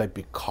stereotyped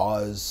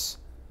because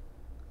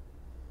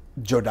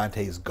Joe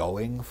Dante is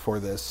going for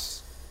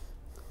this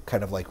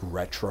kind of like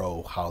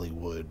retro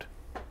Hollywood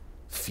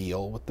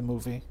feel with the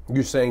movie?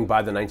 You're saying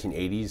by the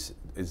 1980s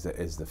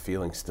is the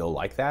feeling still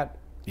like that?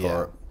 Yeah.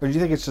 Or do you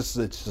think it's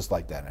just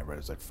like that and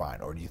everybody's like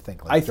fine? Or do you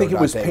think like I think it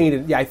was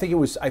painted. Yeah, I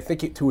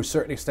think to a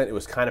certain extent it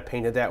was kind of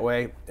painted that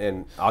way.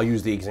 And I'll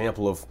use the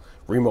example of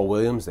Remo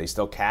Williams. They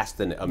still cast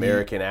an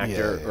American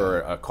actor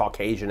or a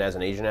Caucasian as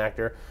an Asian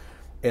actor.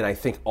 And I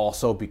think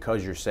also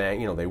because you're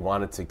saying, they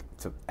wanted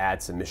to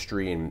add some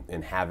mystery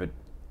and have it,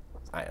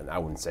 I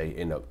wouldn't say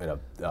in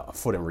a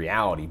foot in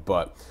reality,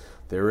 but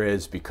there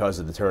is, because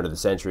of the turn of the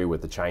century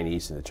with the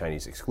Chinese and the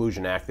Chinese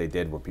Exclusion Act they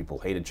did, where people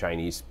hated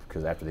Chinese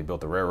because after they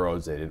built the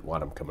railroads, they didn't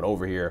want them coming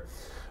over here.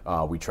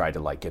 We tried to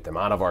like get them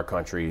out of our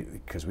country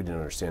because we didn't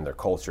understand their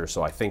culture.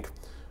 So I think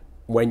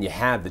when you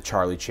had the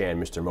Charlie Chan,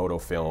 Mr. Moto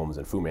films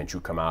and Fu Manchu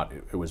come out,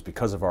 it was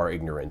because of our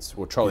ignorance.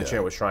 Well, Charlie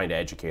Chan was trying to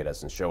educate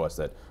us and show us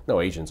that,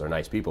 no, Asians are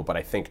nice people. But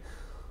I think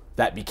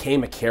that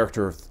became a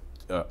caricature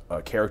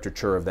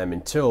of them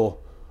until,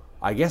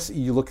 I guess,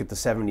 you look at the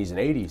 70s and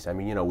 80s. I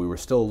mean, we were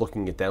still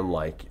looking at them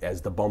like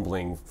as the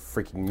bumbling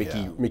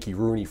freaking Mickey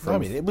Rooney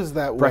from it was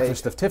that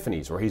Breakfast of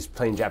Tiffany's, where he's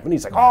playing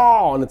Japanese, like,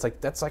 oh, and it's like,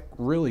 that's like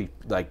really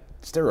like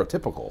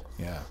stereotypical.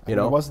 Yeah. It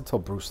wasn't until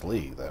Bruce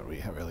Lee that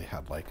we really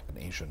had like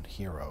an Asian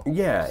hero.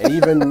 Yeah, and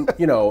even,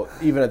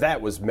 even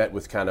that was met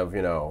with kind of,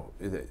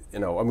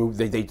 I mean,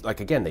 they like,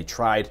 again, they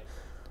tried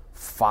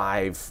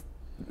 5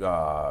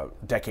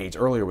 decades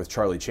earlier with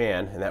Charlie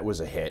Chan, and that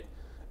was a hit.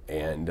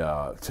 And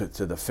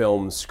to the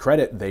film's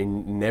credit,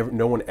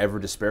 no one ever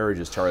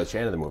disparages Charlie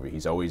Chan in the movie.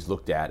 He's always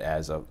looked at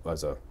as a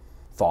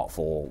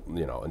thoughtful,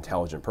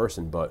 intelligent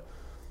person. But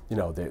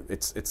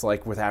it's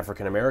like with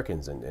African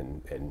Americans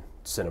in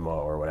cinema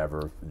or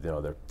whatever.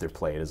 They're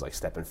played as like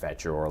step and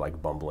fetcher or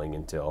like bumbling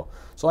until.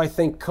 So I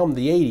think come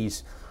the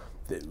 80s,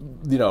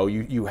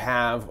 you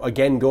have,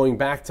 again, going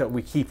back to,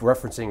 we keep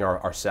referencing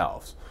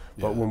ourselves.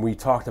 Yeah. But when we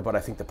talked about,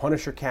 I think, the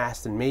Punisher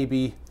cast and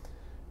maybe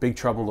Big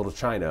Trouble in Little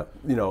China,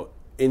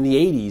 in the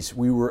 80s,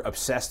 we were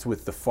obsessed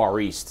with the Far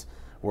East,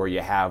 where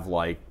you have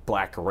like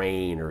Black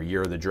Rain or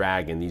Year of the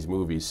Dragon, these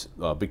movies,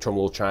 Big Trouble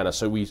in Little China.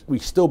 So we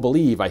still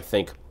believe, I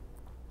think,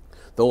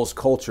 those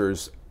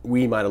cultures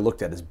we might have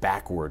looked at as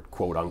backward,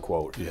 quote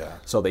unquote. Yeah.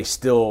 So they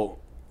still,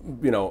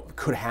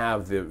 could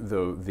have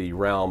the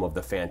realm of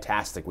the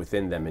fantastic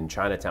within them. In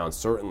Chinatown,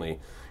 certainly,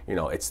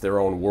 it's their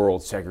own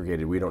world,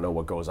 segregated. We don't know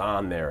what goes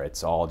on there.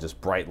 It's all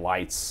just bright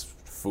lights,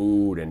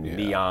 food, and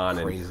neon,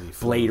 and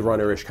Blade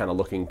Runner-ish kind of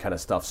looking kind of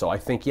stuff. So I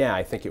think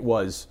it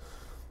was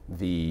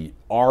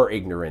our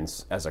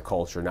ignorance as a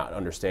culture, not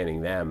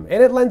understanding them,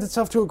 and it lends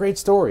itself to a great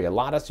story. A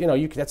lot of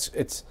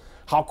it's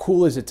how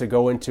cool is it to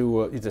go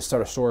into to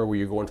start a story where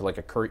you go into like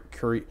a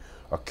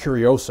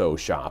curioso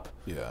shop,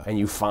 and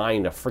you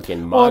find a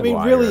freaking Mogwai. Well, I mean,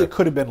 really, it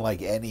could have been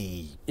like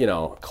any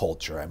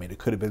culture. I mean, it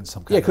could have been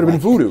some kind it could have been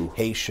voodoo,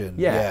 Haitian,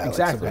 exactly, like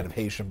some kind of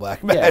Haitian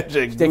black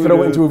magic. They could have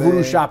went to a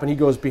voodoo shop and he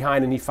goes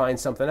behind and he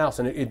finds something else,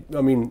 and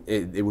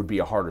it would be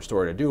a harder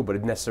story to do, but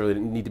it necessarily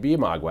didn't need to be a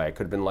Mogwai. It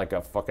could have been like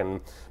a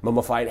fucking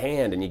mummified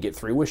hand, and you get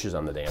 3 wishes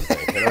on the damn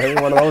thing. Any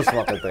one of those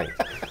fucking things,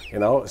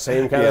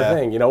 same kind of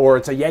thing, or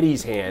it's a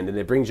Yeti's hand and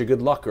it brings you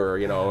good luck,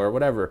 or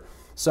whatever.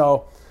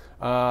 So.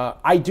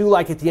 I do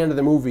like at the end of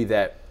the movie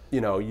that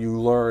you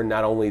learn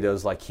not only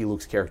does like Key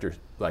Luke's character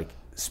like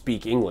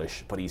speak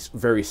English, but he's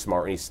very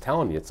smart and he's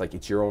telling you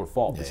it's your own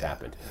fault this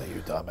happened. Yeah,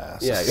 you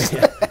dumbass. Yeah.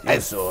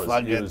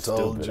 You're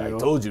stupid. I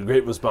told you,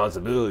 great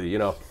responsibility.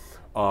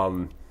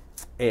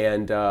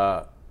 And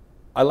I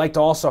liked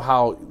also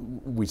how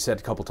we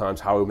said a couple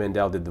times Howie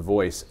Mandel did the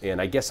voice,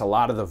 and I guess a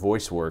lot of the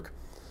voice work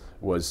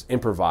was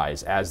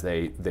improvised as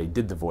they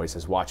did the voice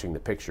as watching the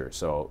picture.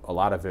 So a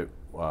lot of it.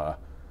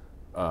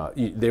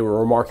 They were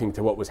remarking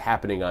to what was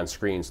happening on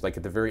screens. Like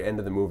at the very end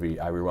of the movie,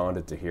 I rewound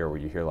it to here where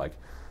you hear like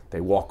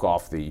they walk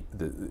off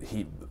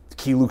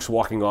Key Luke's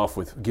walking off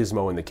with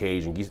Gizmo in the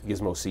cage, and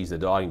Gizmo sees the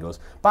dog and goes,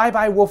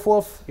 "Bye woof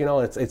woof."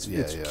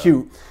 It's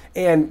cute.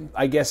 And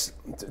I guess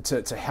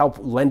to help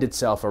lend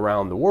itself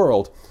around the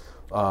world,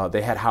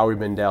 they had Howie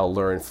Mandel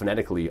learn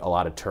phonetically a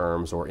lot of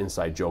terms or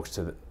inside jokes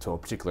to a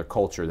particular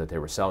culture that they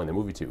were selling the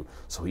movie to.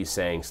 So he's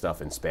saying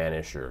stuff in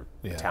Spanish or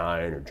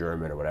Italian or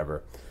German or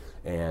whatever.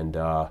 And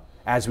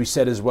as we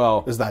said as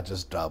well, it's not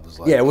just dubs.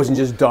 Like, it wasn't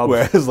just dubs.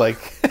 Where it's like,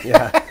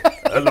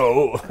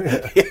 hello.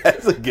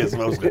 It's a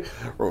Gizmo's.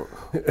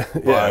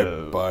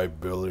 Bye,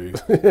 Billy.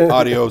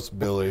 Adios,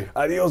 Billy.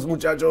 Adios,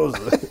 muchachos.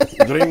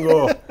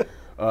 Gringo.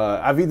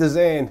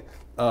 Avidazain.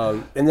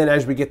 And then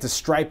as we get to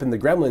Stripe and the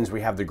Gremlins,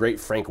 we have the great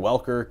Frank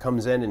Welker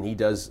comes in and he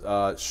does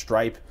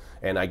Stripe.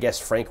 And I guess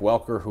Frank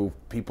Welker, who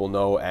people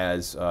know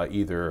as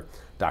either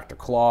Dr.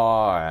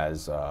 Claw,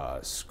 as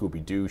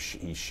Scooby-Doo,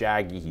 he's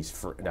Shaggy,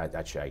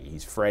 not Shaggy,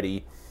 he's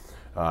Freddy,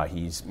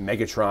 he's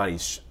Megatron,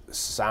 he's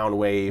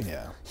Soundwave.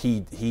 Yeah.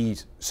 He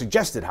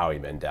suggested Howie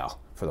Mandel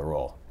for the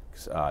role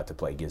to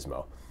play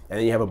Gizmo. And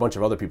then you have a bunch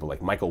of other people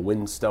like Michael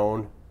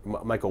Winslow.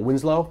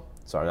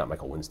 Sorry, not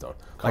Michael Winstone.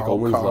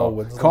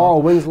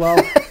 Carl Winslow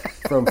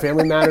from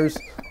Family Matters.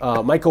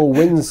 Michael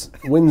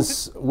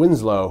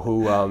Winslow,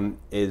 who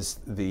is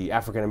the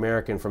African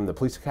American from the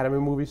Police Academy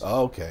movies.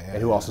 Oh, okay.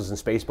 And who also is in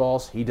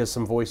Spaceballs. He does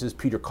some voices.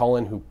 Peter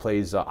Cullen, who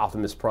plays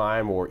Optimus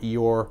Prime or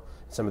Eeyore,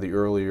 some of the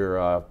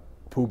earlier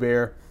Pooh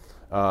Bear.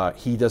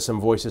 He does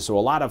some voices. So a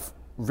lot of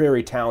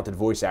very talented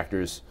voice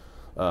actors.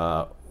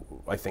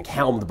 I think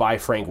helmed by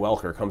Frank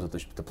Welker comes up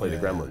to play the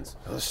Gremlins.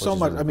 There's so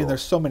much. Really cool.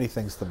 There's so many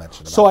things to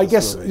mention. About so I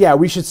guess movie.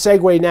 We should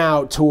segue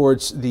now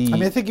towards the.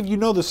 I think if you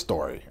know the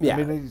story. Yeah.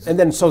 And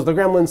then so the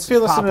Gremlins. If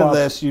you're listening to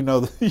this, you know.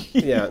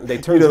 They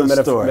turn to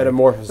the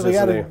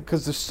metamorphosis.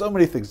 Because there's so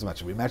many things to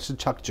mention. We mentioned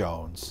Chuck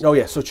Jones. Oh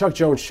yeah, so Chuck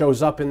Jones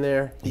shows up in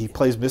there. He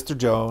plays Mr.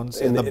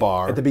 Jones in the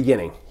bar at the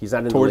beginning. He's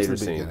not in the later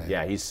scene.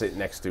 Yeah, he's sitting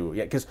next to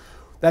because.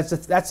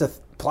 That's a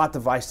plot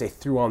device they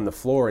threw on the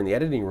floor in the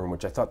editing room,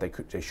 which I thought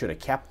they should have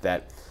kept.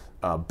 That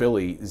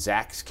Billy,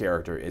 Zach's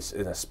character, is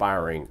an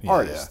aspiring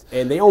artist,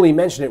 and they only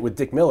mention it with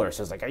Dick Miller.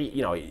 So it's like,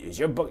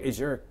 is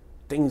your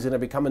things going to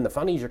be coming the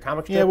funnies, your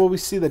comic strip? Yeah, well, we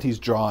see that he's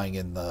drawing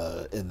in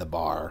the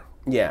bar.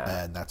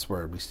 Yeah, and that's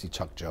where we see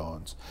Chuck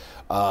Jones,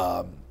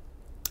 and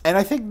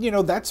I think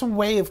that's a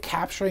way of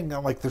capturing.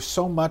 Like, there's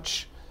so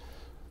much.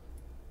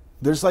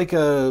 There's like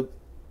a.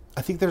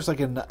 I think there's like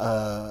an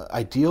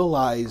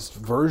idealized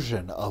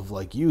version of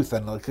like youth,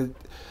 and like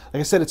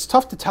I said, it's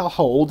tough to tell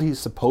how old he's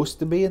supposed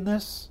to be in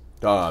this.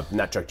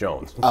 Not Chuck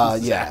Jones.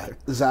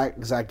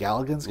 Zach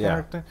Galligan's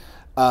character.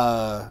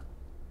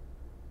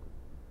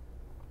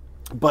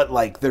 But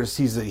like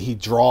he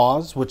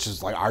draws, which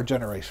is like our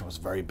generation was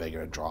very big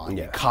into drawing.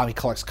 Yeah. He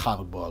collects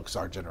comic books.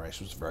 Our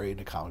generation was very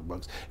into comic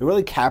books. It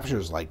really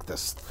captures like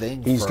this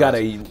thing. He's got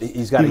a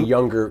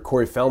younger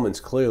Corey Feldman's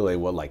clearly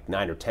like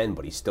 9 or 10,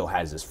 but he still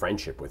has this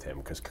friendship with him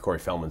because Corey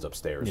Feldman's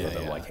upstairs with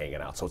him like hanging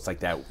out. So it's like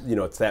that,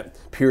 it's that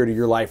period of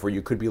your life where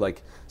you could be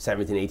like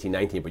 17, 18,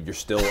 19, but you're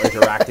still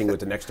interacting with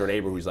the next door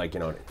neighbor who's like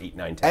 8,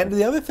 9, 10. And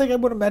the other thing I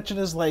want to mention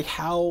is like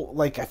how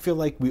like I feel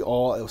like we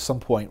all at some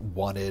point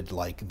wanted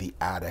like the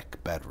attic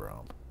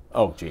bedroom.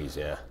 Oh, geez,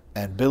 yeah.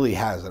 And Billy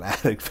has an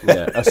attic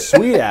bedroom. Yeah, a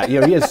sweet attic.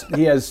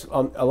 He has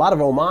a lot of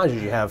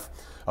homages. You have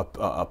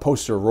a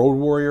poster of Road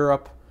Warrior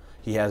up.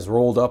 He has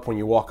rolled up when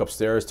you walk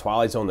upstairs,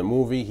 Twilight Zone the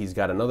movie. He's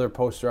got another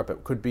poster up.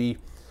 It could be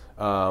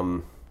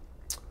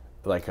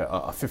like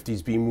a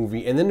 50s B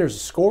movie. And then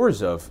there's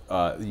scores of,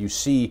 you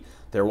see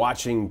they're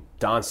watching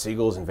Don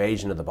Siegel's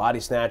Invasion of the Body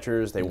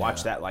Snatchers. They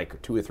watch that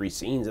like 2 or 3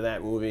 scenes of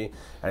that movie.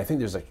 And I think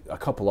there's a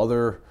couple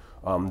other...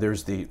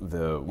 there's the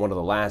one of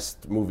the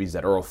last movies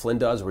that Errol Flynn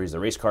does where he's the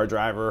race car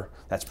driver.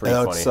 That's pretty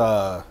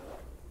funny.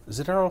 Is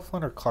it Errol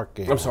Flynn or Clark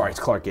Gable? I'm sorry, it's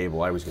Clark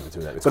Gable. I always get the two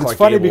of that. But it's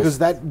funny because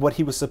what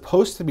he was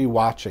supposed to be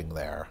watching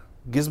there,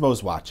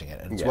 Gizmo's watching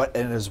it, and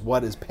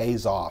what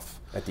pays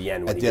off at the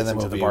end when he gets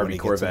into the Barbie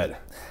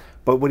Corvette.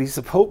 But what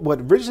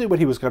originally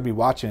he was going to be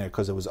watching it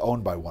because it was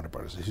owned by Warner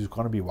Brothers. He was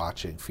going to be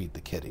watching Feed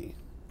the Kitty.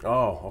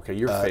 Oh, okay.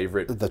 Your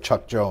favorite. The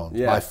Chuck Jones.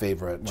 Yeah. My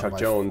favorite. Chuck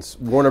Jones.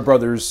 Warner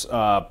Brothers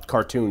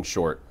cartoon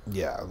short.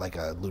 Yeah, like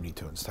a Looney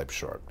Tunes type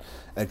short.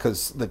 And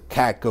because the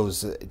cat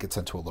gets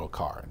into a little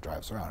car and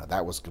drives around. And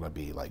that was going to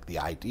be like the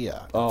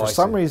idea. For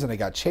some reason it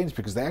got changed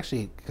because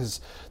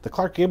because the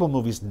Clark Gable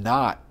movie's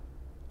not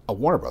a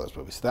Warner Brothers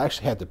movie. So they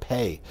actually had to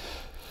pay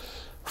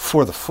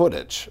for the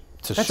footage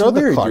to show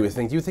the weird, Clark.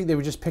 Do you think they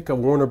would just pick a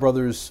Warner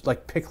Brothers,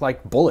 pick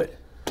Bullet?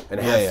 And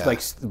have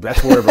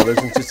that's Warner Brothers,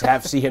 and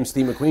just see him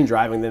Steve McQueen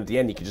driving. Then at the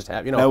end, he could just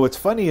have Now, what's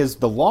funny is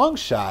the long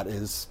shot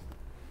is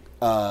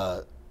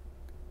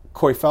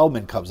Corey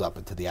Feldman comes up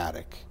into the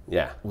attic,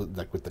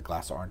 with the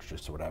glass of orange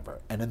juice or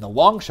whatever, and in the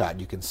long shot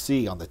you can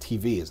see on the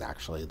TV is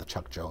actually the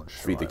Chuck Jones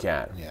short. Feed the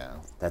Cat. Yeah,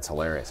 that's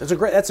hilarious. That's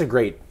a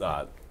great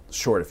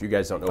short. If you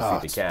guys don't know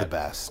Feed the Cat, the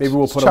best. Maybe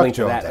we'll put a link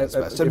to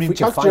that. I mean,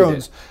 Chuck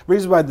Jones. The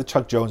reason why the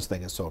Chuck Jones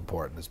thing is so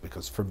important is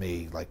because for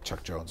me, like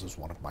Chuck Jones is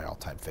one of my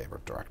all-time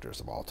favorite directors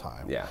of all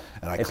time. Yeah,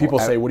 and people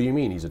say, "What do you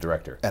mean he's a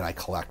director?" And I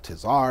collect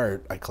his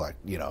art. I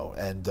collect,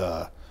 and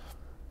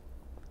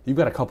you've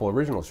got a couple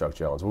original Chuck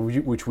Jones,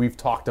 which we've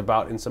talked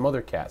about in some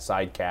other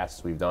side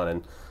casts we've done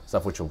and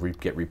stuff, which will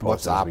get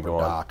reposted as we go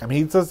on. I mean,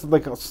 he does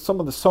like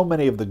so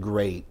many of the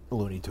great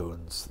Looney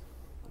Tunes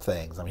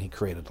things. I mean, he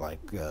created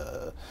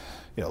Wile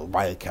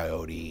E.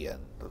 Coyote and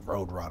the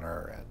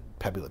Roadrunner and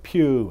Pepe Le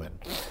Pew,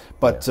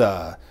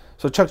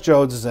 so Chuck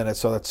Jones is in it.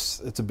 So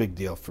it's a big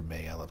deal for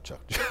me. I love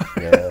Chuck Jones.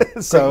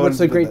 Yeah. So what's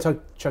the great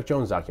Chuck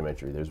Jones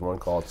documentary? There's one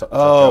called Chuck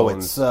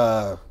Jones.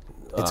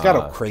 It's got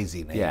a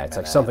crazy name. Yeah, it's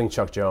like something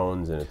Chuck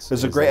Jones, and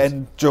there's a great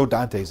and Joe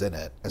Dante's in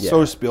it, and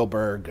so is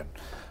Spielberg, and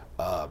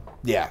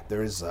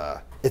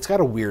it's got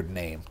a weird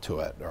name to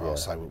it, or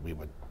else I would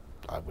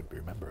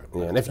remember it.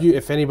 Yeah, and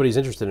if anybody's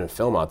interested in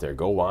film out there,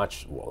 go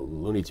watch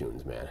Looney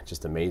Tunes, man. It's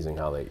just amazing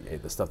how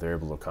the stuff they're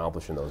able to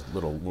accomplish in those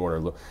little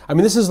Warner. I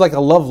mean, this is like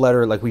a love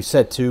letter, like we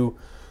said to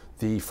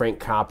the Frank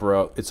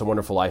Capra "It's a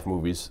Wonderful Life"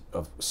 movies,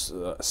 of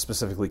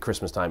specifically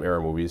Christmas time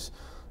era movies.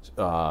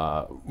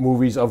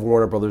 Movies of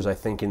Warner Brothers, I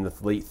think in the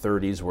late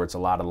 30s, where it's a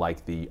lot of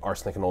like the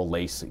Arsenic and Old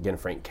Lace, again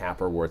Frank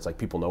Capra, where it's like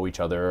people know each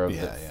other,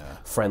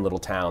 friend little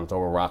town,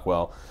 Norman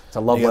Rockwell. It's a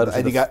love letter.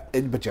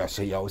 But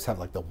you always have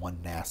like the one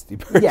nasty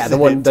person. Yeah, the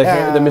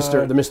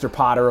Mr.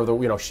 Potter of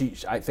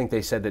the I think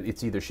they said that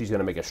it's either she's going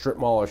to make a strip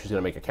mall or she's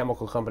going to make a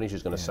chemical company.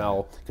 She's going to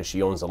sell because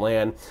she owns the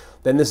land.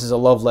 Then this is a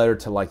love letter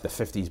to like the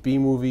 50s B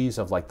movies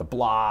of like The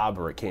Blob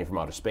or It Came from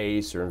Outer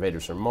Space or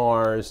Invaders from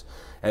Mars.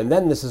 And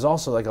then this is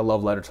also like a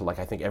love letter to like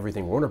I think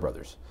everything Warner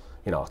Brothers,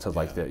 to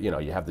like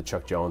you have the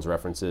Chuck Jones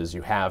references,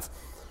 you have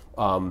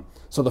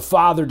so the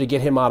father, to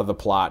get him out of the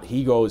plot,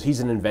 he's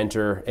an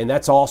inventor, and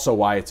that's also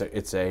why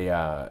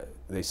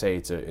they say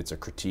it's a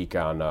critique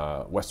on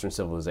Western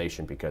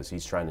civilization because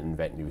he's trying to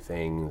invent new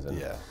things.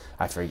 And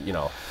I think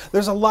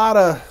there's a lot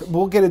of.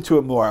 We'll get into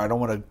it more. I don't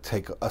want to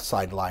take a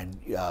sideline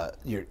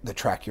the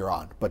track you're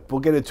on, but we'll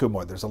get into it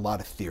more. There's a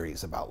lot of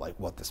theories about like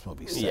what this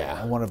movie's saying.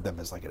 And one of them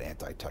is like an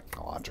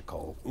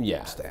anti-technological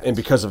stance. And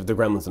because of the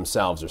Gremlins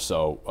themselves are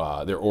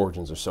so their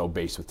origins are so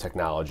based with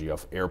technology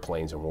of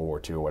airplanes in World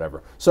War II or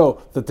whatever.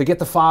 So to get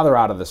the father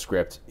out of the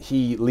script,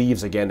 he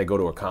leaves again to go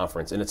to a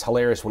conference, and it's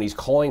hilarious when he's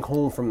calling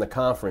home from the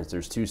conference.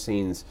 There's 2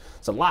 scenes.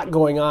 There's a lot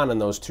going on in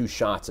those 2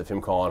 shots of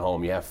him calling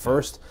home. You have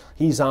first,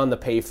 he's on the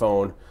payphone,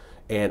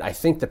 and I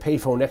think the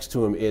payphone next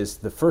to him is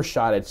the first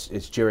shot.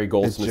 It's Jerry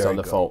Goldsmith on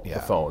the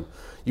phone.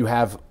 You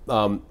have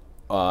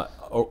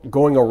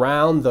going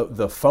around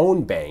the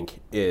phone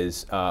bank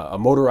is a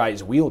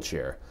motorized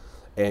wheelchair,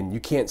 and you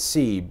can't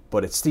see,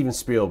 but it's Steven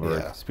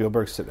Spielberg. Yeah,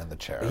 Spielberg's sitting in the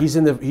chair. He's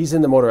in the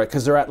motorbike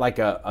because they're at like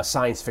a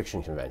science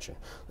fiction convention,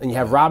 and you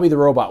have Robbie the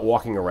robot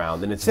walking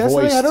around, and it's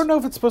voiced. I don't know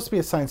if it's supposed to be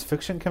a science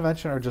fiction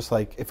convention or just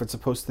like if it's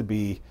supposed to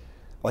be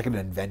like an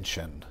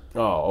invention.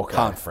 Oh, okay.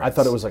 Conference. I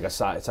thought it was like a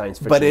science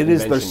fiction. But it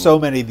is. Convention. There's so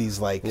many of these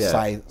like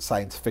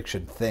science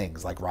fiction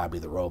things, like Robbie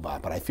the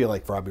Robot. But I feel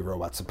like Robbie the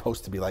Robot's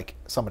supposed to be like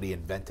somebody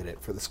invented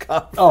it for this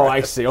conference. Oh,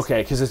 I see.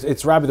 Okay, because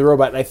it's Robbie the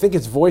Robot, and I think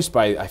it's voiced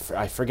by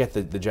I forget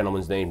the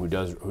gentleman's name who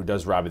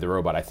does Robbie the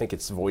Robot. I think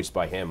it's voiced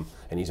by him,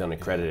 and he's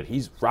uncredited.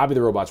 He's Robbie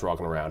the Robot's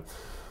walking around.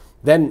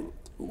 Then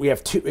we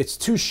have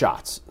two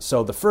shots.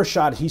 So the first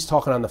shot, he's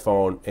talking on the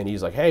phone, and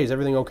he's like, "Hey, is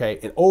everything okay?"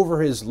 And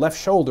over his left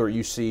shoulder,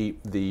 you see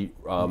the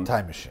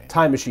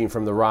time machine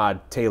from the Rod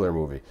Taylor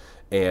movie,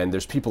 and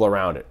there's people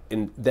around it.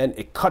 And then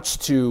it cuts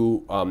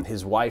to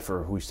his wife,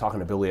 or who he's talking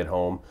to Billy at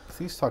home. I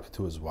think he's talking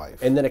to his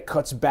wife. And then it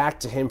cuts back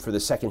to him for the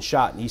second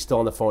shot, and he's still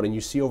on the phone, and you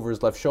see over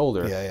his left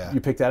shoulder. Yeah.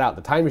 You pick that out.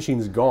 The time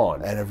machine's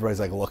gone. And everybody's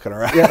like looking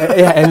around.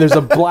 Yeah, and there's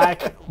a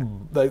black,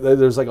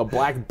 there's like a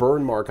black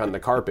burn mark on the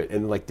carpet,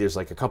 and like there's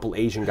like a couple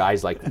Asian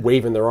guys like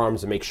waving their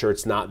arms to make sure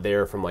it's not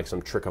there from like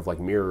some trick of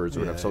like mirrors or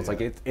whatever. So it's like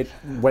it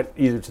went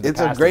either to the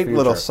It's past a great or future.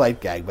 little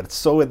sight gag, but it's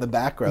so in the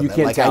background You that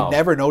can't like tell. I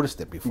never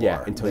noticed it before.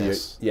 Yeah, until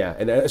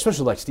and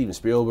especially like Steven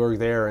Spielberg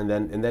there, and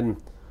then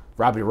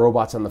Robbie the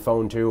Robot's on the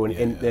phone too,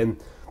 and then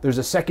there's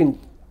a second.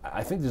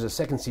 I think there's a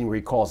second scene where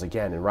he calls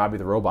again, and Robbie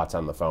the Robot's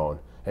on the phone,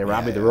 and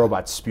Robbie the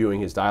Robot's spewing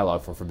his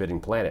dialogue from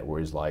Forbidden Planet, where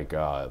he's like,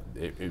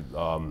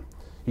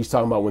 he's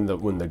talking about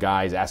when the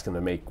guy's asking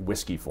to make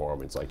whiskey for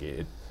him. It's like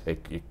it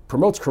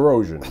promotes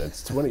corrosion.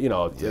 It's 20,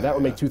 that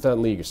would make 2,000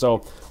 League.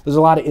 So there's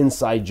a lot of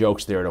inside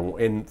jokes there,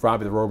 and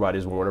Robbie the Robot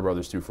is Warner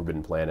Brothers too,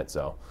 Forbidden Planet.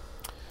 So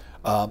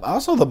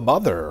also the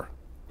mother.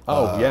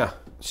 Yeah.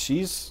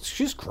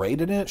 She's great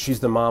in it. She's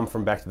the mom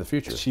from Back to the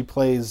Future. She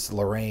plays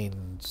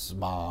Lorraine's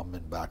mom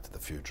in Back to the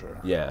Future.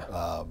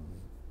 Yeah.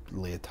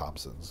 Leah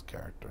Thompson's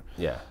character.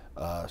 Yeah.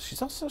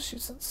 She's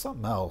in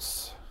something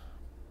else.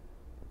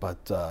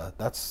 But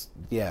but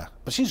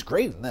she's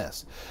great in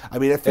this. I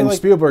mean, I feel like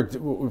Spielberg,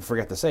 we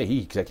forgot to say,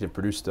 he executive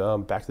produced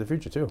Back to the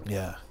Future too.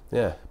 Yeah.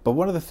 Yeah. But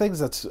one of the things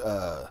that's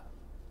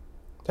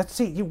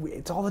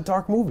it's all the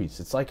dark movies.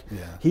 It's like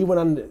he went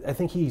on. I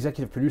think he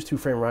executive produced Who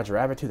Framed Roger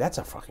Rabbit too. That's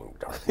a fucking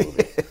dark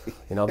movie.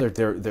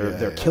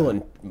 They're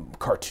killing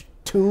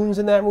cartoons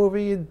in that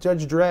movie.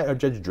 Judge Dredd.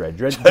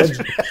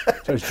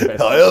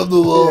 I am the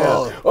law.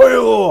 Yeah. I am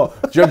the law.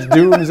 Judge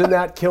Doom's in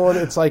that killing.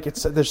 It's like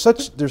there's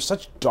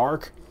such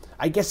dark.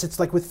 I guess it's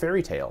like with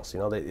fairy tales.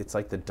 It's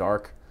like the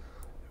dark.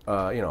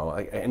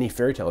 Like any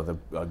fairy tale,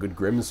 a good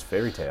Grimm's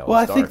fairy tale. Well,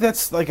 I think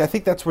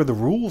that's where the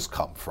rules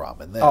come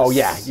from. In this. Oh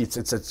yeah, it's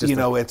just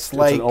it's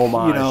like an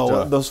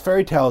homage those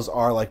fairy tales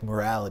are like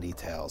morality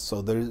tales.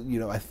 So there's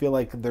I feel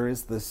like there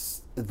is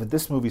this with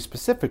this movie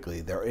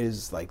specifically. There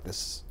is like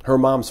this. Her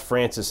mom's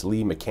Frances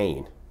Lee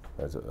McCain.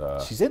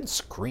 She's in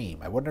Scream.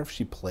 I wonder if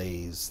she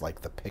plays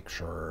like the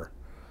picture.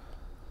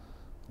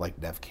 Like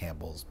Neve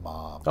Campbell's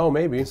mom. Oh,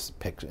 maybe in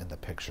the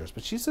pictures,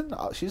 but she's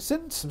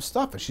in some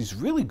stuff, and she's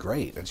really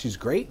great, and she's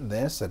great in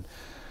this. And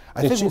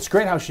I think it's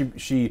great how she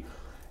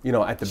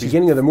at the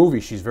beginning of the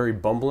movie she's very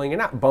bumbling, and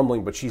not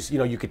bumbling, but she's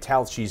you could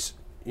tell she's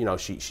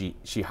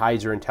she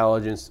hides her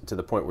intelligence to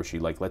the point where she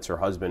like lets her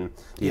husband.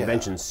 The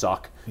inventions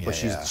suck, but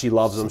she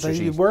loves them. So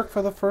she work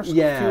for the first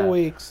few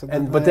weeks,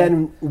 but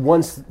then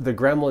once the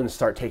gremlins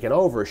start taking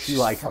over, she's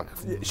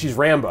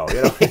Rambo.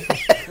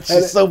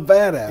 She's so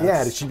badass.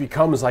 Yeah, she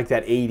becomes like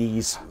that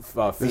 '80s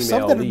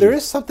female lead. There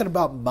is something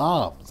about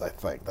moms. I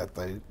think that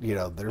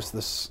there's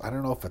this. I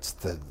don't know if it's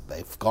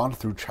they've gone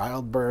through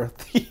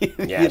childbirth. She's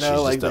like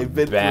just they've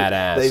been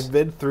badass. They've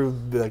been through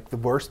like the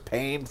worst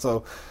pain.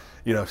 So,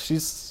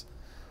 there's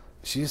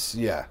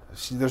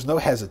no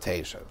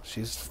hesitation.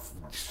 She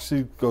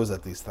goes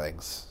at these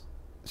things.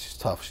 She's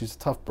tough. She's a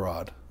tough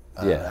broad.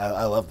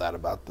 I love that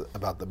about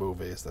the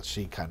movie is that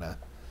she kind of.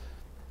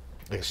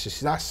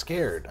 She's not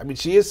scared. I mean,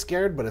 she is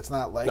scared, but it's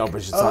not like no,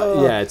 but she's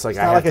not. Yeah, it's like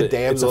a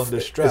damsel in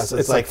distress.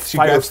 It's like she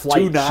fight or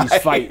flight.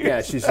 She's fight.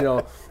 Yeah, she's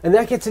and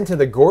that gets into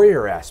the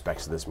gorier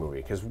aspects of this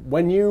movie because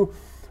when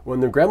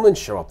the gremlins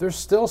show up, there's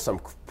still some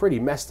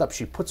pretty messed up.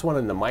 She puts one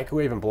in the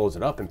microwave and blows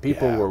it up, and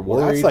people were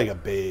worried. That's like a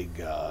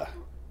big.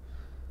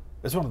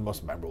 It's one of the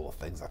most memorable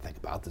things I think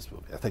about this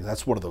movie. I think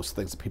that's one of those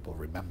things that people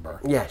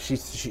remember. Yeah, she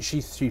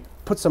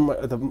puts one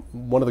of the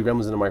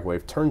gremlins in the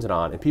microwave, turns it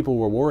on, and people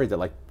were worried that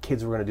like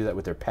kids were going to do that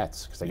with their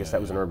pets because I guess that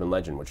was an urban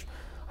legend, which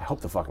I hope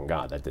to fucking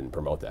God that didn't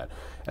promote that.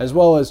 As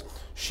well as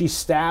she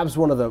stabs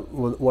one of the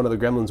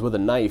gremlins with a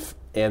knife,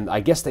 and I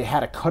guess they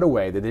had a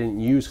cutaway that they didn't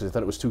use because they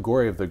thought it was too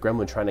gory of the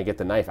gremlin trying to get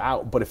the knife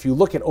out. But if you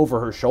look at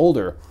over her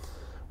shoulder.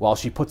 While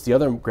she puts the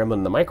other gremlin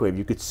in the microwave,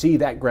 you could see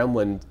that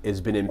gremlin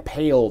has been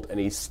impaled and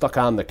he's stuck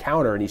on the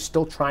counter and he's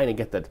still trying to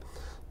get the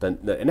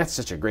and that's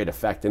such a great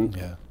effect. And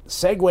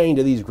segueing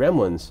to these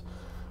gremlins,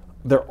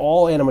 they're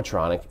all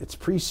animatronic. It's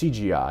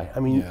pre-CGI. I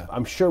mean,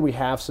 I'm sure we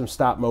have some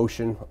stop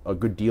motion, a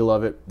good deal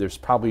of it. There's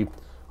probably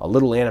a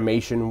little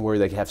animation where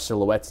they have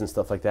silhouettes and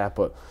stuff like that.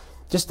 But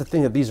just to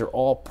think that these are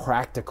all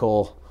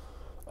practical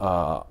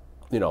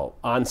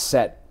on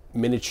set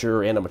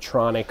miniature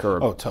animatronic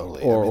or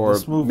totally. or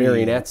this movie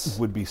marionettes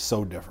would be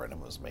so different if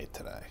it was made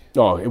today.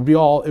 Oh, it would be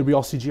all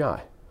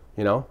CGI.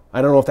 I don't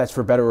know if that's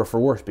for better or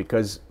for worse,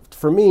 because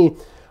for me,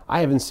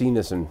 I haven't seen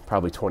this in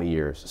probably 20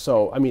 years.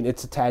 So I mean,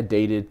 it's a tad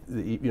dated.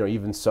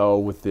 Even so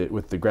with the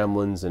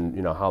Gremlins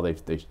and how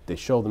they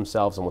show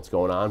themselves and what's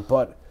going on.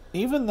 But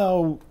even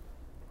though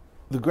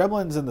the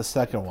Gremlins in the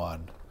second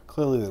one,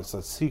 clearly there's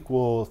a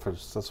sequel for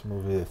such a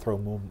movie. They throw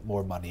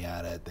more money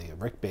at it.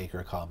 Rick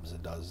Baker comes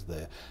and does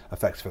the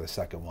effects for the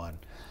second one.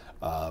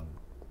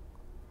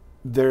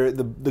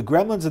 The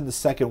Gremlins in the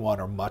second one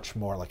are much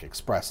more like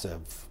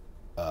expressive.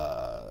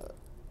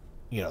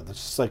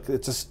 It's like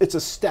it's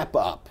a step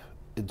up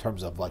in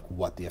terms of like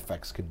what the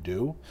effects can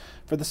do.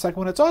 For the second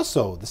one, it's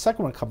also the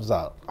second one comes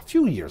out a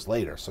few years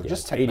later. So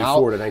just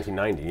 84 to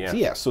 1990. Yeah.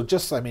 Yeah. So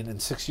in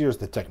 6 years,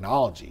 the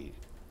technology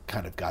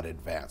kind of got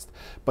advanced.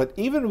 But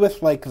even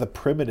with like the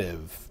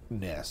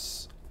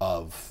primitiveness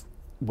of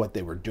what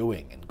they were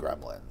doing in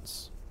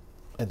Gremlins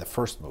in the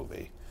first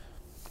movie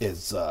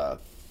is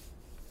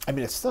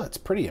it's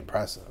pretty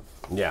impressive.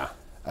 Yeah.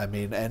 I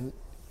mean, and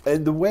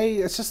the way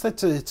it's just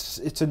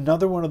it's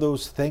another one of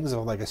those things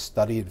of like a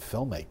study in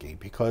filmmaking,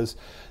 because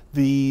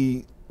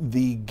the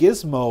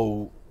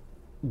Gizmo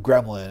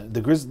Gremlin,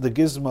 the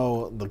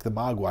Gizmo, like the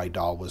Mogwai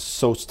doll, was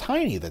so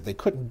tiny that they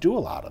couldn't do a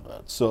lot of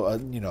it. So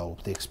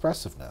the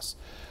expressiveness.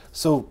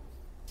 So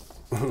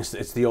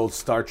it's the old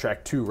Star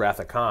Trek II Wrath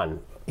of Khan.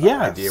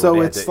 Yeah.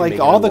 So it's like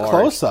all the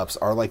close-ups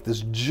are like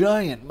this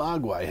giant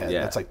Mogwai head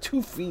that's like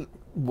 2 feet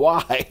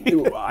wide.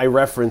 I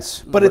reference,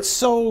 but it's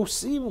so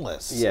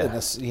seamless. Yeah. And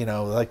this,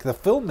 like the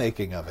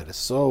filmmaking of it is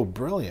so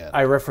brilliant.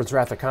 I reference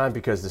Wrath of Khan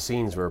because the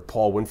scenes where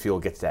Paul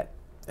Winfield gets that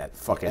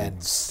fucking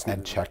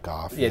and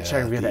Chekhov. Yeah,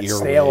 Chekhov got that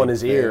snail in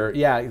his ear.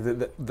 Yeah,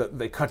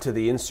 they cut to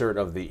the insert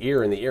of the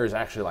ear, and the ear is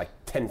actually like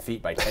 10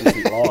 feet by 10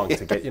 feet long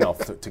to get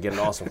to get an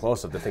awesome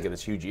close up. To think of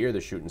this huge ear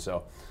they're shooting.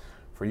 So,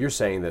 for you're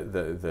saying that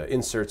the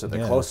inserts of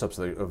the close ups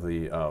of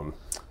the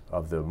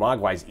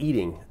Mogwais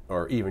eating,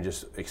 or even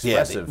just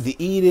expressive. Yeah,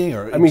 the eating,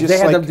 or I mean, they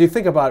had to. Do you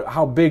think about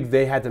how big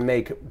they had to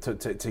make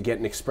to get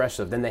an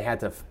expressive? Then they had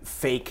to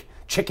fake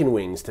chicken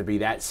wings to be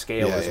that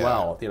scale as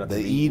well. The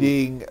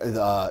eating.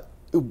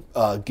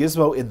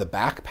 Gizmo in the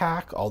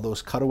backpack, all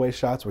those cutaway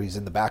shots where he's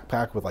in the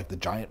backpack with like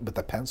with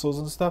the pencils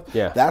and stuff.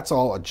 Yeah, that's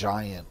all a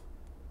giant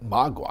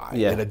Mogwai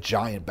in a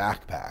giant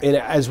backpack, and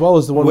as well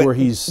as the one where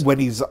he's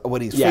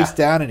face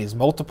down and he's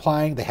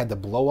multiplying. They had to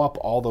blow up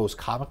all those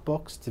comic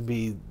books to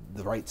be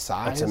the right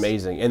size. That's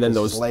amazing. And then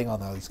those laying on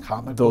these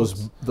comic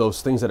books.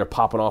 Those things that are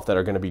popping off that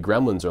are going to be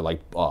Gremlins are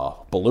like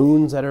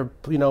balloons that are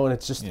and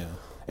it's just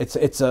it's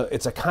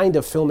a kind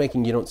of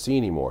filmmaking you don't see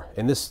anymore.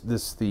 And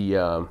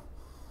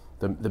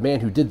the man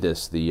who did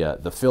this, the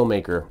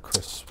filmmaker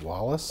Chris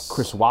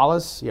Walas.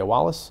 Wallace.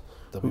 Walas.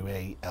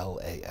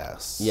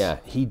 Yeah,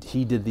 he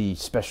did the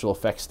special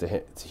effects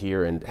to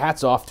here, and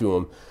hats off to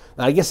him.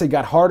 And I guess it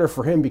got harder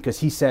for him because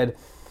he said,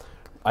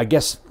 I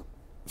guess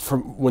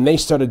from when they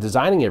started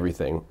designing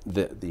everything,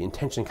 the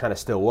intention kind of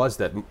still was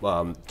that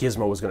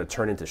Gizmo was going to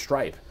turn into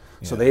Stripe.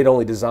 Yeah. So they had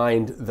only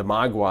designed the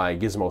Mogwai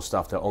Gizmo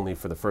stuff only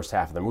for the first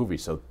half of the movie.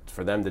 So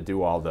for them to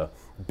do all the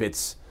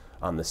bits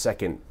on the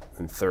second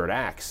and third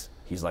acts,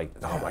 he's like,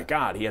 oh my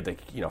God, he had to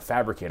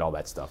fabricate all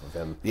that stuff of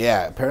him.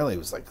 Yeah, apparently it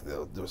was like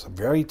there was a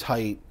very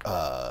tight,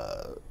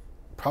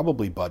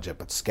 probably budget,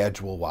 but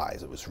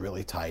schedule-wise it was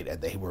really tight,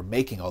 and they were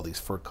making all these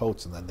fur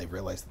coats, and then they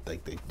realized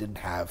that they didn't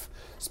have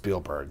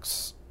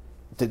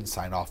didn't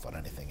sign off on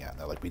anything yet. And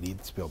they're like, we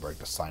need Spielberg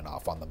to sign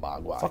off on the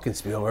Mogwai. Fucking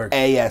Spielberg.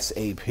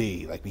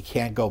 ASAP. Like, we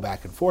can't go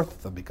back and forth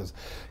with them because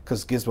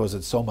Gizmo's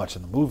in so much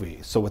in the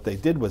movie. So what they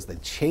did was they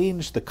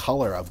changed the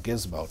color of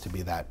Gizmo to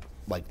be that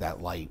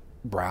light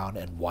brown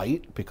and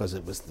white, because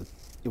it was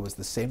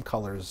the same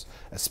colors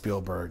as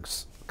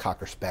Spielberg's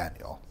Cocker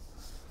Spaniel.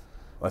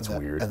 That's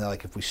weird. And they're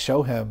like, if we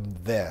show him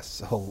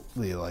this, he'll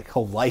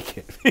like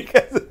it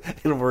because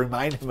it'll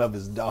remind him of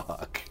his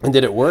dog. And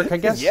did it work, I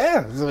guess?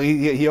 Yeah. So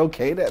he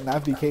okayed it, and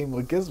that became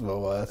what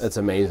Gizmo was. That's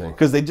amazing.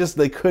 Because they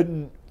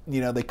couldn't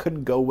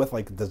go with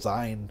like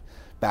design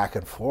back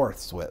and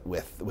forths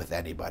with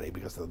anybody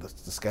because the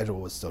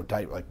schedule was so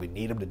tight. Like, we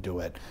need him to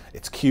do it.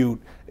 It's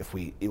cute. If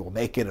it will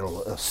make it,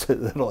 it'll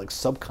like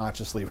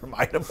subconsciously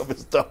remind him of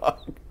his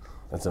dog.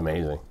 That's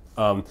amazing.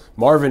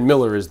 Marvin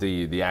Miller is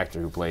the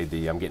actor who played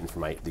I'm getting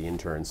from the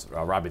interns,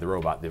 Robbie the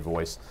Robot, the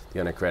voice,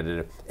 the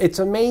unaccredited. It's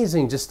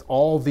amazing, just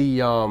all the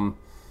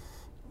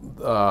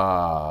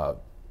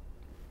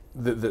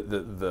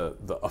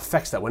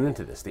effects that went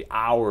into this, the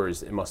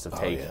hours it must have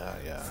taken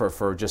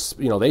for just,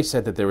 they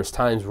said that there was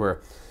times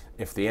where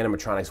if the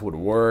animatronics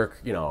wouldn't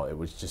work, it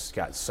was just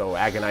got so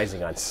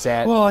agonizing on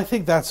set. Well, I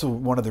think that's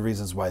one of the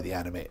reasons why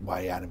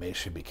why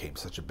animation became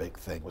such a big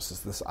thing, was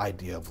this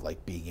idea of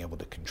like being able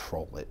to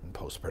control it in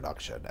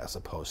post-production as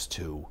opposed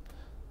to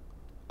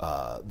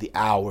the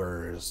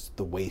hours,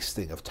 the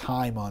wasting of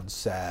time on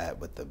set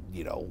with the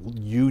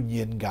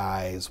union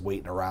guys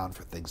waiting around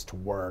for things to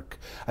work.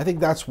 I think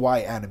that's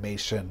why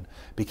animation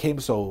became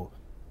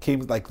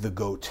like the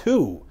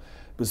go-to,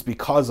 was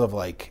because of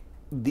like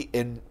the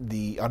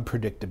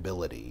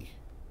unpredictability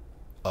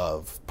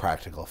of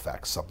practical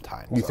effects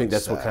sometimes. You think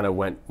that's what kind of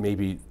went,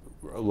 maybe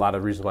a lot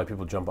of reasons why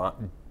people jumped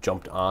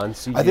on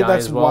CGI I think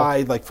that's as well?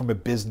 why, like from a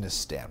business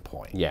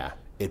standpoint, Yeah.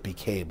 it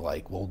became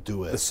like, we'll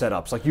do it. The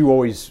setups. Like you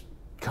always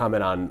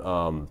comment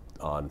on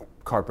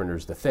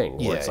Carpenter's The Thing,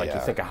 where it's like you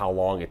think of how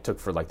long it took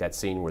for like that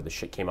scene where the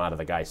shit came out of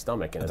the guy's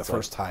stomach, and the it's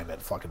first time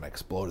it fucking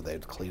exploded, they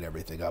had to clean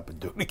everything up and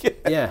do it again.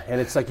 Yeah, and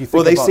it's like you think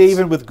well, they about say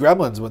even with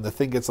Gremlins, when the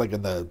thing gets like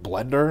in the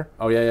blender.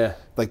 Oh yeah.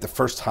 Like the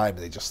first time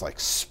they just like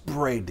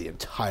sprayed the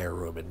entire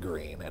room in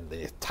green, and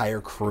the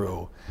entire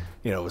crew,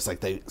 it was like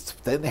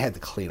then they had to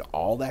clean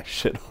all that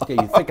shit off.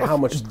 Yeah, you think of how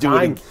much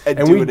time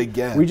do it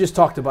again. We just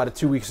talked about it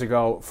 2 weeks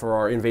ago for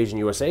our Invasion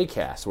USA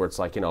cast, where it's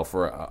like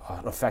for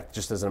an effect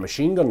just as a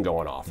machine gun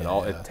going off, and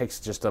all it takes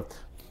just to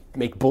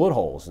make bullet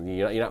holes, and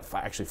you're not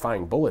actually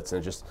firing bullets,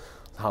 and just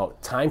how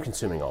time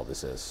consuming all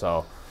this is.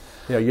 So,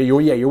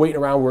 you're waiting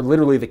around where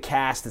literally the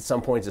cast at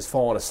some points is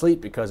falling asleep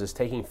because it's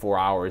taking 4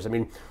 hours. I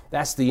mean,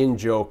 that's the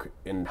in-joke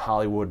in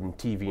Hollywood and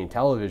TV and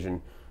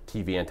television,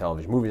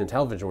 movies and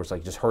television, where it's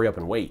like just hurry up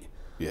and wait.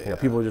 Yeah.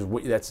 People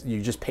are just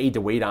you just paid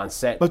to wait on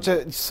set.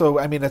 But so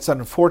I mean, it's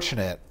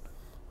unfortunate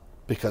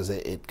because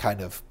it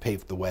kind of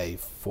paved the way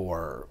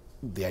for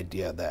the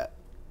idea that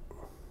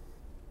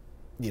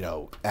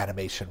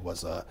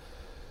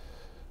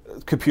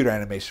computer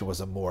animation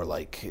was a more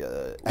like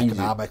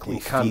economically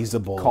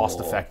feasible, cost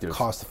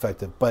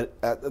effective. But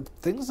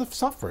things have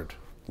suffered.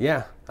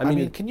 Yeah, I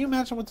mean, can you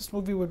imagine what this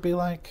movie would be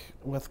like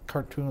with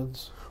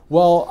cartoons?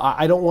 Well,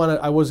 I don't want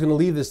to. I was going to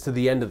leave this to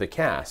the end of the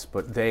cast,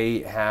 but they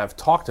have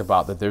talked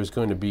about that there's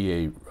going to be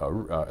a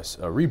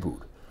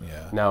reboot.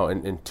 Yeah. Now,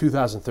 in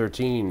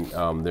 2013,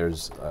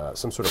 there's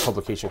some sort of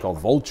publication called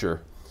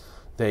Vulture.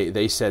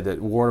 They said that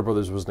Warner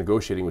Brothers was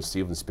negotiating with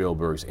Steven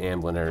Spielberg's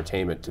Amblin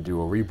Entertainment to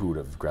do a reboot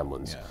of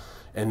Gremlins,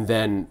 and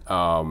then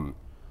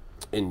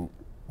in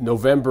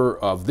November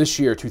of this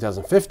year,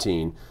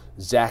 2015.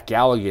 Zach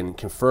Galligan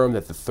confirmed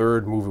that the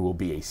third movie will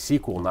be a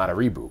sequel, not a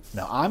reboot.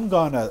 Now, I'm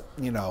gonna,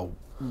 Deanna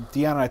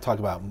and I talk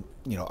about,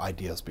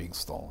 ideas being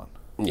stolen.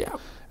 Yeah.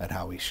 And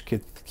how we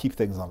should keep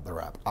things under the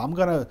wrap. I'm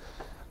gonna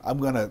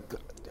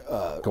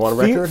go on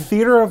record?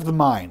 Theater of the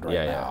mind now.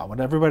 Yeah. I want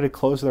everybody to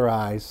close their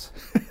eyes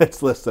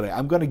that's listening.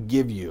 I'm gonna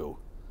give you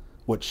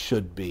what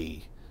should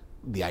be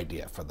the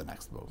idea for the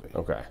next movie.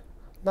 Okay.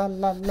 La,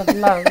 la, la,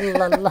 la,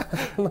 la,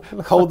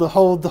 la.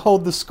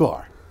 Hold the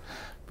score.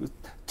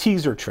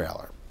 Teaser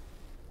trailer.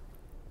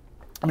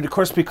 I mean, of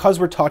course, because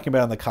we're talking about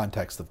it in the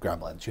context of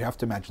Gremlins, you have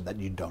to imagine that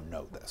you don't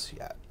know this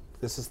yet.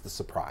 This is the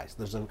surprise.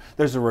 There's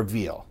a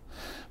reveal,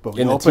 but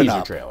when you open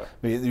up, trailer.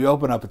 You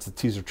open up, it's a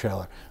teaser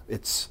trailer.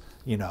 It's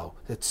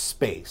it's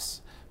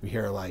space. We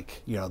hear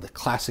like the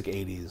classic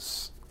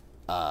 '80s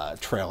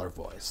trailer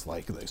voice,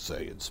 like they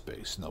say in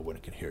space, no one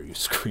can hear you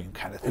scream,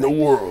 kind of thing. In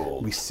a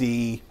world, we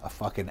see a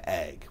fucking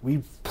egg. We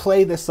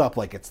play this up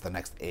like it's the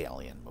next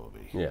Alien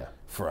movie. Yeah,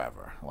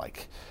 forever.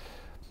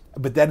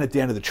 But then at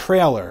the end of the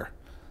trailer,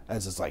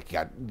 as it's like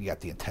you got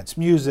the intense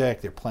music,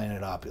 they're playing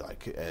it up, you're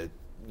like, and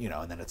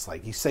then it's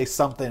like you say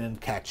something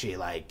catchy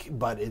like,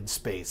 but in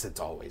space it's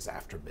always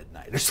after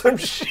midnight or some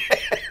shit.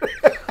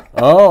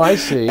 Oh, I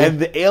see. And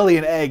the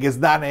alien egg is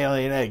not an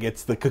alien egg;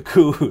 it's the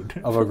cocoon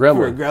of a gremlin.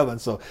 For a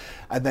gremlin. So,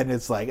 and then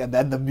it's like, and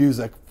then the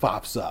music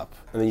pops up,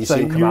 and then you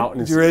see him come out,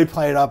 and you really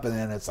play it up, and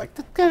then it's like,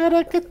 and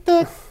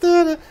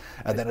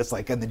then it's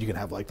like, and then you can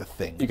have like the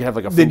thing. You can have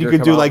like a. Then you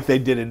can do out. like they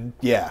did in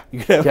You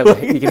can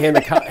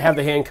have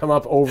the hand come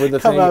up over the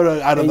thing, out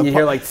of and the you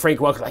hear like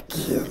Frank Welker like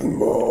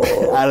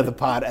out of the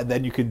pod, and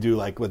then you can do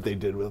like what they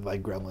did with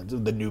like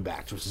Gremlins, the new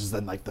batch, which is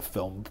then like the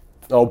film.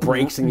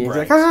 Breaks, and you're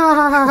like,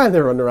 and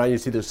they're running around. You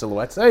see their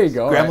silhouettes. There you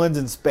go. Gremlins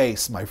in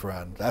space, my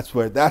friend. That's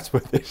what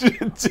they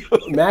should do.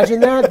 Imagine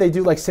that they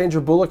do like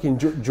Sandra Bullock and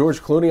George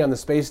Clooney on the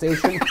space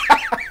station.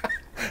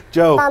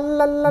 Joe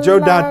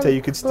Dante,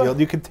 you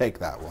can take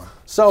that one.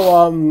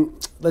 So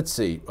let's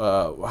see.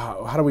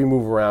 How do we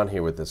move around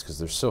here with this? Because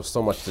there's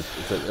so much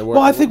to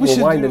well, I think we should.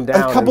 Winding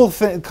down a couple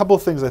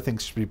of things I think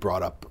should be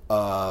brought up.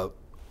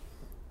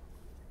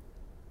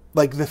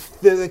 Like the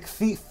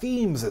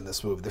themes in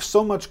this movie, there's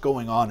so much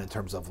going on in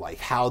terms of like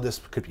how this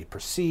could be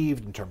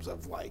perceived in terms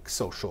of like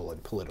social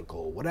and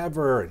political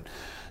whatever, and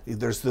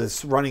there's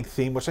this running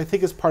theme which I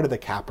think is part of the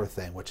Capra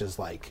thing, which is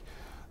like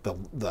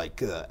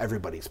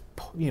everybody's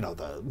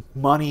the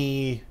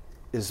money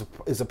is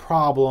a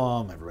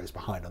problem. Everybody's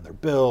behind on their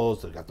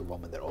bills. They've got the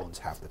woman that owns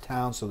half the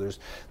town. So there's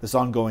this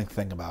ongoing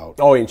thing about.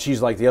 Oh, and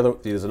she's like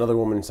there's another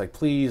woman who's like,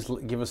 please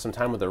give us some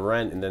time with the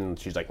rent. And then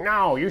she's like,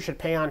 no, you should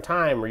pay on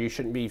time or you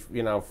shouldn't be,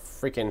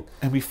 freaking.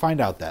 And we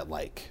find out that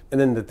like. And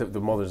then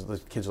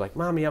the kids are like,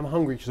 Mommy, I'm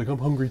hungry. She's like, I'm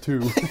hungry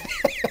too.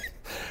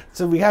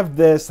 So we have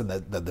this and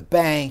the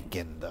bank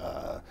and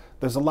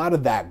there's a lot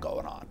of that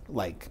going on.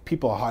 Like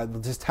people are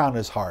hard. This town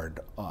is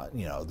hard.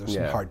 There's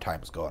some hard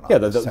times going on. Yeah,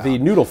 the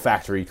noodle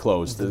factory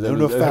closed. The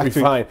noodle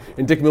factory. Fine.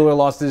 And Dick Miller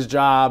lost his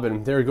job,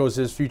 and there goes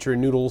his future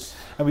in noodles.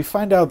 And we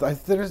find out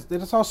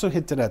there's also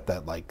hinted at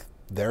that like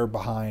they're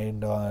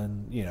behind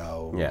on,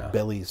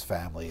 Billy's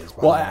family is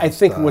behind. Well, I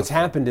think what's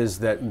happened is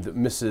that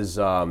Mrs.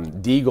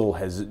 Deagle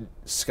has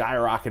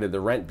skyrocketed the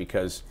rent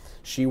because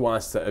she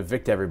wants to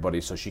evict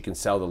everybody so she can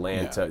sell the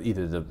land to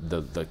either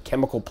the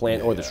chemical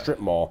plant or the strip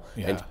mall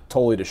and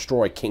totally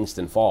destroy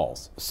Kingston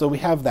Falls. So we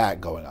have that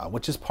going on,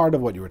 which is part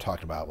of what you were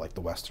talking about, like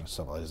the Western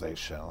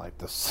civilization, like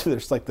this.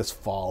 There's like this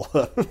fall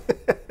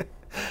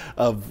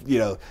of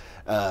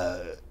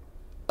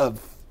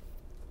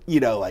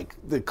like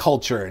the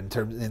culture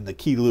in the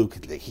Key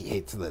Luke. He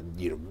hates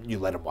you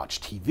let him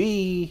watch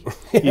TV.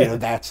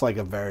 That's like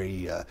a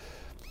very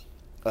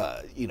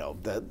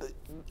the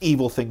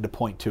evil thing to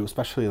point to,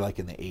 especially like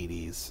in the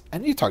 80s.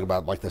 And you talk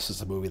about like this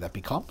is a movie that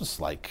becomes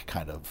like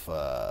kind of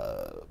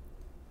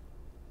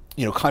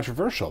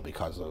controversial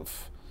because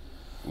of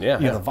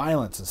the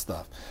violence and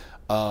stuff.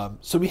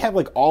 So we have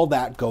like all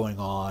that going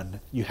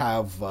on. You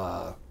have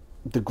the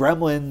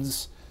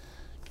Gremlins.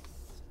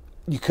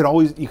 You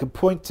could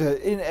point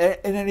to in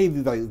any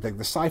of the the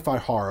sci-fi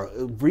horror.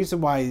 The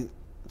reason why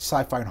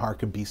sci-fi and horror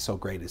can be so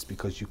great is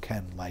because you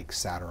can like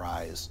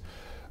satirize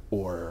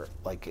or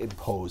like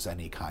impose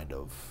any kind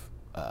of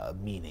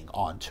meaning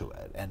onto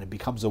it, and it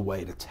becomes a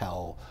way to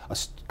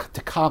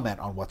to comment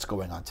on what's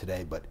going on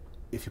today. But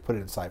if you put it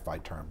in sci-fi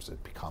terms,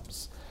 it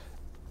becomes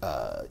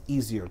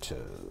easier to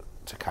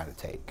kind of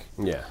take.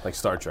 Yeah, like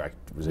Star Trek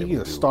was able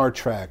to do. Star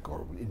Trek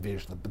or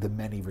Invasion, the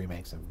many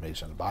remakes of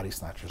Invasion of the Body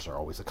Snatchers are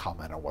always a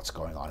comment on what's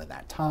going on in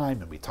that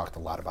time, and we talked a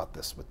lot about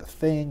this with The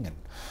Thing and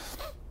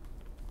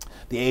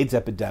the AIDS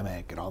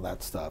epidemic and all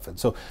that stuff. And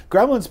so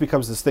Gremlins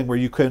becomes this thing where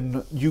you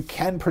can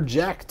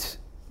project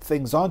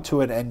things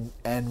onto it, and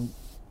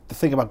the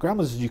thing about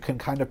Gremlins is you can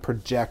kind of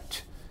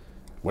project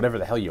whatever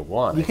the hell you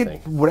want. You can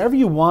whatever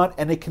you want,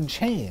 and it can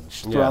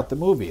change throughout the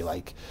movie.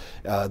 Like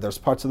there's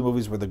parts of the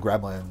movies where the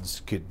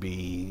Gremlins could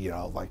be,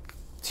 like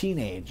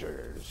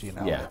teenagers.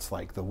 It's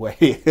like the way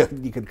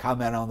you could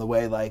comment on the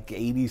way like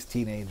 80s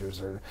teenagers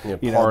are.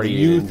 The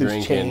youth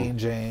is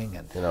changing,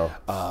 and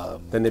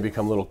then they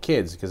become little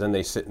kids because then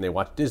they sit and they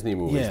watch Disney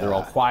movies. They're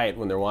all quiet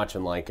when they're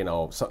watching something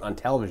on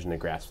television to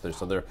grasp their.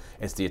 So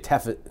it's the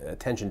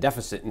attention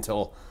deficit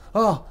until.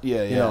 So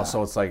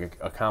it's like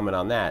a comment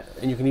on that.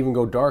 And you can even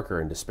go darker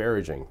and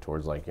disparaging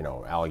towards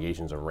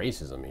allegations of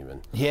racism even.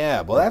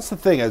 Yeah, well that's the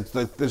thing.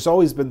 There's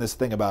always been this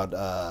thing about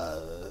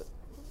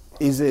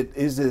is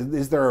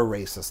there a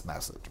racist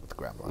message with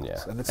Gremlins?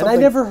 Yeah. And I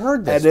never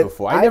heard this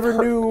before. I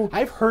never knew.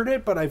 I've heard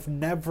it, but I've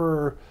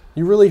never.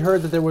 You really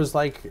heard that there was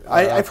like.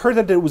 I've heard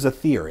that it was a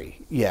theory.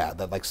 Yeah,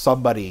 that like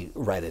somebody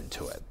read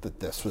into it that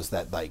this was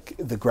that like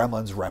the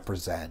Gremlins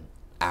represent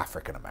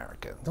African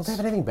Americans. Don't they have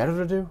anything better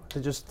to do?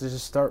 To just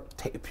start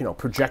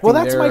projecting. Well,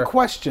 that's my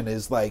question.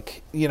 Is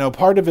like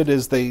part of it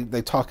is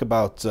they talk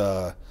about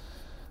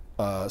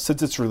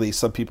since its release,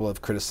 some people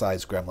have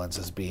criticized Gremlins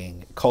as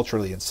being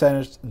culturally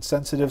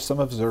insensitive. Some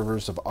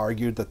observers have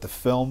argued that the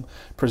film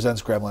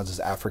presents Gremlins as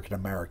African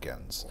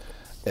Americans.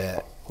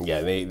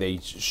 They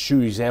show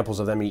examples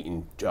of them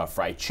eating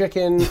fried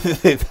chicken.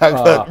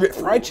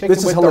 Fried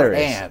chicken with their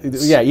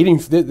hands. Yeah, eating.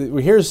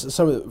 Here's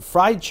some of the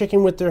fried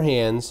chicken with their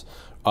hands.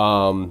 They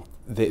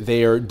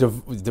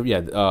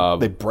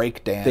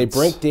break dance. They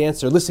break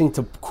dance. They're listening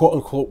to quote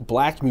unquote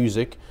black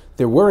music.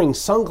 They're wearing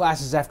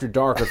sunglasses after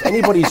dark. If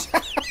anybody's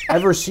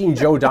ever seen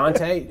Joe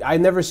Dante, I've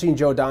never seen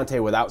Joe Dante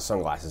without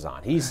sunglasses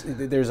on.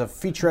 There's a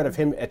featurette of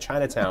him at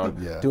Chinatown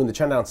doing the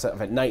Chinatown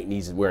stuff at night, and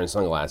he's wearing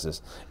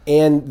sunglasses.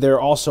 And they're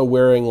also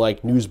wearing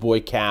like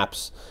newsboy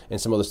caps and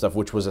some other stuff,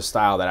 which was a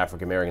style that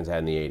African Americans had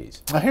in the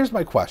 80s. Now here's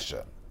my question: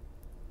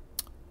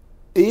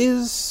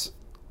 Is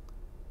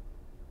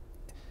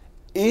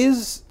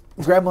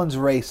Gremlins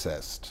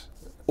racist?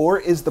 Or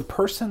is the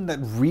person that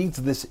reads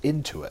this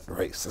into it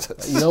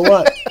racist? You know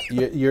what?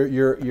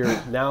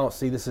 You're now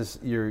see this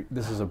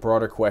is a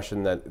broader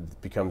question that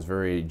becomes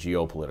very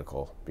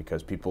geopolitical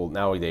because people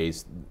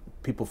nowadays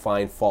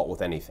find fault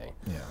with anything.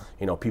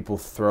 Yeah. People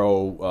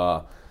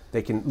throw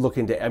they can look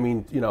into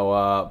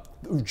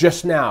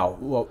just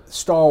now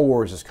Star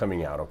Wars is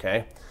coming out,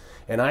 okay?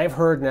 And I've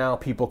heard now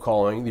people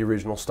calling the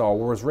original Star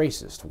Wars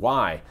racist.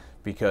 Why?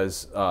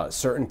 Because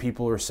certain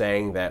people are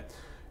saying that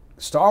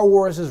Star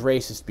Wars is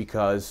racist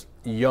because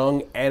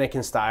young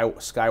Anakin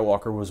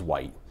Skywalker was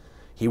white.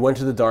 He went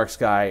to the dark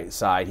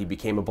side. He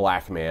became a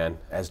black man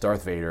as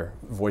Darth Vader,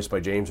 voiced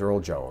by James Earl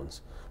Jones.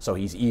 So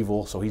he's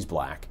evil, so he's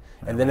black.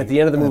 And then at the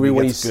end of the movie,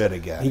 when he gets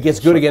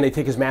good again, they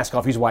take his mask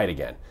off, he's white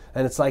again.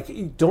 And it's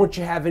like, don't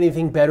you have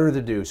anything better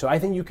to do? So I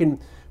think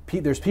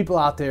there's people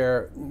out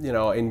there,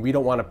 and we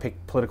don't want to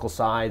pick political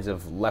sides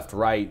of left,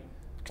 right,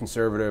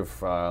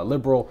 conservative,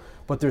 liberal,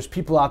 but there's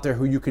people out there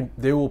who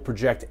they will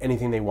project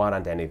anything they want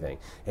onto anything.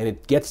 And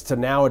it gets to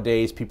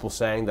nowadays people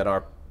saying that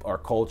our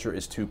culture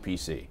is too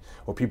PC,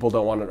 or people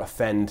don't want to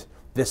offend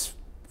this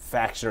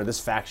faction or this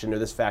faction or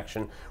this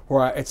faction,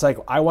 where it's like,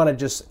 I want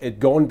to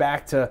going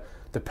back to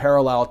the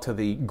parallel to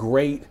the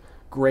great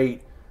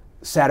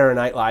Saturday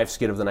Night Live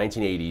skit of the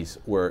 1980s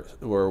where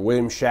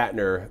William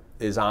Shatner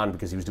is on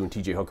because he was doing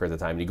T.J. Hooker at the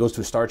time, and he goes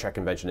to a Star Trek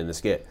convention in the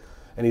skit.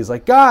 And he's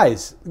like,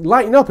 guys,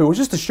 lighten up. It was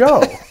just a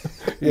show,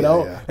 you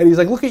know? Yeah. And he's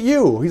like, look at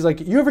you. He's like,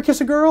 you ever kiss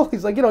a girl?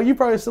 He's like, you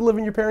probably still live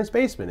in your parents'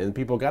 basement. And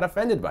people got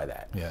offended by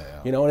that. Yeah.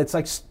 You know, and it's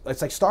like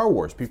Star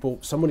Wars.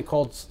 Somebody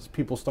called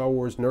people Star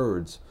Wars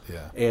nerds.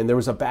 Yeah. And there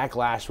was a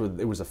backlash with,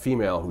 it was a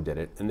female who did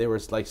it. And they were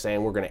like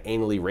saying, we're going to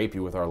anally rape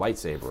you with our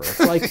lightsaber. It's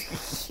like,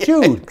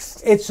 dude,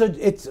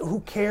 it's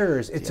who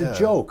cares? It's a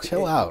joke.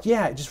 Chill out.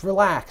 Yeah, just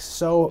relax.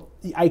 So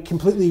I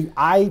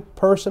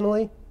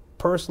personally,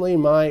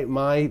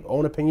 my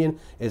own opinion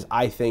is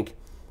I think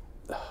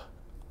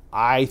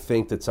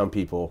that some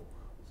people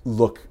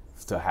look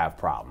to have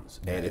problems.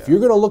 And if you're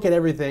going to look at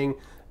everything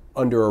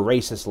under a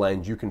racist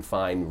lens, you can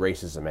find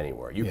racism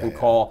anywhere. You can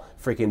call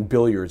freaking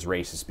billiards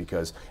racist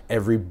because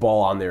every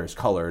ball on there is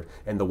colored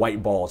and the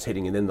white ball is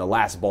hitting and then the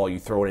last ball you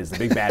throw in is the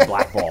big bad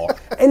black ball.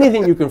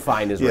 Anything you can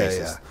find is racist.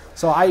 Yeah.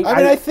 So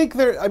I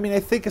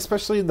think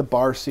especially in the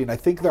bar scene, I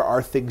think there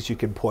are things you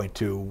can point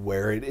to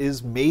where it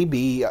is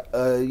maybe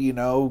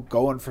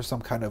going for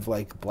some kind of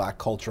like black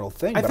cultural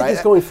thing. I think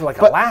it's going for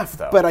like a laugh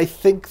though. But I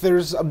think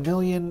there's a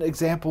million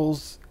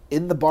examples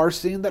in the bar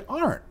scene that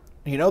aren't.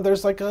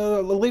 There's like a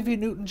Olivia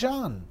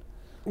Newton-John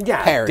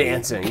parody.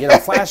 Dancing,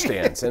 flash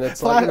dance, and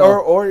it's like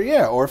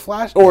or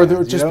flash or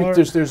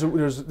dance. There's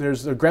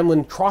a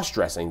gremlin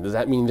cross-dressing. Does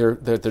that mean they're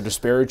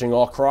disparaging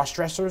all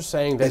cross-dressers,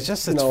 saying that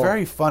it's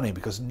very funny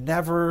because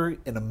never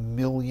in a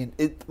million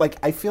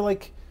I feel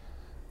like,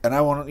 and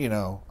I want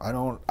I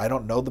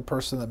don't know the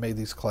person that made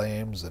these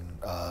claims, and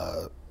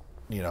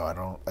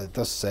it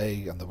does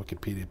say on the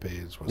Wikipedia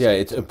page.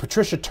 It's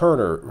Patricia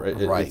Turner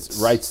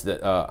writes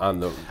that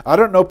on the. I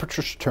don't know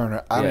Patricia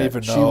Turner. I don't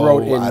even know. She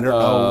wrote in. I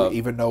don't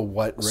even know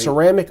what.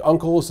 Ceramic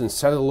Uncles and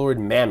Celluloid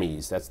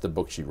Mammies. That's the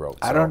book she wrote.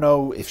 So. I don't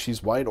know if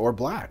she's white or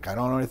black. I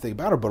don't know anything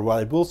about her. But what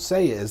I will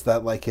say is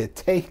that it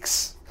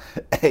takes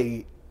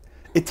a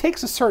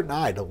certain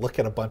eye to look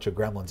at a bunch of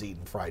gremlins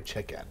eating fried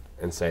chicken.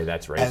 And say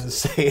that's racist. And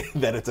say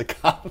that it's a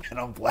comment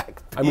on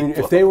black people. I mean,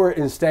 if they were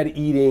instead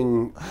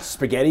eating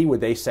spaghetti,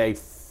 would they say,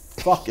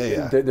 fuck,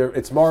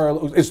 it's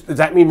Mario... Does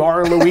that mean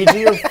Mario and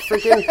Luigi are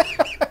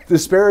freaking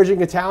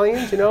disparaging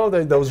Italians?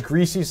 Those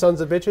greasy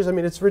sons of bitches? I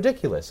mean, it's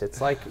ridiculous.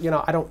 It's like,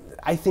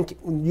 I think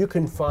you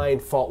can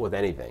find fault with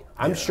anything.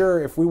 I'm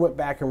sure if we went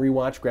back and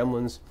rewatched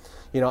Gremlins,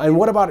 and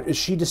what about, is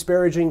she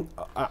disparaging?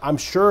 I'm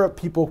sure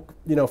people,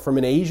 from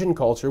an Asian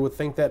culture would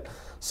think that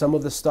some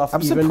of the stuff.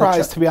 I'm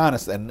surprised, to be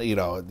honest, and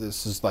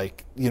this is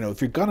like,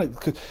 if you're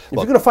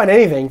gonna find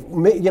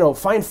anything,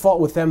 find fault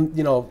with them,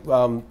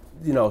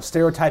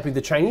 stereotyping the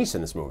Chinese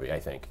in this movie. I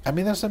think. I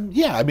mean,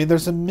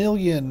 there's a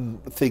million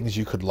things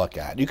you could look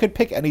at. You could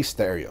pick any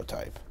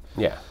stereotype.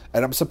 Yeah.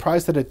 And I'm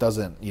surprised that it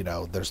doesn't,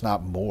 there's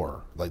not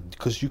more,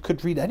 because you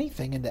could read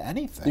anything into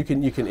anything. You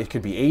can. It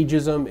could be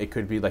ageism. It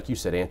could be, like you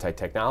said,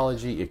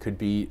 anti-technology. It could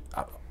be.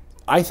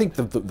 I think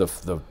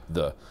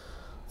the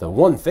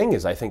one thing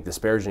is, I think,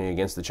 disparaging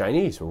against the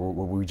Chinese.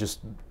 We just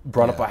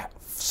brought up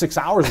 6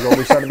 hours ago when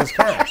we started this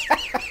cast.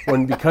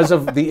 When, because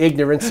of the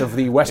ignorance of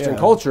the Western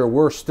culture,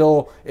 we're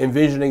still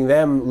envisioning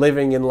them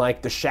living in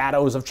like the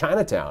shadows of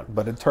Chinatown.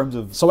 But in terms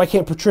of, so why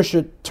can't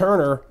Patricia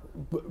Turner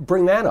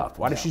bring that up?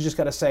 Why does she just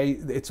got to say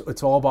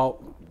it's all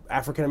about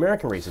African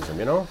American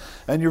racism?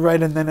 And you're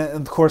right. And then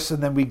of course,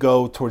 we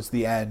go towards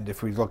the end.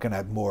 If we're looking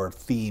at more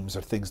themes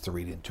or things to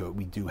read into it,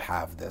 we do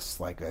have this,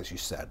 like as you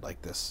said, like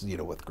this,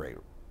 with great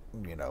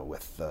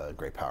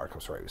power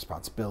comes great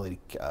responsibility.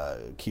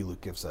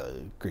 Key-Luke gives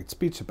a great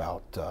speech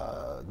about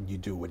you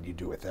do what you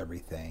do with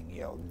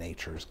everything,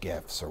 nature's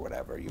gifts or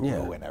whatever. You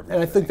ruin everything.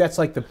 And I think that's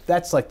like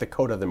the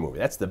code of the movie.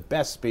 That's the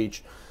best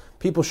speech.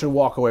 People should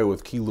walk away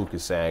with Key-Luke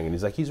is saying, and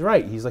he's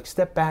right. He's like,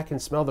 step back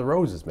and smell the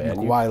roses,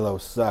 man. Milo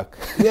suck.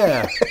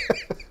 Yeah.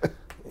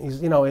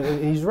 He's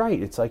and he's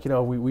right. It's like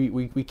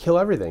we kill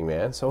everything,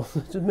 man. So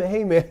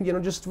hey,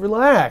 man, just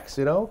relax,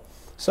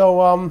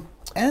 So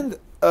and.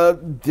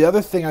 The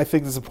other thing I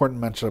think is important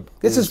to mention.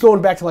 This is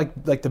going back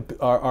to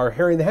our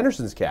Harry and the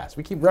Hendersons cast.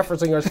 We keep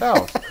referencing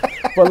ourselves,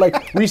 but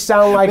we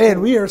sound like,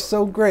 man, we are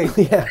so great.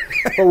 Yeah,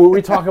 but when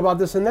we talk about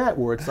this and that,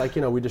 where it's like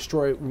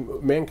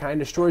mankind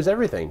destroys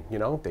everything.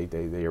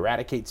 They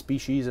eradicate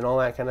species and all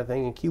that kind of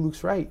thing. And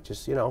Key-Luke's right.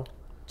 Just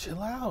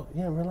chill out.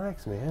 Yeah,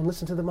 relax, man.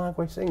 Listen to the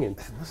Mogwai singing.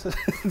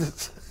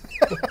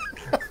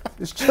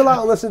 Just chill out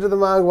and listen to the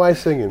Mogwai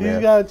singing, man.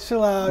 You gotta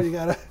chill out. You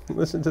gotta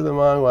listen to the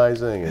Mogwai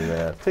singing,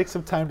 man. Take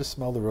some time to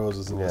smell the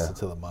roses and listen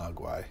to the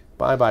Mogwai.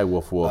 Bye,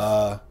 Woof Woof.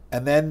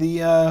 And then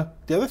the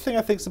other thing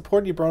I think is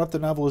important. You brought up the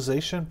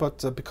novelization,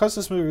 but because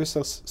this movie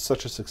is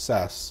such a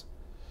success,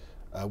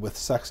 with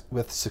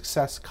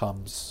success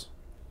comes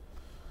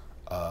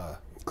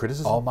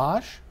criticism,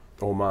 homage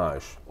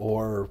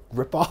or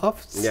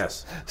rip-offs.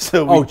 Yes.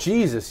 So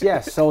Jesus,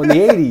 yes. So in the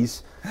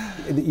 80s,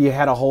 you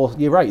had a whole.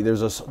 You're right. There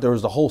was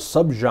the whole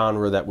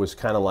subgenre that was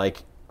kind of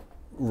like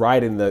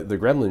riding the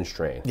Gremlins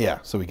train. Yeah.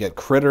 So we get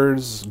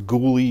Critters,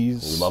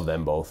 Ghoulies. We love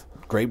them both.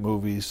 Great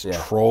movies.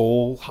 Yeah.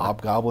 Troll,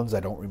 Hobgoblins.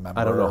 I don't remember.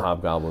 I don't know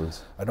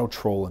Hobgoblins. I know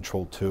Troll and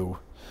Troll 2,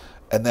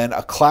 and then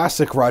a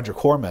classic Roger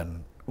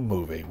Corman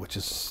movie, which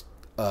is.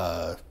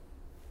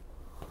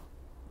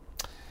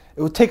 It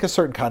it would take a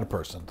certain kind of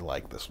person to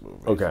like this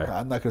movie. Okay.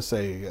 I'm not going to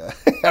say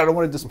I don't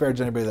want to disparage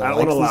anybody that I don't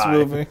likes this wanna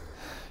lie. movie,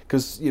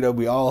 because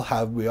we all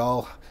have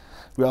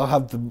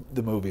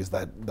the movies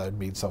that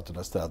mean something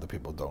to us that other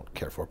people don't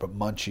care for. But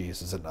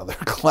Munchies is another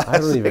classic. I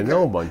don't even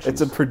know Munchies.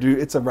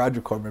 It's a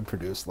Roger Corman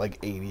produced like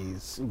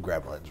 80s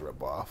Gremlins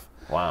ripoff.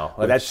 Wow,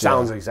 that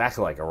sounds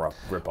exactly like a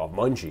ripoff.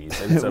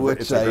 Munchies, and it's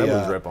a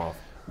Gremlins ripoff.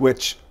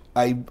 Which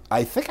I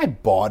think I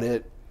bought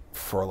it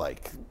for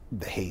like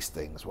the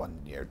Hastings one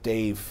year.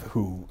 Dave,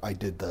 who I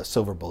did the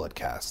Silver Bullet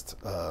cast,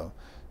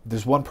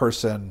 there's one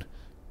person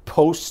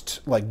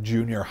post like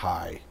junior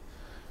high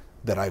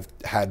that I've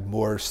had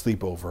more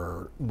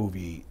sleepover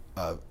movie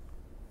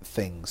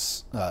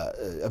events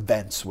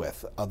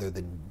with, other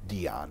than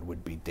Dion,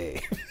 would be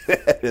Dave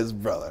and his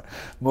brother.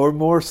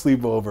 More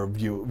sleepover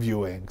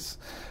viewings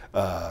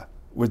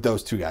with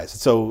those two guys.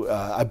 So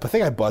I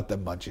think I bought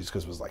them Munchies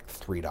because it was like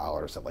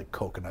 $3 at like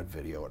Coconut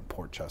Video in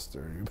Port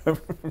Chester. You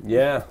remember?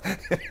 Yeah.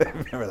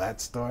 Remember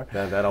that store?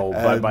 That old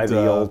by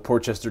the old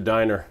Portchester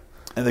diner.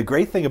 And the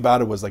great thing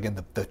about it was like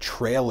in the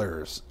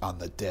trailers on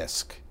the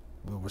disc,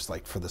 it was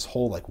like for this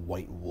whole like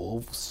White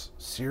Wolves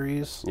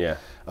series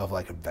of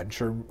like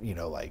adventure,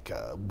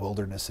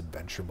 wilderness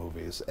adventure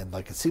movies, and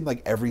like it seemed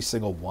like every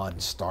single one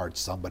starred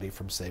somebody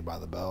from Saved by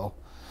the Bell.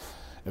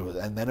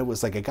 And then it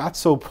was like it got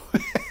so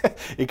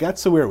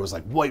weird. It was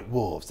like White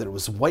Wolves, then it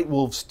was White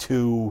Wolves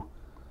 2,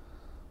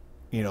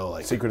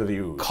 like Secret of the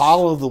Ooze,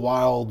 Call of the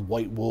Wild,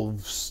 White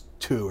Wolves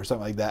 2 or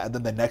something like that. And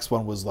then the next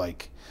one was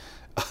like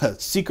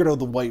Secret of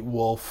the White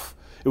Wolf.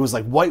 It was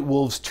like White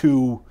Wolves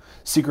 2,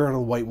 Secret of the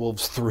White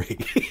Wolves 3.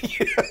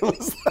 It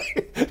was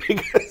like,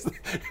 because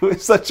it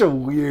was such a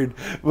weird,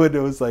 but it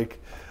was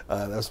like,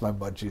 that was my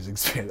Munchies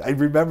experience. I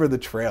remember the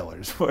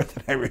trailers more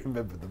than I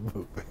remember the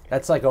movie.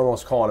 That's like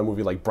almost calling a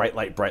movie like Bright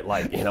Light,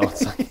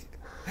 It's like,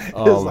 it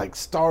was like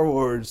Star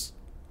Wars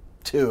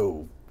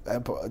 2.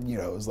 It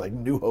was like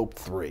New Hope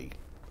 3.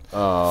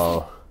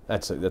 Oh,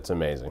 that's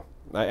amazing.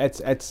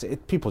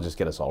 People just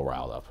get us all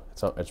riled up.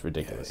 It's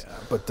ridiculous. Yeah.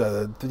 But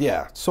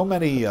so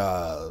many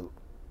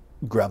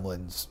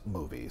Gremlins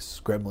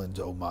movies, Gremlins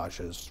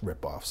homages,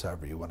 ripoffs,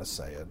 however you want to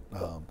say it.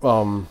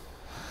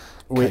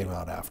 Came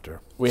out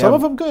after. Some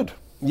of them good.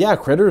 Yeah,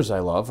 Critters I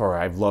love, or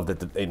I've loved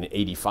it in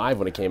 '85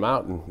 when it came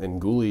out,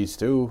 and Ghoulies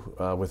too,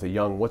 with a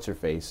young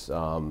what's-her-face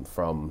from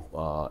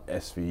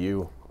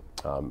SVU,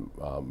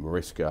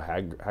 Mariska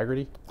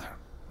Hargitay.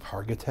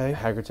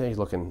 Hargitay. He's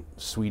looking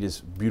sweet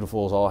as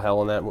beautiful as all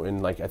hell in that.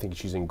 And like I think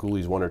she's in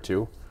Ghoulies 1 or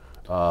 2.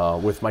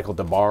 With Michael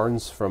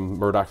DeBarnes from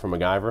Murdoch from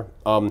MacGyver.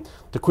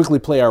 To quickly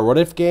play our what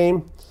if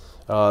game,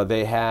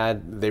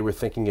 they were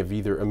thinking of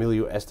either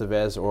Emilio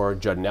Estevez or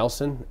Judd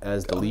Nelson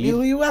as the lead.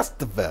 Emilio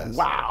Estevez.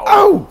 Wow.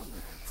 Oh!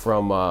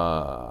 From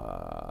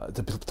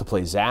to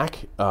play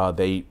Zach.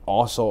 They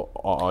also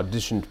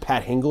auditioned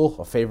Pat Hingle,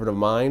 a favorite of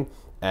mine,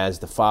 as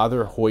the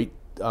father,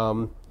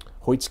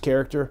 Hoyt's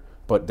character.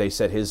 But they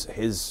said his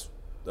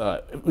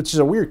which is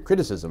a weird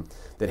criticism,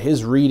 that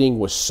his reading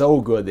was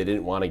so good they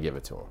didn't want to give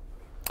it to him.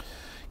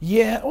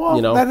 Yeah,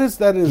 well, that is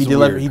he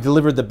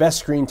delivered the best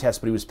screen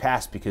test, but he was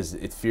passed because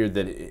it feared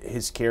that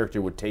his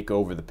character would take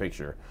over the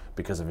picture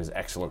because of his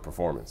excellent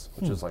performance,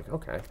 which is like,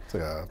 okay.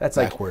 That's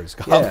backwards.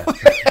 Yeah.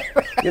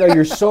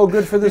 You're so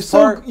good for this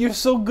part. You're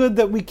so good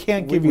that we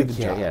can't give you the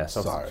job. Yeah,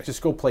 so sorry.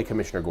 Just go play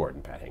Commissioner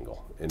Gordon, Pat Hingle.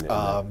 The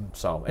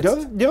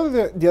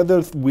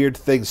other weird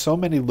thing, so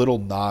many little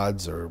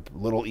nods or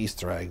little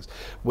Easter eggs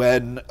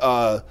when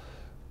the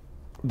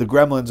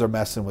Gremlins are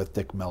messing with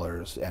Dick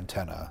Miller's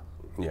antenna.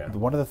 Yeah.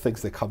 One of the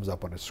things that comes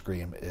up on his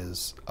screen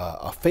is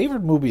a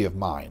favorite movie of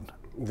mine.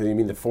 You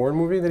mean the foreign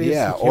movie that he's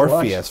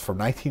Orpheus from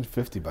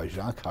 1950 by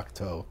Jean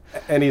Cocteau.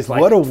 And he's like,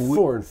 what a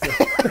foreign film.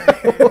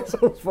 It's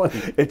so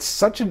funny. It's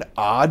such an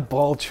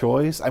oddball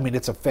choice. I mean,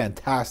 it's a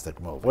fantastic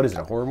movie. What is it,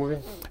 a horror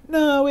movie?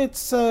 No,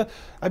 it's,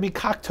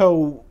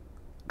 Cocteau,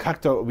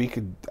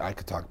 I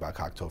could talk about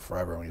Cocteau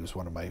forever. He was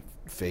one of my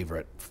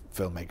favorite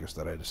filmmakers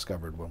that I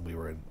discovered when we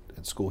were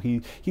in school.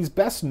 He's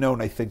best known,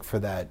 I think, for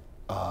that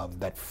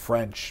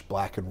French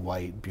black and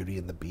white Beauty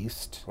and the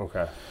Beast.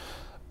 Okay.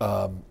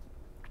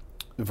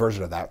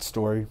 Version of that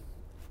story,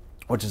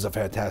 which is a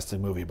fantastic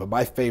movie. But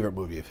my favorite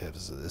movie of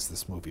his is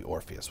this movie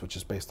Orpheus, which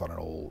is based on an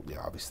old,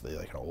 obviously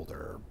like an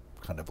older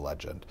kind of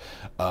legend.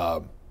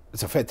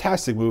 It's a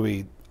fantastic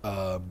movie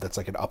that's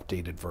like an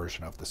updated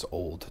version of this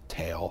old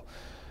tale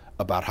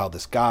about how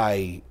this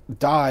guy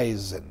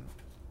dies and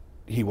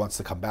he wants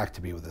to come back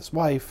to be with his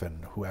wife,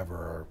 and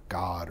whoever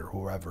God or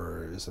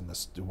whoever is in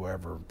this,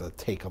 whoever the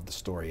take of the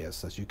story is,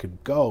 says you can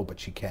go, but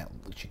she can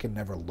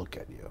never look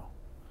at you.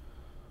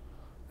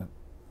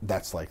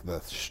 That's like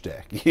the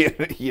shtick,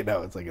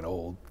 it's like an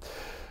old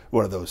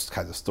one of those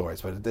kinds of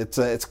stories. But it's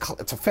a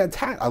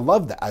fantastic. I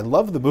love that. I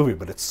love the movie,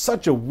 but it's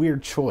such a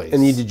weird choice.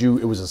 And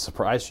it was a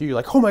surprise to you? You're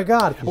like, oh my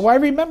God. Well, I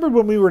remember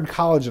when we were in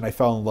college and I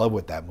fell in love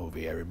with that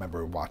movie. I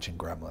remember watching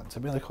Gremlins.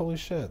 I'd be like, holy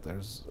shit,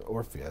 there's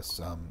Orpheus.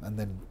 And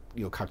then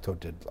Cocteau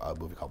did a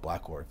movie called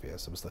Black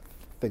Orpheus. It was the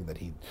thing that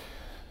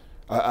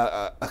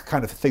a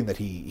kind of thing that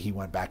he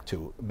went back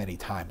to many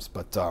times.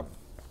 But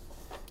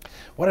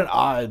What an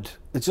odd...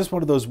 It's just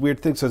one of those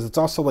weird things, because it's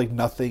also like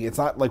nothing... It's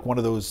not like one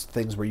of those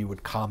things where you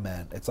would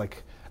comment. It's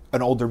like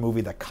an older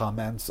movie that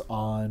comments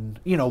on,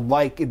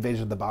 like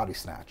Invasion of the Body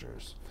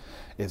Snatchers.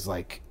 Is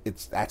like,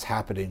 that's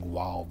happening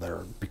while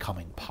they're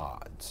becoming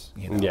pods.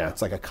 Yeah.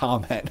 It's like a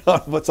comment on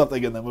what's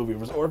something in the movie,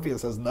 whereas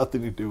Orpheus has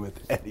nothing to do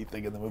with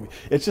anything in the movie.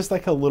 It's just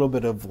like a little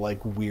bit of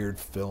like weird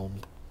film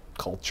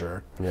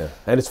culture. Yeah,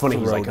 and it's funny,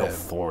 he's like a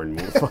foreign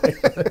movie.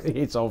 He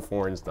hates all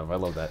foreign stuff. I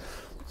love that.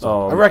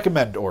 I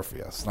recommend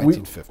Orpheus,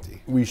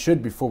 1950. We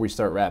should, before we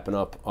start wrapping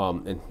up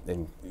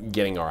and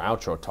getting our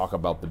outro, talk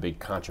about the big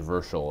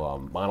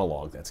controversial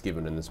monologue that's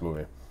given in this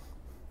movie.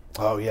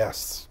 Oh,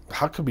 yes.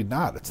 How could we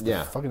not? It's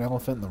the fucking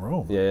elephant in the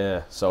room.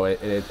 Yeah. So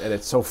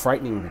it's so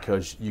frightening,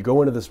 because you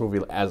go into this movie,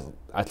 as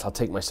I'll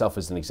take myself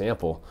as an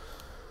example.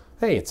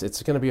 Hey, it's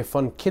going to be a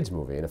fun kids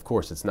movie, and of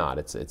course it's not.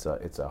 It's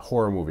a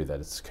horror movie that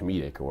it's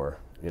comedic, or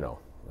I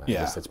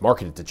guess it's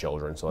marketed to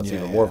children, so it's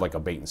even more of like a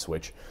bait and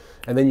switch.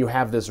 And then you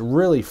have this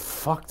really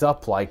fucked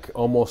up, like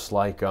almost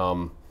like.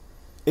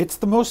 It's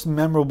the most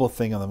memorable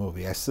thing in the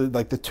movie. I said,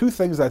 like, the two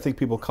things I think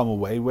people come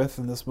away with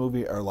in this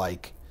movie are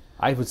like.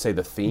 I would say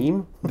the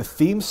theme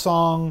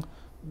song,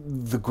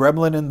 the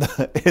gremlin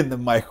in the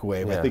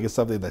microwave. Yeah. I think is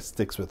something that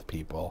sticks with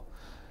people,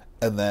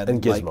 and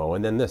Gizmo,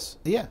 and then this.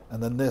 Yeah,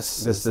 and then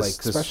this like,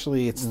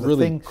 especially it's the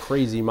really thing,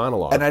 crazy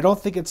monologue. And I don't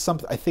think it's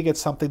something. I think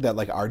it's something that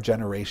like our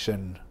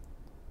generation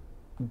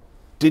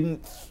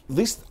didn't. At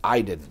least I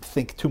didn't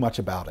think too much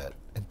about it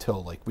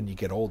until like when you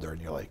get older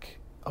and you're like,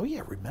 oh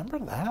yeah, remember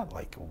that?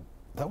 Like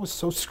that was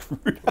so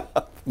screwed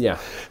up. Yeah.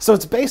 So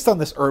it's based on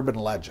this urban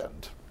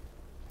legend.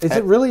 Is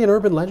it really an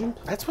urban legend?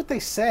 That's what they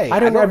say.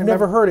 I've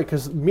never heard it,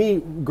 because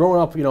me growing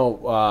up,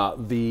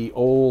 the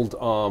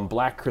old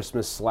Black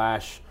Christmas /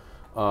 what's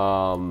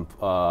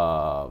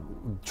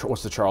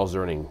the Charles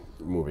Durning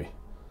movie?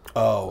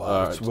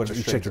 What a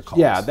Stranger Calls.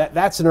 Yeah,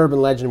 that's an urban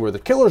legend where the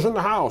killer's in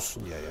the house.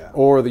 Yeah.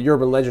 Or the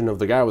urban legend of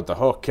the guy with the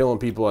hook killing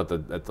people at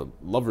the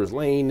Lover's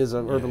Lane is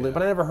an urban legend.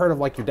 But I never heard of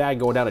like your dad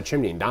going down a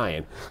chimney and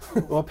dying.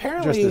 Well,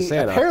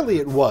 apparently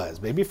it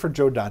was. Maybe for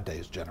Joe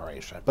Dante's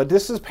generation. But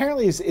this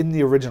apparently is in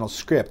the original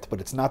script,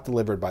 but it's not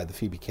delivered by the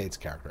Phoebe Cates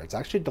character. It's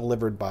actually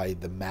delivered by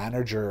the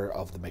manager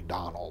of the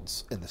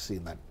McDonald's in the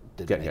scene that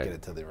didn't make it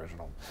into the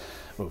original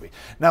movie.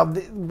 Now,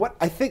 what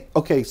I think...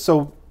 Okay,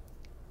 so...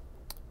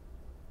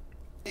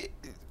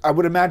 I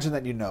would imagine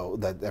that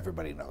that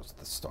everybody knows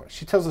the story.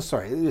 She tells the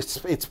story.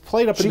 It's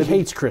played up. She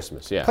hates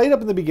Christmas. Yeah, played up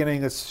in the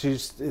beginning.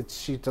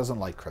 She doesn't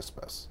like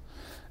Christmas,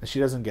 and she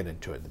doesn't get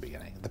into it in the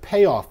beginning. The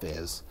payoff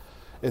is,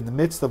 in the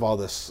midst of all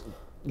this,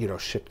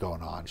 shit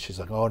going on.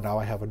 She's like, "Oh, now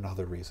I have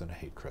another reason to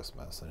hate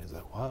Christmas." And he's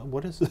like, "What?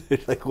 What is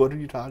it? Like, what are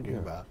you talking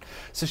about?"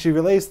 So she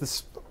relays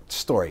this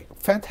story.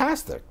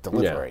 Fantastic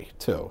delivery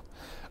too,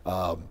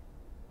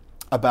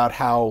 about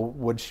how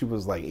when she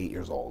was like 8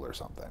 years old or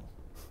something.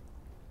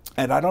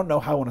 And I don't know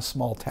how in a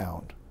small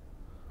town,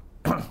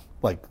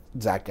 like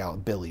Zach Gallen,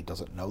 Billy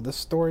doesn't know this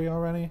story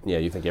already. Yeah,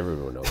 you think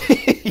everyone knows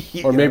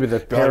it. Or maybe the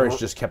parents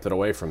just kept it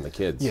away from the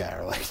kids. Yeah,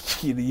 or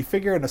like, you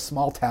figure in a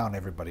small town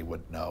everybody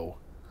would know.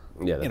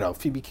 Yeah,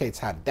 Phoebe Cates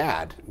had a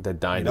dad. That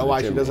died. You know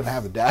why she doesn't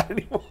have a dad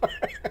anymore?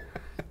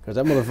 Because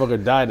that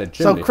motherfucker died in a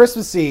chimney. So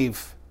Christmas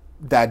Eve,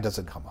 Dad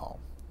doesn't come home.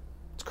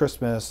 It's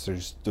Christmas, they're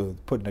just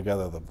putting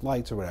together the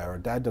lights or whatever.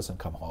 Dad doesn't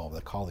come home.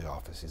 They call the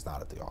office. He's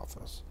not at the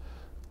office.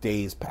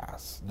 Days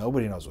pass.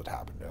 Nobody knows what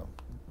happened to him.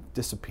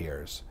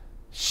 Disappears.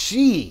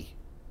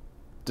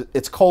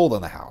 It's cold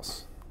in the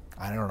house.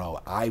 I don't know.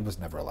 I was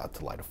never allowed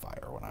to light a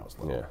fire when I was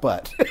little. Yeah.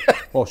 But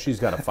well, she's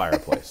got a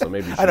fireplace, so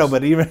maybe. I know,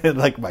 but even in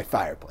like my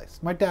fireplace,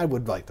 my dad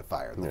would light the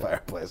fire in the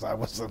fireplace. I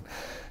wasn't.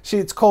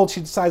 It's cold. She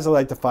decides to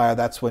light the fire.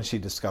 That's when she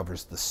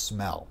discovers the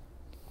smell.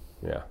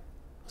 Yeah,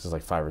 this is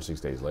like 5 or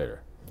 6 days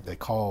later. They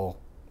call,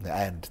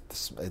 and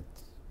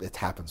it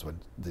happens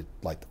when they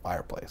light the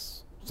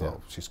fireplace.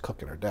 So she's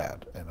cooking her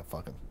dad in a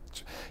fucking...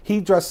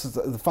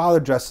 the father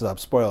dresses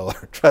up, spoiler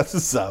alert,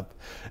 dresses up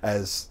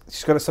as...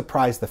 She's going to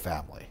surprise the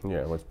family.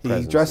 Yeah, with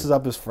he dresses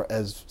up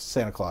as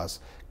Santa Claus,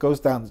 goes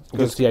down...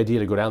 Gets the idea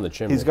to go down the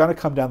chimney. He's going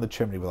to come down the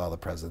chimney with all the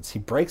presents. He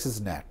breaks his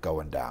neck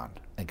going down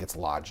and gets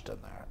lodged in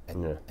there,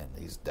 and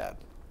he's dead.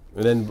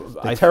 And then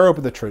they tear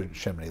open the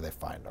chimney, they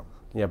find him.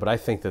 Yeah, but I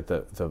think that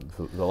the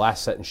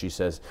last sentence she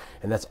says,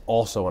 and that's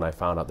also when I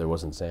found out there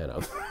wasn't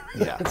Santa.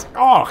 Yeah.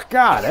 Oh,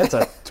 God, that's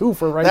a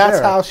twofer right there.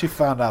 That's there. how she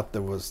found out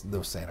there was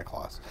no Santa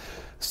Claus.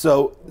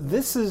 So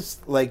this is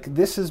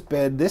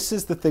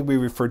the thing we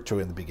referred to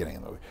in the beginning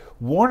of the movie.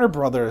 Warner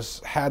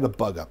Brothers had a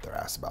bug up their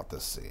ass about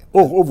this scene.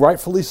 Oh,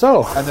 rightfully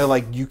so. And they're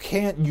like, you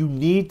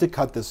need to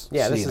cut this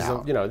scene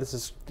out. This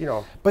is.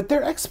 But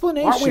their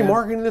explanation... Aren't we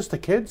marketing this to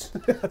kids?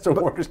 That's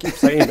what Warner keeps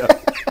saying.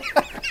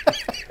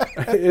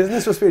 Isn't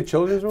this supposed to be a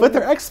children's movie? But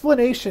their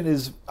explanation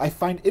is, I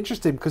find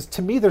interesting, because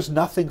to me there's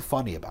nothing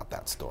funny about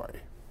that story.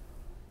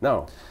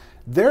 No.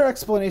 Their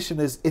explanation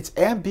is it's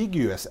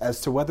ambiguous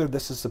as to whether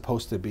this is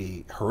supposed to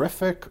be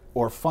horrific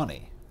or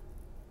funny.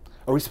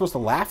 Are we supposed to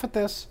laugh at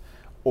this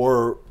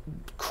or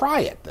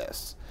cry at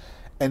this?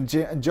 And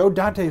Joe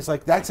Dante is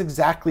like, that's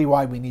exactly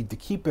why we need to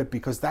keep it,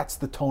 because that's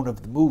the tone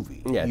of the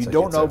movie. Yeah, you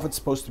don't know if it's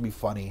supposed to be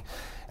funny.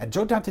 And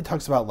Joe Dante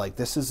talks about, like,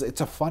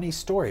 it's a funny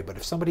story, but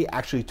if somebody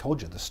actually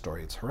told you this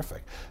story, it's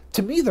horrific.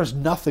 To me, there's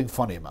nothing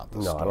funny about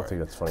this story. No, I don't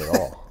think that's funny at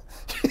all.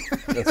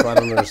 That's why I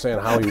don't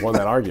understand how he won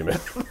that argument.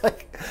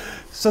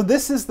 So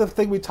this is the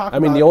thing we talk about. I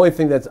mean, the only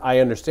thing that I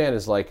understand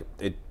is, like,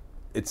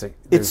 it's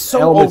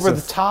so over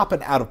the top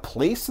and out of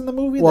place in the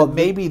movie that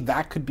maybe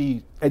that could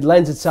be it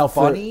lends itself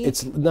funny.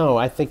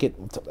 I think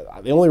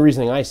the only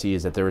reasoning I see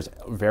is that there's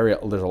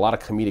a lot of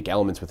comedic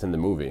elements within the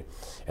movie,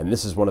 and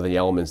this is one of the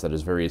elements that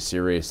is very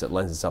serious that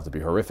lends itself to be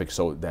horrific,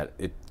 so that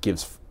it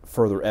gives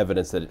further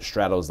evidence that it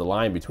straddles the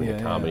line between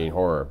the comedy and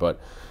horror. But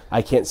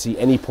I can't see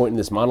any point in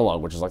this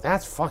monologue which is like,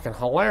 that's fucking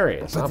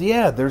hilarious. But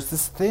there's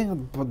this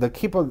thing,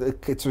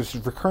 it's a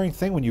recurring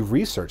thing when you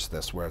research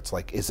this, where it's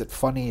like, is it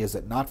funny, is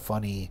it not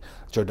funny?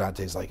 Joe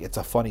Dante's like, it's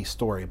a funny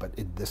story, but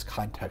in this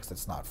context,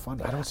 it's not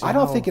funny. I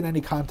don't think in any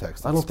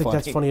context I don't think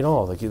that's funny at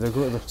all. Like,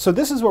 so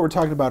this is what we're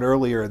talking about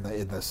earlier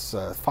in this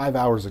 5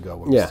 hours ago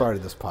when we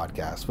started this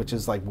podcast, which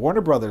is like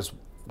Warner Brothers.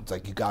 It's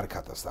like, you got to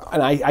cut this out.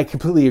 And I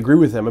completely agree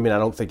with them. I mean, I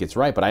don't think it's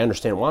right, but I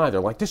understand why. They're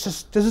like, this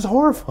is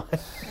horrifying.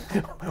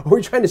 Are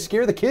we trying to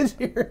scare the kids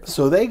here?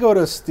 So they go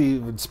to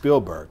Steven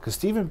Spielberg, because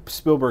Steven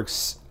Spielberg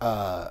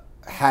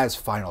has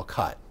Final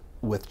Cut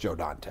with Joe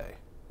Dante.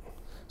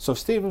 So if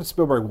Steven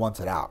Spielberg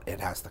wants it out, it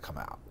has to come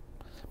out.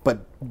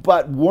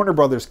 But Warner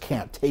Brothers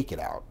can't take it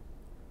out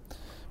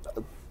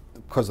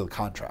because of the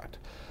contract.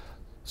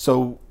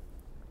 So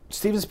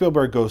Steven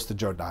Spielberg goes to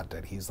Joe Dante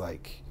and he's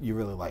like, you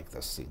really like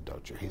this scene,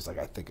 don't you? He's like,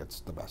 I think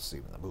it's the best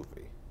scene in the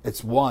movie. It's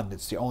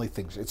the only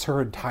thing, it's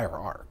her entire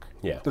arc.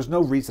 Yeah. There's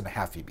no reason to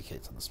have Phoebe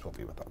Cates in this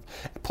movie without.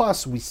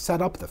 Plus, we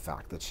set up the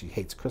fact that she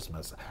hates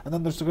Christmas, and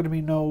then there's going to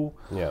be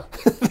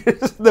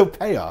there's no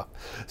payoff.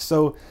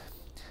 So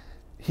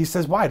he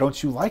says, why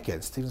don't you like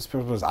it? Steven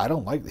Spielberg goes, I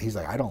don't like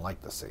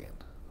the scene.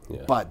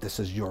 Yeah. But this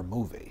is your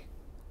movie.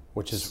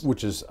 Which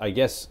is, I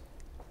guess,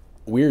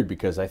 weird,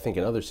 because I think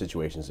in other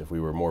situations, if we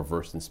were more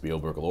versed in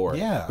Spielberg lore,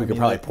 we could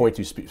probably point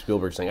to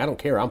Spielberg saying, I don't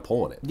care, I'm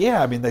pulling it.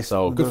 Yeah, I mean, there's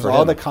all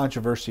the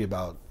controversy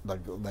about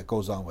that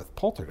goes on with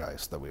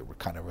Poltergeist that we were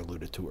kind of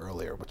alluded to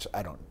earlier, which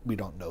we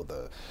don't know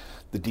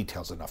the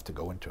details enough to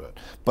go into it.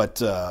 But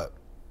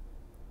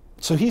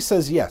so he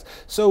says yes.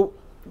 So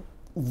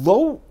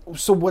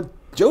what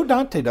Joe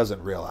Dante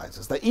doesn't realize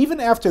is that even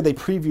after they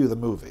preview the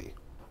movie,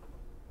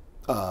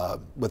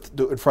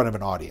 in front of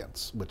an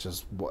audience, which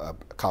is a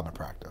common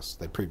practice.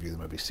 They preview the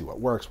movie, see what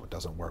works, what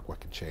doesn't work,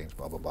 what can change,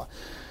 blah, blah, blah.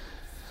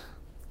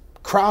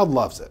 Crowd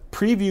loves it.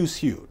 Preview's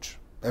huge.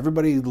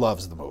 Everybody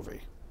loves the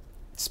movie.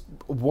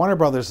 Warner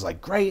Brothers is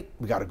like, great,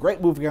 we got a great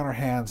movie on our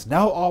hands.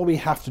 Now all we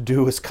have to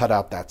do is cut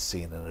out that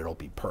scene and it'll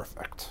be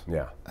perfect.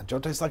 Yeah. And Joe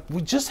Dante's like,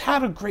 we just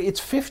had it's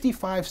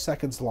 55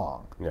 seconds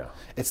long. Yeah.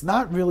 It's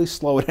not really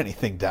slowing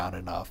anything down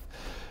enough.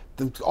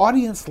 The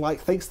audience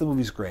thinks the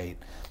movie's great.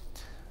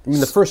 I mean,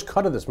 the first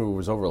cut of this movie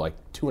was over like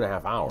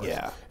 2.5 hours.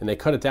 Yeah. And they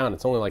cut it down.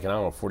 It's only like an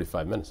hour and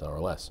 45 minutes now or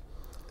less.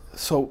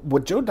 So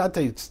what Joe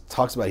Dante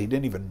talks about, he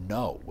didn't even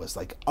know, was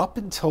like up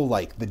until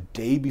like the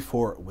day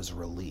before it was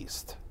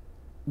released,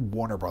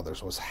 Warner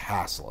Brothers was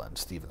hassling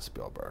Steven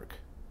Spielberg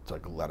to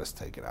like, let us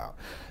take it out.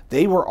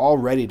 They were all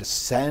ready to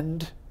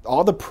send,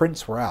 all the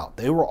prints were out.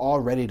 They were all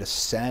ready to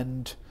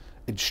send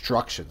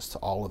instructions to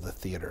all of the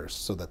theaters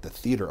so that the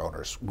theater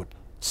owners would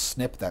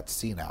snip that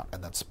scene out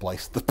and then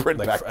splice the print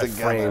back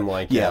together. Frame,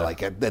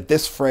 like at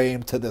this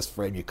frame to this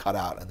frame you cut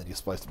out and then you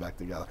splice it back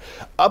together.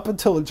 Up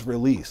until its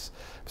release,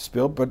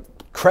 Spielberg,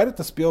 credit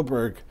to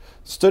Spielberg,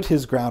 stood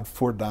his ground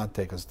for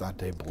Dante because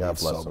Dante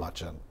believes so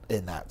much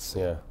in that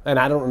scene. Yeah, and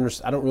I don't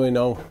really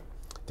know.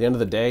 At the end of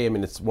the day, I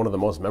mean, it's one of the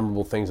most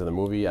memorable things in the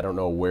movie. I don't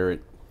know where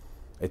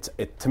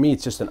to me,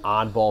 it's just an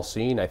oddball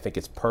scene. I think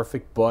it's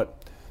perfect,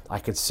 but I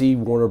could see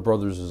Warner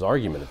Brothers'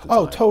 argument at the time.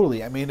 Oh,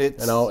 totally. I mean,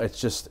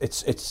 it's just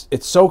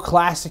it's so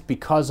classic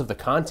because of the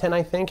content,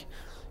 I think,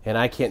 and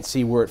I can't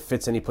see where it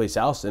fits anyplace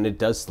else. And it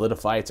does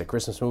solidify it's a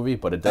Christmas movie,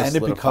 but it does.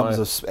 And it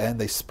becomes and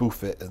they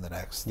spoof it in the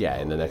next. Yeah,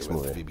 in the next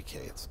movie with Phoebe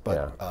Cates.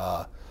 But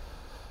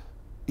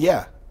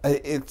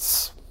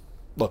it's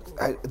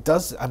it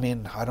does. I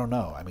mean, I don't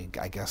know. I mean,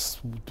 I guess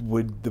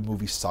would the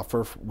movie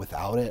suffer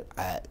without it?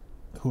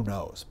 Who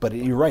knows? But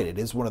you're right. It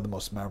is one of the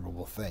most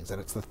memorable things, and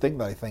it's the thing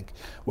that I think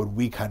when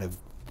we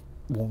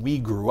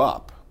grew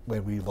up,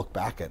 when we look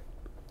back at,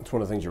 it's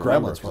one of the things you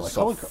remember. We're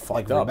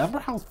remember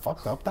how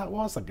fucked up that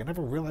was? Like, I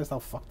never realized how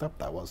fucked up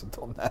that was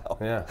until now.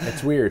 Yeah,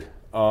 it's weird.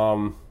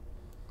 And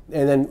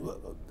then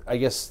I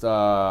guess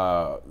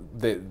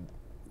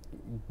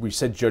we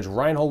said Judge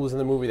Reinhold was in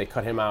the movie. They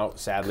cut him out,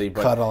 sadly.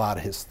 But cut a lot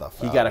of his stuff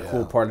out. He got a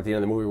cool part at the end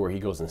of the movie where he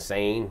goes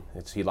insane.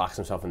 He locks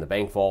himself in the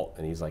bank vault,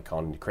 and he's like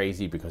calling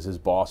crazy because his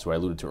boss, who I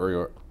alluded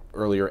to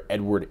earlier,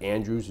 Edward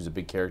Andrews, who's a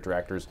big character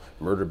actor, is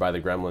murdered by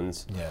the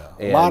Gremlins. Yeah,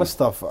 a lot of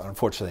stuff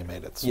unfortunately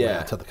made its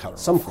way to the cutting room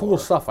Some floor. Cool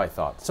stuff, I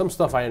thought. Some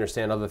stuff I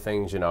understand, other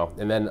things,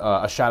 And then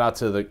a shout out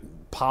to the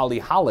Polly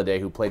Holiday,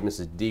 who played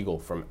Mrs.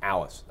 Deagle from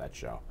Alice, that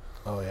show.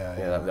 Oh yeah,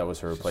 yeah. That was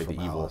her who played the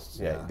evil. Alice,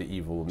 the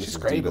evil. She's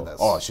Mrs. great Deagle. in this.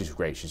 Oh, she's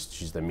great.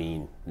 She's the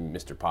mean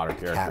Mr. Potter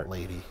character. Cat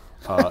lady.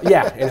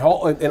 And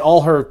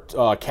all her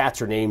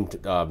cats are named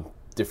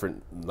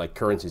different like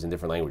currencies in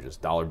different languages.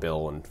 Dollar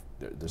bill and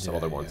there's some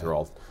other ones. They're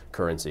all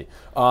currency.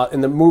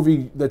 In the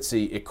movie, let's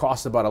see, it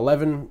cost about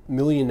 $11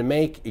 million to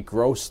make. It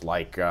grossed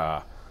like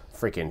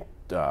freaking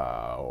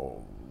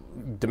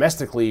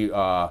domestically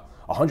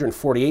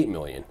 $148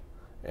 million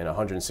and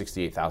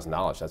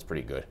 $168,000. That's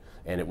pretty good.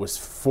 And it was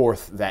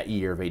fourth that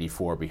year of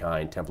 '84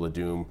 behind Temple of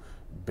Doom,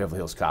 Beverly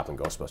Hills Cop, and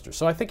Ghostbusters.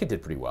 So I think it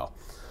did pretty well.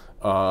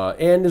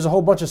 And there's a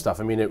whole bunch of stuff.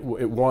 I mean, it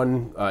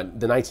won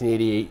the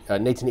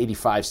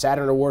 1985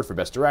 Saturn Award for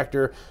Best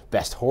Director,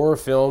 Best Horror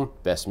Film,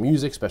 Best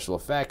Music, Special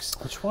Effects.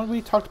 Which one?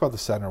 We talked about the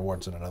Saturn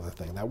Awards and another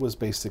thing.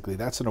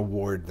 That's an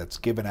award that's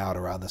given out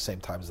around the same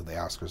time as the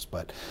Oscars,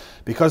 but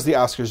because the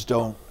Oscars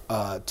don't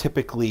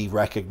typically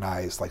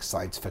recognize like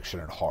science fiction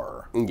and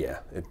horror,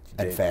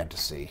 and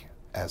fantasy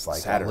as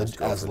like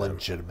as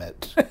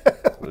legitimate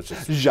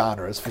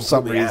genres for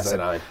some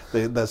reason.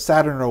 The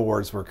Saturn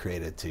Awards were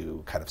created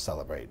to kind of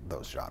celebrate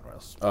those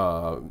genres.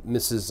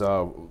 Mrs.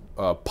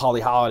 Polly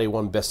Holiday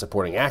won Best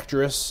Supporting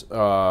Actress.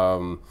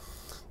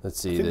 Let's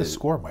see. I think the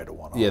score might have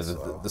won. Yeah,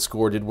 the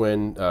score did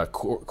win.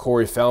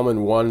 Corey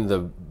Feldman won the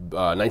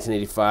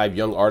 1985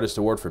 Young Artist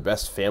Award for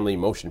Best Family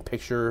Motion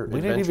Picture. We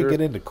didn't even get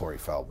into Corey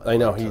Feldman. I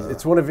know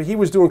he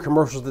was doing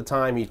commercials at the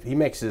time. He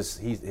makes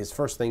his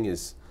first thing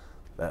is.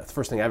 The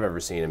first thing I've ever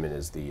seen him in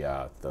is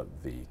the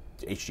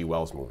H.G.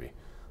 Wells movie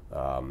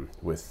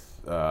with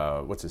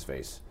what's his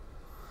face,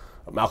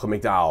 Malcolm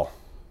McDowell,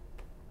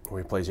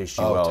 where he plays H.G.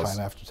 Wells.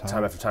 Time After Time.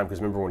 Time After Time. Because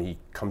remember when he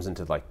comes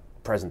into like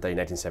present day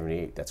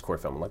 1978, that's Corey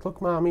Feldman. Like,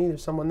 look, mommy,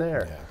 there's someone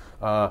there.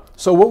 Yeah.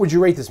 So what would you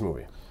rate this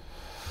movie?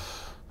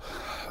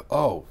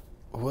 Oh.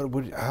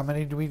 How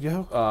many do we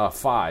do?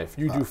 5.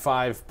 You do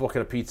 5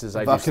 bucket of pizzas.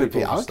 I do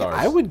sleepover stars.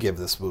 I would give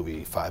this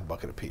movie 5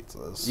 bucket of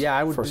pizzas. Yeah,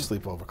 I would for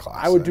sleepover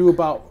classic. I would do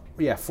about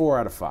 4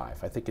 out of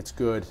 5. I think it's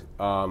good.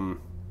 I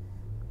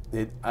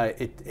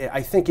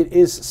think it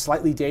is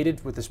slightly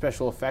dated with the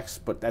special effects,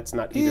 but that's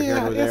not either here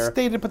nor there. It's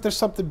dated, but there's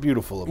something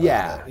beautiful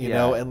about it. You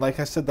know, and like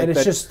I said, and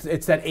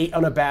it's that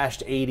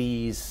unabashed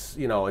 80s.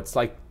 You know, it's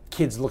like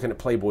kids looking at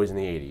Playboys in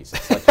the 80s.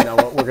 It's like, you know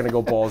what, we're going to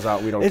go balls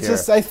out. We don't care. It's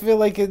just, I feel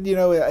like,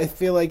 I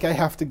feel like I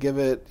have to give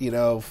it,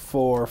 4,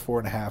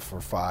 4.5, or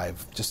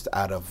 5, just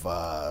out of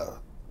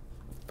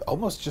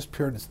almost just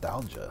pure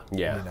nostalgia.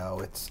 Yeah.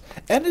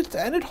 And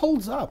it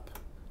holds up.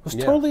 It was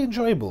totally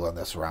enjoyable on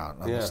this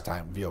round, this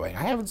time viewing.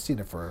 I haven't seen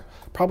it for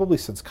probably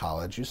since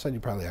college. You said you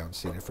probably haven't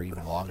seen it for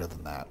even longer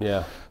than that.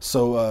 Yeah.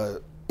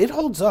 So it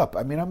holds up.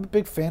 I mean, I'm a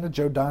big fan of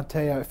Joe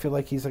Dante. I feel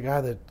like he's a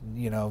guy that,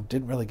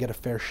 didn't really get a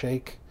fair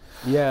shake.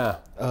 Yeah.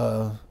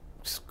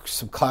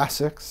 Some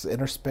classics,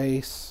 Inner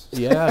Space.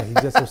 Yeah, he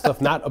did some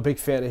stuff. Not a big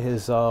fan of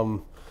his,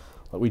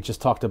 we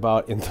just talked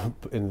about in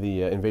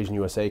the Invasion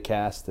USA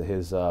cast,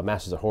 his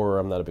Masters of Horror.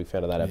 I'm not a big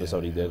fan of that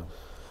episode he did.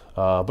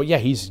 But yeah,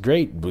 he's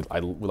great.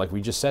 Like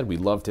we just said, we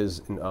loved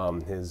his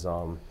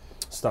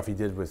stuff he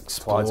did with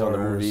Twilight Zone, the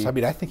movie. I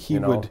mean, I think he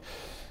would.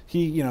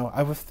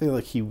 I would feel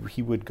like he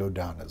would go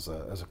down as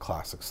a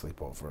classic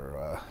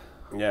sleepover.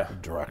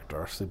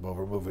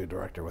 Sleepover movie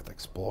director with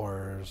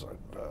Explorers and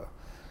a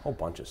whole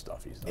bunch of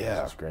stuff he's done.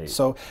 Yeah, it's great.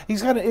 So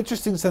he's got an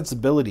interesting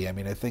sensibility. I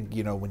mean, I think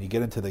when you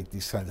get into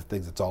these kinds of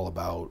things, it's all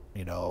about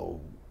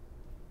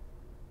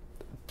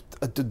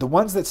the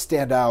ones that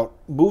stand out,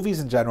 movies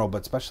in general,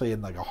 but especially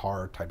in like a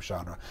horror type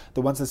genre,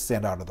 the ones that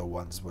stand out are the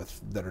ones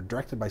that are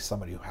directed by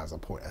somebody who has a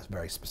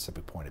very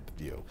specific point of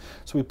view.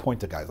 So we point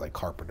to guys like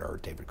Carpenter or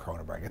David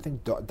Cronenberg. I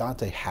think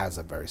Dante has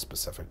a very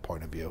specific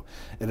point of view,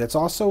 and it's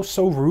also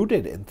so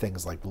rooted in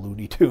things like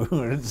Looney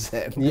Tunes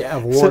and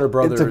Warner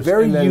Brothers. It's a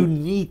very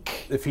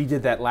unique. If he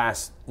did that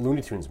last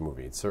Looney Tunes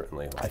movie, it's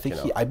certainly. I think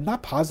I'm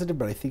not positive,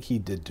 but I think he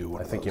did do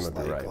one of those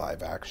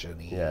live action.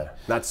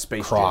 Not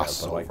Space Jam,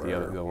 but like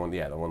the one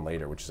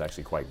later, which is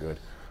actually quite good.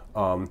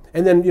 And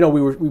then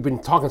we've been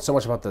talking so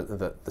much about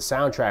the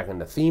soundtrack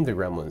and the theme to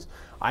Gremlins.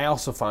 I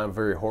also find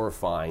very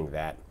horrifying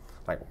that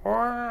like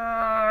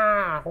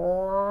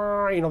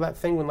that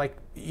thing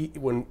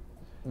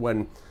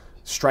when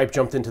Stripe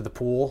jumped into the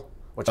pool,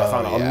 which I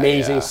found an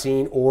amazing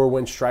scene, or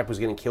when Stripe was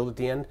getting killed at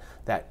the end,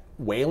 that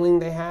wailing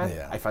they had,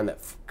 I find that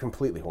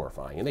completely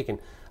horrifying. And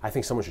I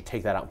think someone should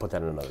take that out and put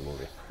that in another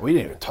movie. We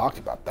didn't even talk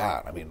about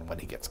that. I mean, when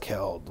he gets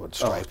killed, when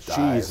Stripe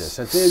dies. Jesus.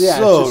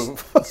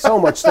 So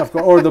much stuff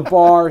going on. Or the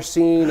bar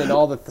scene and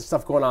all the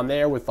stuff going on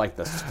there with like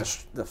the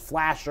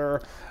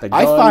flasher, the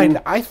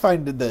gun. I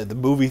find the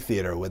movie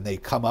theater when they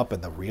come up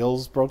and the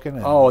reel's broken.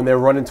 And they're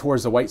running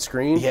towards the white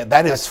screen. Yeah,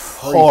 that's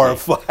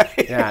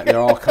horrifying. Yeah, they're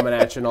all coming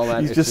at you and all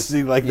that. You just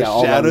see like the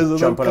shadows of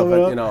them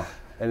coming up.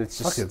 And it's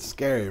just fucking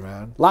scary,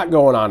 man. A lot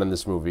going on in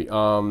this movie.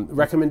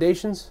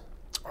 Recommendations?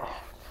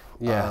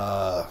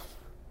 Yeah.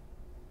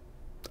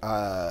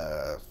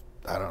 I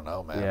don't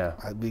know, man.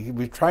 Yeah.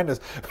 We're trying to.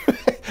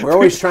 We're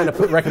always trying to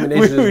put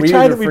recommendations.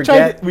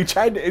 We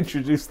tried to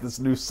introduce this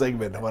new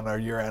segment on our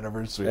year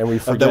anniversary, and we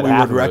forget that we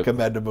would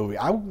recommend a movie.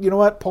 You know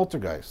what?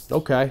 Poltergeist.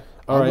 Okay.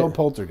 I'm going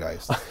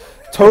Poltergeist.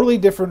 totally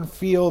different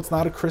feel. It's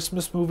not a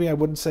Christmas movie. I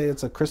wouldn't say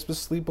it's a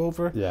Christmas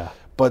sleepover. Yeah.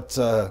 But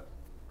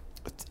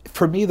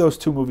for me, those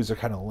two movies are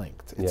kind of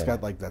linked. It's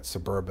got like that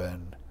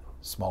suburban,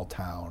 small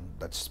town,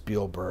 that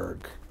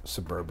Spielberg,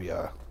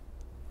 suburbia.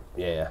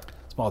 Yeah.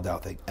 Small town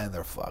thing, and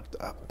they're fucked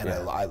up. And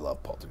I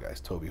love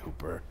Poltergeist. Toby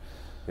Hooper.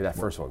 Yeah, that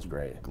first one's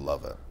great.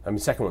 Love it. I mean,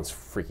 second one's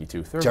freaky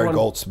too. Third Jerry one,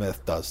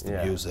 Goldsmith does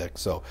the music,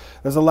 so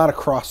there's a lot of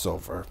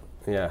crossover.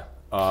 Yeah.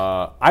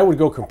 I would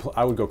go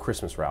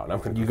Christmas route. And I'm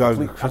going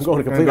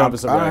the complete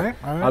opposite way. All right.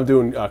 I'm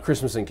doing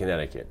Christmas in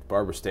Connecticut.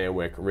 Barbara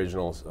Stanwyck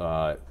originals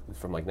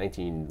from like late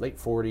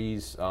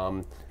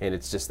 40s, and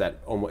it's just that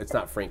it's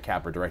not Frank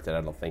Capra directed,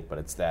 I don't think, but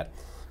it's that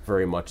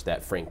very much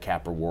that Frank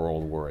Capra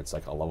world where it's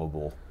like a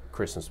lovable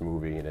Christmas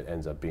movie, and it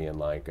ends up being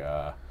like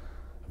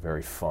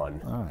very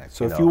fun. All right.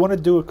 So if you want to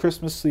do a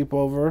Christmas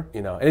sleepover,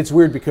 and it's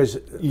weird because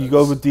you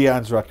go with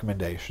Dion's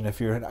recommendation. If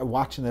you're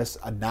watching this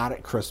not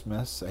at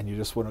Christmas and you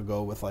just want to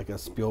go with like a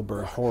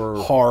Spielberg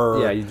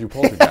horror, yeah, you do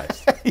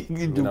Poltergeist. you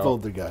can do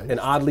Poltergeist. And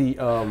oddly,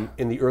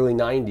 in the early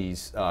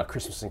 '90s,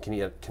 Christmas in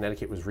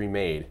Connecticut was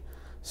remade,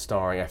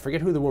 starring, I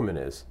forget who the woman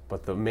is,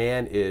 but the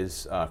man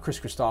is Chris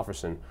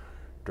Christopherson,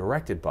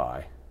 directed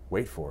by,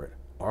 wait for it,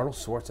 Arnold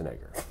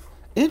Schwarzenegger.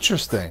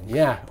 Interesting.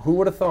 Yeah, who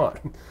would have thought?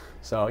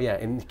 So yeah,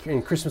 in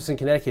Christmas in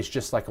Connecticut, it's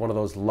just like one of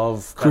those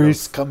love.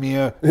 Chris, come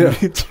here. Yeah.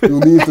 You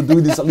need to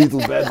do this a little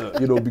better,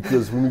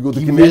 because when we go to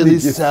Connecticut, really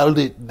sold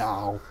it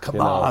now.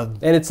 Come on.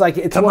 And it's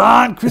like come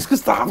on, Chris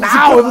Christopherson.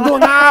 Now, let's do it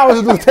now.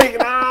 Let's do it. Take it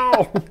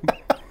now.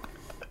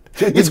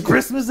 It's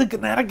Christmas in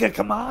Connecticut.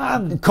 Come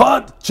on.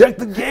 Cut. Check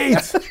the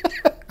gates.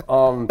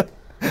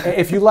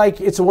 If you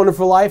like It's a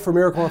Wonderful Life or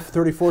Miracle on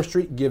 34th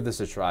Street, give this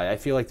a try. I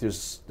feel like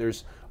there's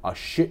a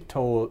shit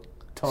ton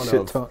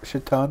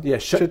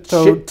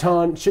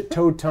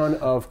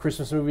of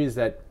Christmas movies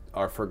that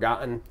are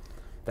forgotten,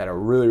 that are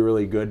really,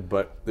 really good,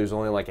 but there's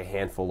only like a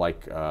handful,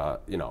 like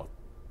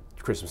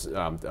Christmas,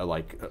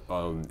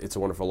 It's a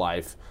Wonderful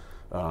Life,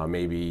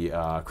 maybe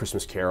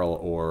Christmas Carol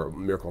or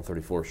Miracle on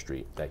 34th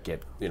Street that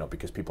get,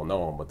 because people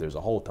know them, but there's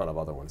a whole ton of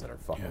other ones that are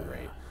fucking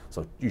great.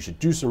 So you should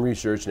do some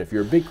research, and if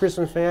you're a big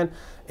Christmas fan,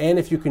 and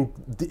if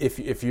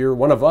you're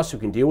one of us who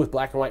can deal with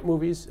black and white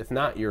movies, if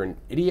not, you're an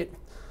idiot.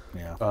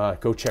 Yeah.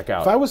 Go check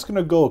out. If I was going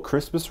to go a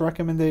Christmas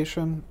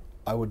recommendation,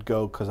 I would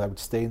go, because I would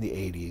stay in the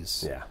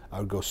 80s. Yeah. I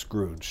would go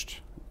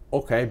Scrooged.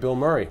 Okay, Bill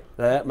Murray.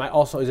 That might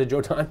also, is it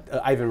Joe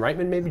Ivan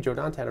Reitman? Maybe Joe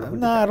Dante.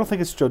 No, I don't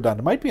think it's Joe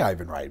Dante. It might be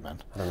Ivan Reitman.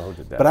 I don't know who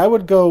did that. But I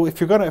would go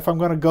if I'm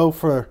going to go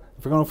for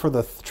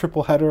the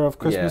triple header of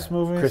Christmas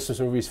movies.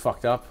 Christmas movies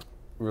fucked up.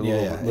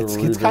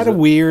 It's kind of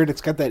weird. It's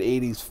got that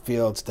 80s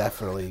feel. It's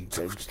definitely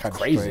kind of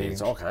crazy. Strange.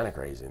 It's all kind of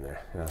crazy in there.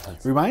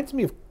 Reminds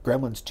me of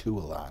Gremlins 2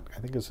 a lot.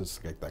 I think it's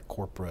just like that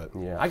corporate.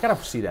 Yeah, I gotta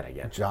see that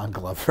again. John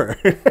Glover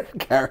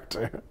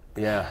character.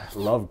 Yeah,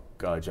 love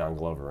John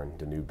Glover and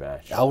the new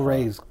batch. El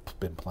Rey's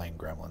been playing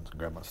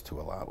Gremlins 2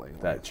 a lot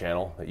lately. That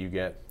channel that you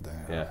get.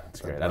 Yeah,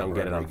 it's great. I don't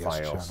get it on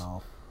Fios.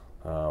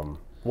 Channel.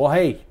 Well,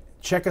 hey,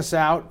 check us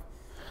out.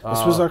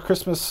 This was our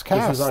Christmas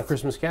cast. This was our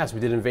Christmas cast. We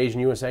did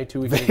Invasion USA 2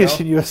 weeks ago.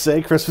 Invasion USA,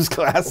 Christmas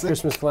Classic.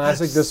 Christmas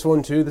Classic. This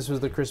one, too. This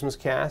was the Christmas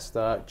cast.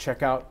 Go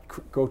check out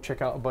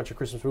a bunch of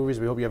Christmas movies.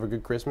 We hope you have a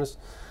good Christmas.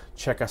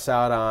 Check us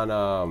out on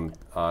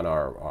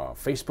our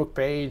Facebook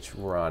page.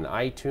 We're on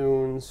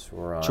iTunes.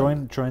 We're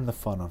on Join the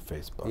fun on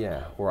Facebook.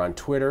 Yeah. We're on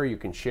Twitter. You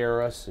can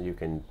share us. You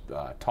can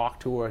talk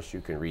to us.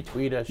 You can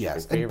retweet us.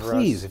 Yes. You can favor and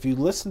please, us. if you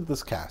listen to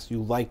this cast,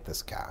 you like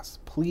this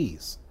cast,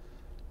 please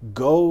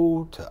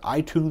go to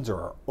iTunes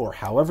or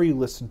however you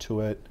listen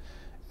to it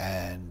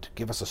and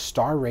give us a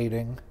star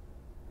rating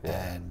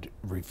and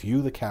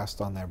review the cast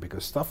on there,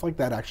 because stuff like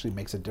that actually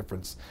makes a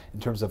difference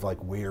in terms of like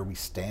where we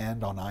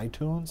stand on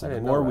iTunes. And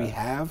the more we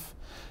have,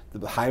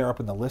 the higher up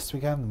in the list we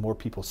get, the more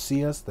people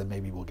see us, then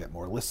maybe we'll get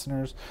more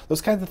listeners.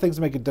 Those kinds of things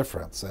make a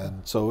difference.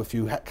 And so if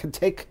you can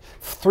take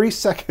 3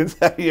 seconds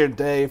out of your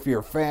day, if you're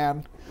a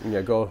fan,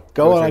 go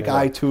on like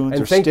iTunes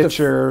or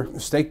Stitcher.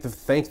 Thank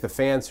the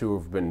fans who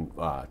have been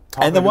talking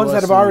and the ones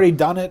that have already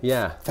done it.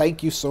 Yeah,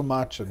 thank you so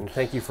much, and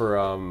thank you for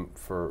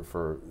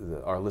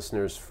our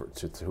listeners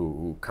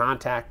who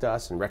contact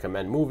us and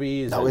recommend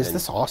movies. Now, is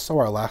this also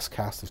our last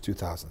cast of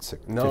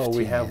 2006? No,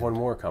 we have one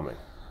more coming.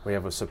 We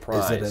have a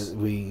surprise.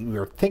 We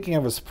were thinking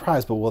of a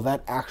surprise, but will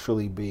that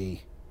actually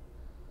be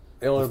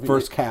the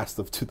first cast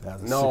of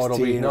 2016? No, it'll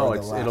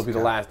be the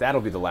last.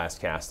 That'll be the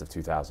last cast of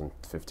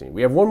 2015.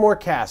 We have one more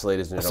cast,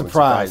 ladies and gentlemen.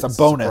 A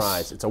bonus.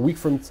 Surprise. It's a week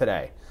from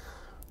today,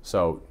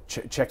 so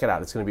check it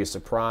out. It's going to be a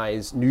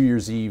surprise New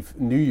Year's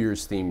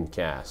themed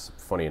cast.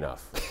 Funny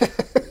enough, to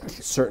a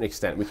certain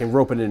extent, we can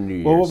rope it in New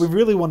Year's. Well, what we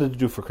really wanted to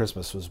do for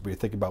Christmas was we were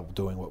thinking about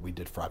doing what we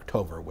did for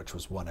October, which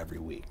was one every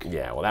week.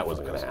 Yeah, well, that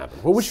wasn't going to happen.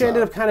 Well, which we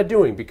ended up kind of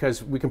doing,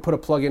 because we can put a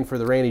plug in for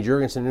the Randy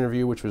Jurgensen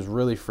interview, which was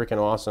really freaking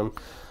awesome.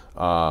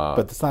 But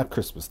it's not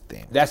Christmas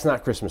themed. That's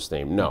not Christmas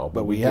themed, no.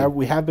 But we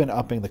have been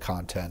upping the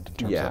content in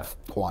terms of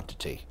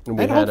quantity and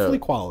hopefully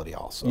quality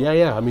also.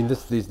 Yeah. I mean,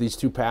 these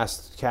two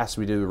past casts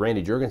we did with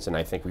Randy Jurgensen,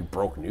 I think we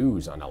broke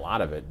news on a lot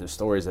of it. The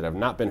stories that have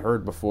not been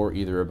heard before,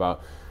 either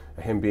about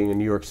him being a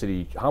New York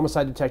City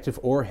homicide detective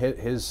or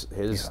his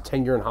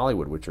tenure in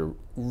Hollywood, which are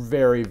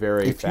very,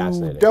 very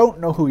fascinating. If you don't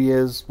know who he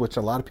is, which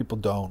a lot of people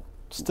don't,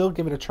 still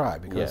give it a try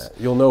because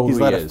you'll know who he's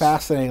he led is. a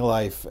fascinating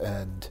life,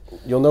 and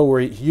you'll know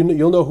where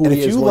you'll know who and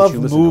he if is. you once love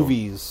you listen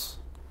movies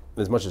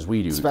as much as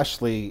we do,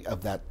 especially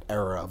of that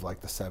era of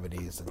like the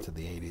 70s into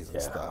the 80s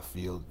and stuff,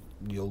 you'll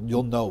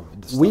know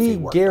the stuff we he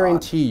worked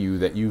guarantee you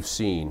that you've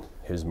seen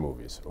his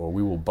movies, or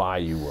we will buy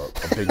you a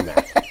Big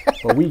Mac.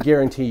 But we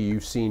guarantee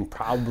you've seen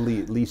probably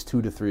at least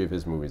 2 to 3 of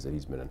his movies that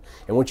he's been in.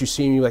 And once you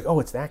see him, you're like,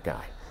 oh, it's that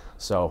guy.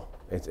 So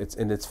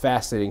it's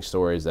fascinating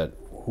stories that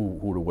who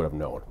would have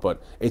known.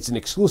 But it's an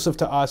exclusive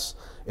to us.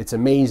 It's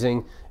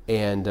amazing.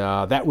 And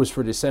that was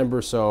for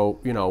December. So,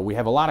 we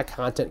have a lot of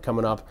content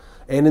coming up.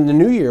 And in the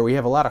new year, we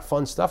have a lot of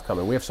fun stuff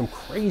coming. We have some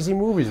crazy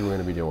movies we're going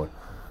to be doing.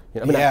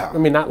 I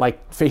mean, not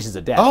like Faces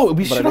of Death. Oh,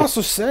 we should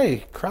also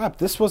say, crap,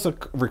 this was a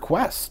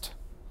request.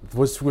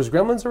 Was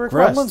Gremlins a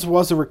request? Gremlins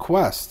was a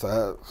request.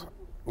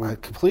 I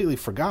completely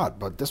forgot,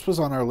 but this was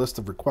on our list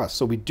of requests.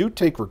 So we do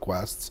take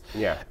requests,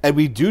 and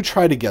we do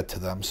try to get to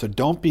them. So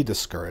don't be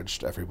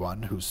discouraged,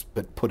 everyone who's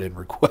been put in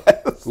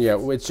requests. Yeah,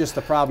 it's just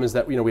the problem is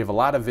that we have a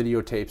lot of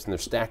videotapes and they're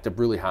stacked up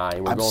really high.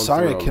 And I'm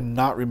sorry, I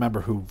cannot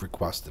remember who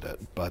requested it,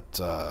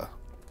 but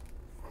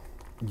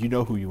you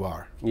know who you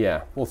are.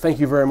 Yeah. Well, thank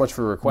you very much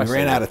for requesting. We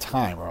ran out of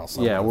time, or else.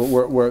 Yeah,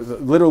 we're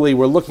literally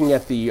looking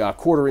at the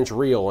quarter-inch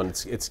reel, and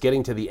it's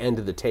getting to the end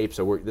of the tape,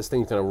 so this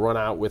thing's going to run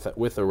out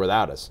with or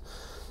without us.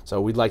 So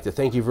we'd like to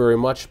thank you very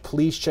much.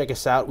 Please check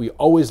us out. We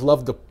always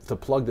love to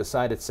plug the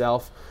site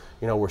itself.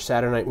 We're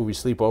Saturday Night Movie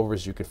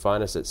Sleepovers. You can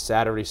find us at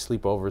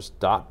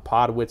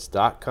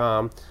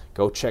SaturdaySleepovers.podwits.com.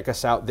 Go check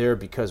us out there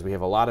because we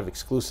have a lot of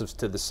exclusives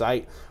to the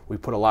site. We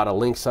put a lot of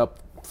links up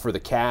for the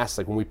cast.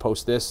 Like when we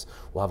post this,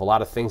 we'll have a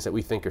lot of things that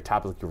we think are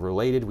topically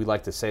related. We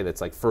like to say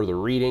that's like further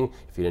reading.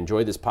 If you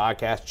enjoyed this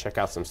podcast, check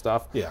out some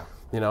stuff. Yeah.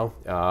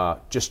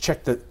 Just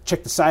check the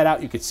site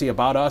out. You can see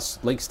about us,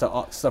 links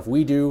to stuff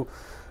we do.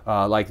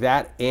 Like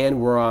that,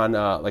 and we're on,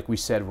 like we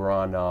said, we're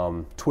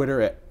on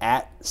Twitter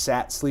at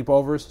Sat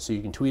Sleepovers, so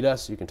you can tweet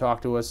us, you can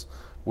talk to us.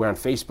 We're on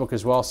Facebook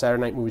as well,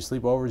 Saturday Night Movie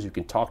Sleepovers. You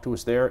can talk to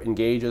us there,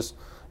 engage us.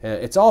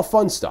 It's all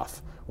fun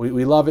stuff.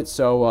 We love it.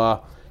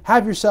 So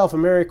have yourself a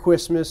Merry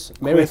Christmas.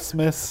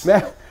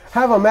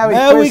 Have a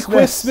Merry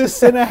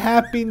Christmas and a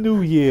Happy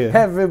New Year,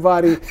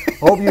 everybody.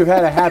 Hope you've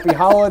had a happy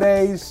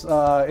holidays.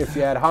 If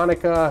you had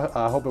Hanukkah,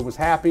 I hope it was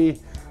happy.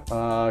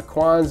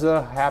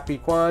 Kwanzaa, happy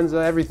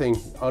Kwanzaa, everything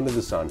under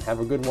the sun. Have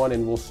a good one,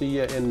 and we'll see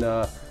you in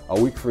a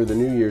week for the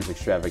New Year's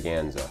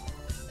extravaganza.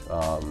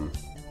 Should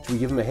we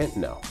give him a hint?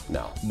 No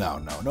hint.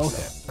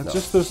 It's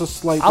just there's a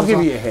slight. I'll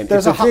give you a hint.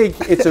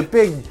 It's a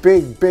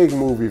big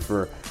movie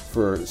for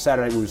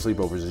Saturday Night Movie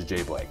Sleepovers is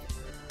Jay Blake.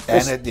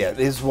 And it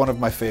is one of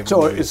my favorite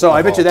movies. So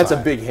I bet you that's a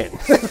big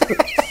hint.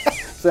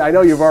 So I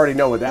know you've already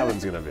know what that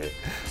one's going to be.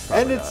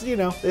 Probably and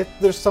it's,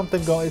 there's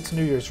something going, it's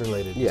New Year's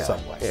related in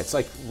some way. Yeah, it's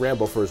like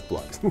Rambo First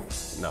Blood.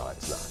 No,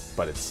 it's not,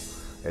 but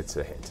it's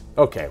a hint.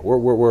 Okay, we're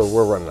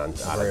running out of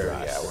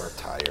drive. Yeah, we're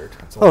tired.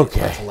 It's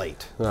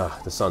late.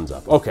 The sun's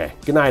up. Okay,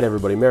 good night,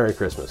 everybody. Merry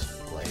Christmas.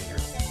 Later.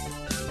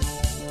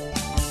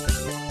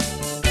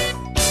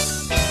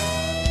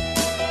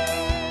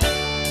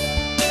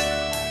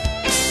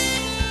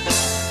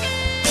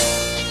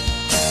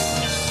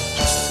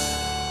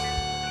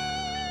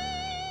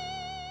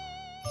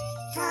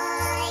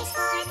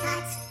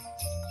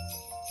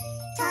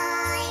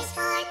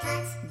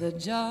 The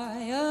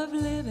joy of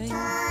living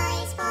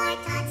Toys for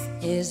Tots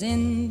is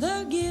in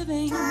the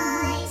giving.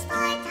 Toys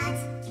for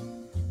Tots.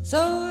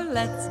 So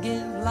let's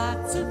give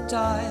lots of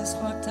toys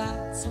for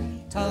tots.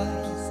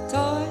 Toys,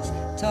 toys,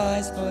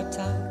 toys for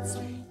tots.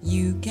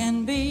 You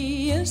can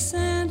be a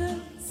Santa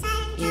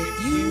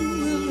if you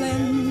will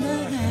lend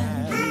a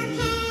hand.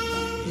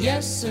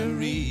 Yes,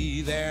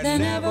 sirree, there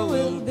never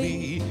will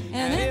be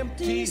an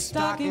empty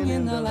stocking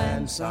in the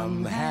land.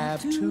 Some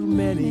have too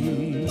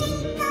many.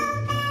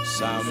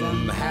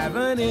 Some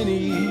haven't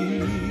any.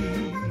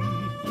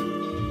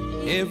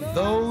 If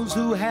those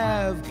who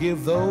have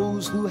give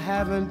those who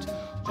haven't,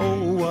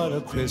 oh, what a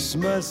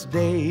Christmas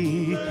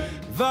day.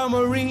 The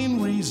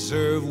Marine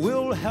Reserve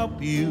will help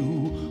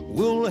you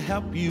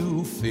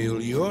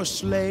fill your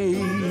sleigh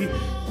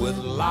with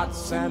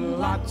lots and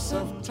lots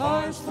of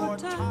toys for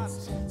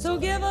tots. So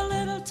give a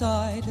little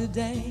toy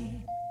today.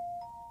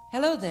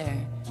 Hello there.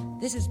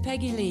 This is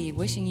Peggy Lee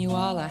wishing you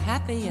all a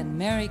happy and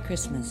Merry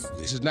Christmas.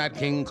 This is Nat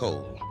King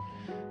Cole.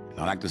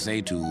 I'd like to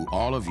say to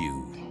all of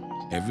you,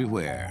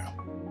 everywhere,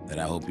 that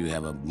I hope you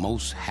have a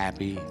most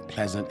happy,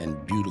 pleasant,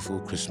 and beautiful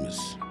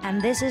Christmas.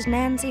 And this is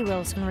Nancy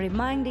Wilson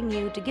reminding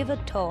you to give a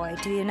toy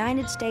to the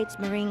United States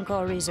Marine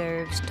Corps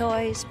Reserve's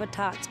Toys for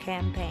Tots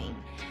campaign.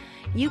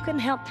 You can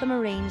help the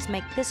Marines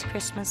make this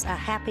Christmas a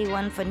happy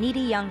one for needy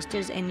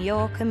youngsters in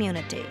your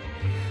community.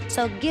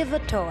 So give a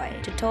toy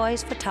to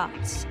Toys for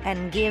Tots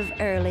and give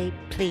early,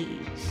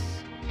 please.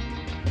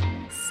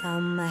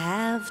 Some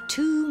have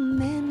too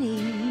many,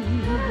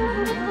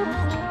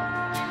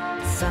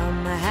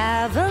 some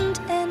haven't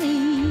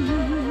any.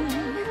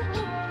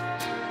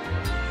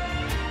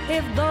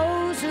 If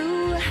those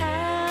who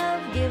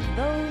have give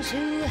those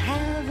who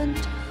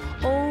haven't,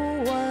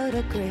 oh, what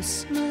a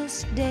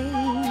Christmas day.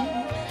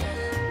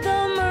 The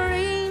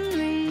Marine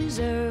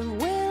Reserve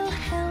will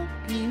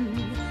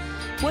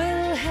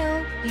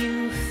help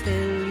you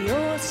fill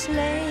your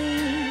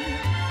sleigh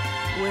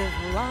with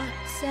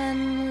lots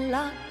and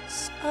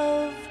lots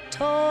of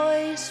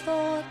toys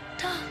for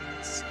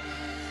tots.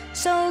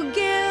 So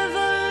give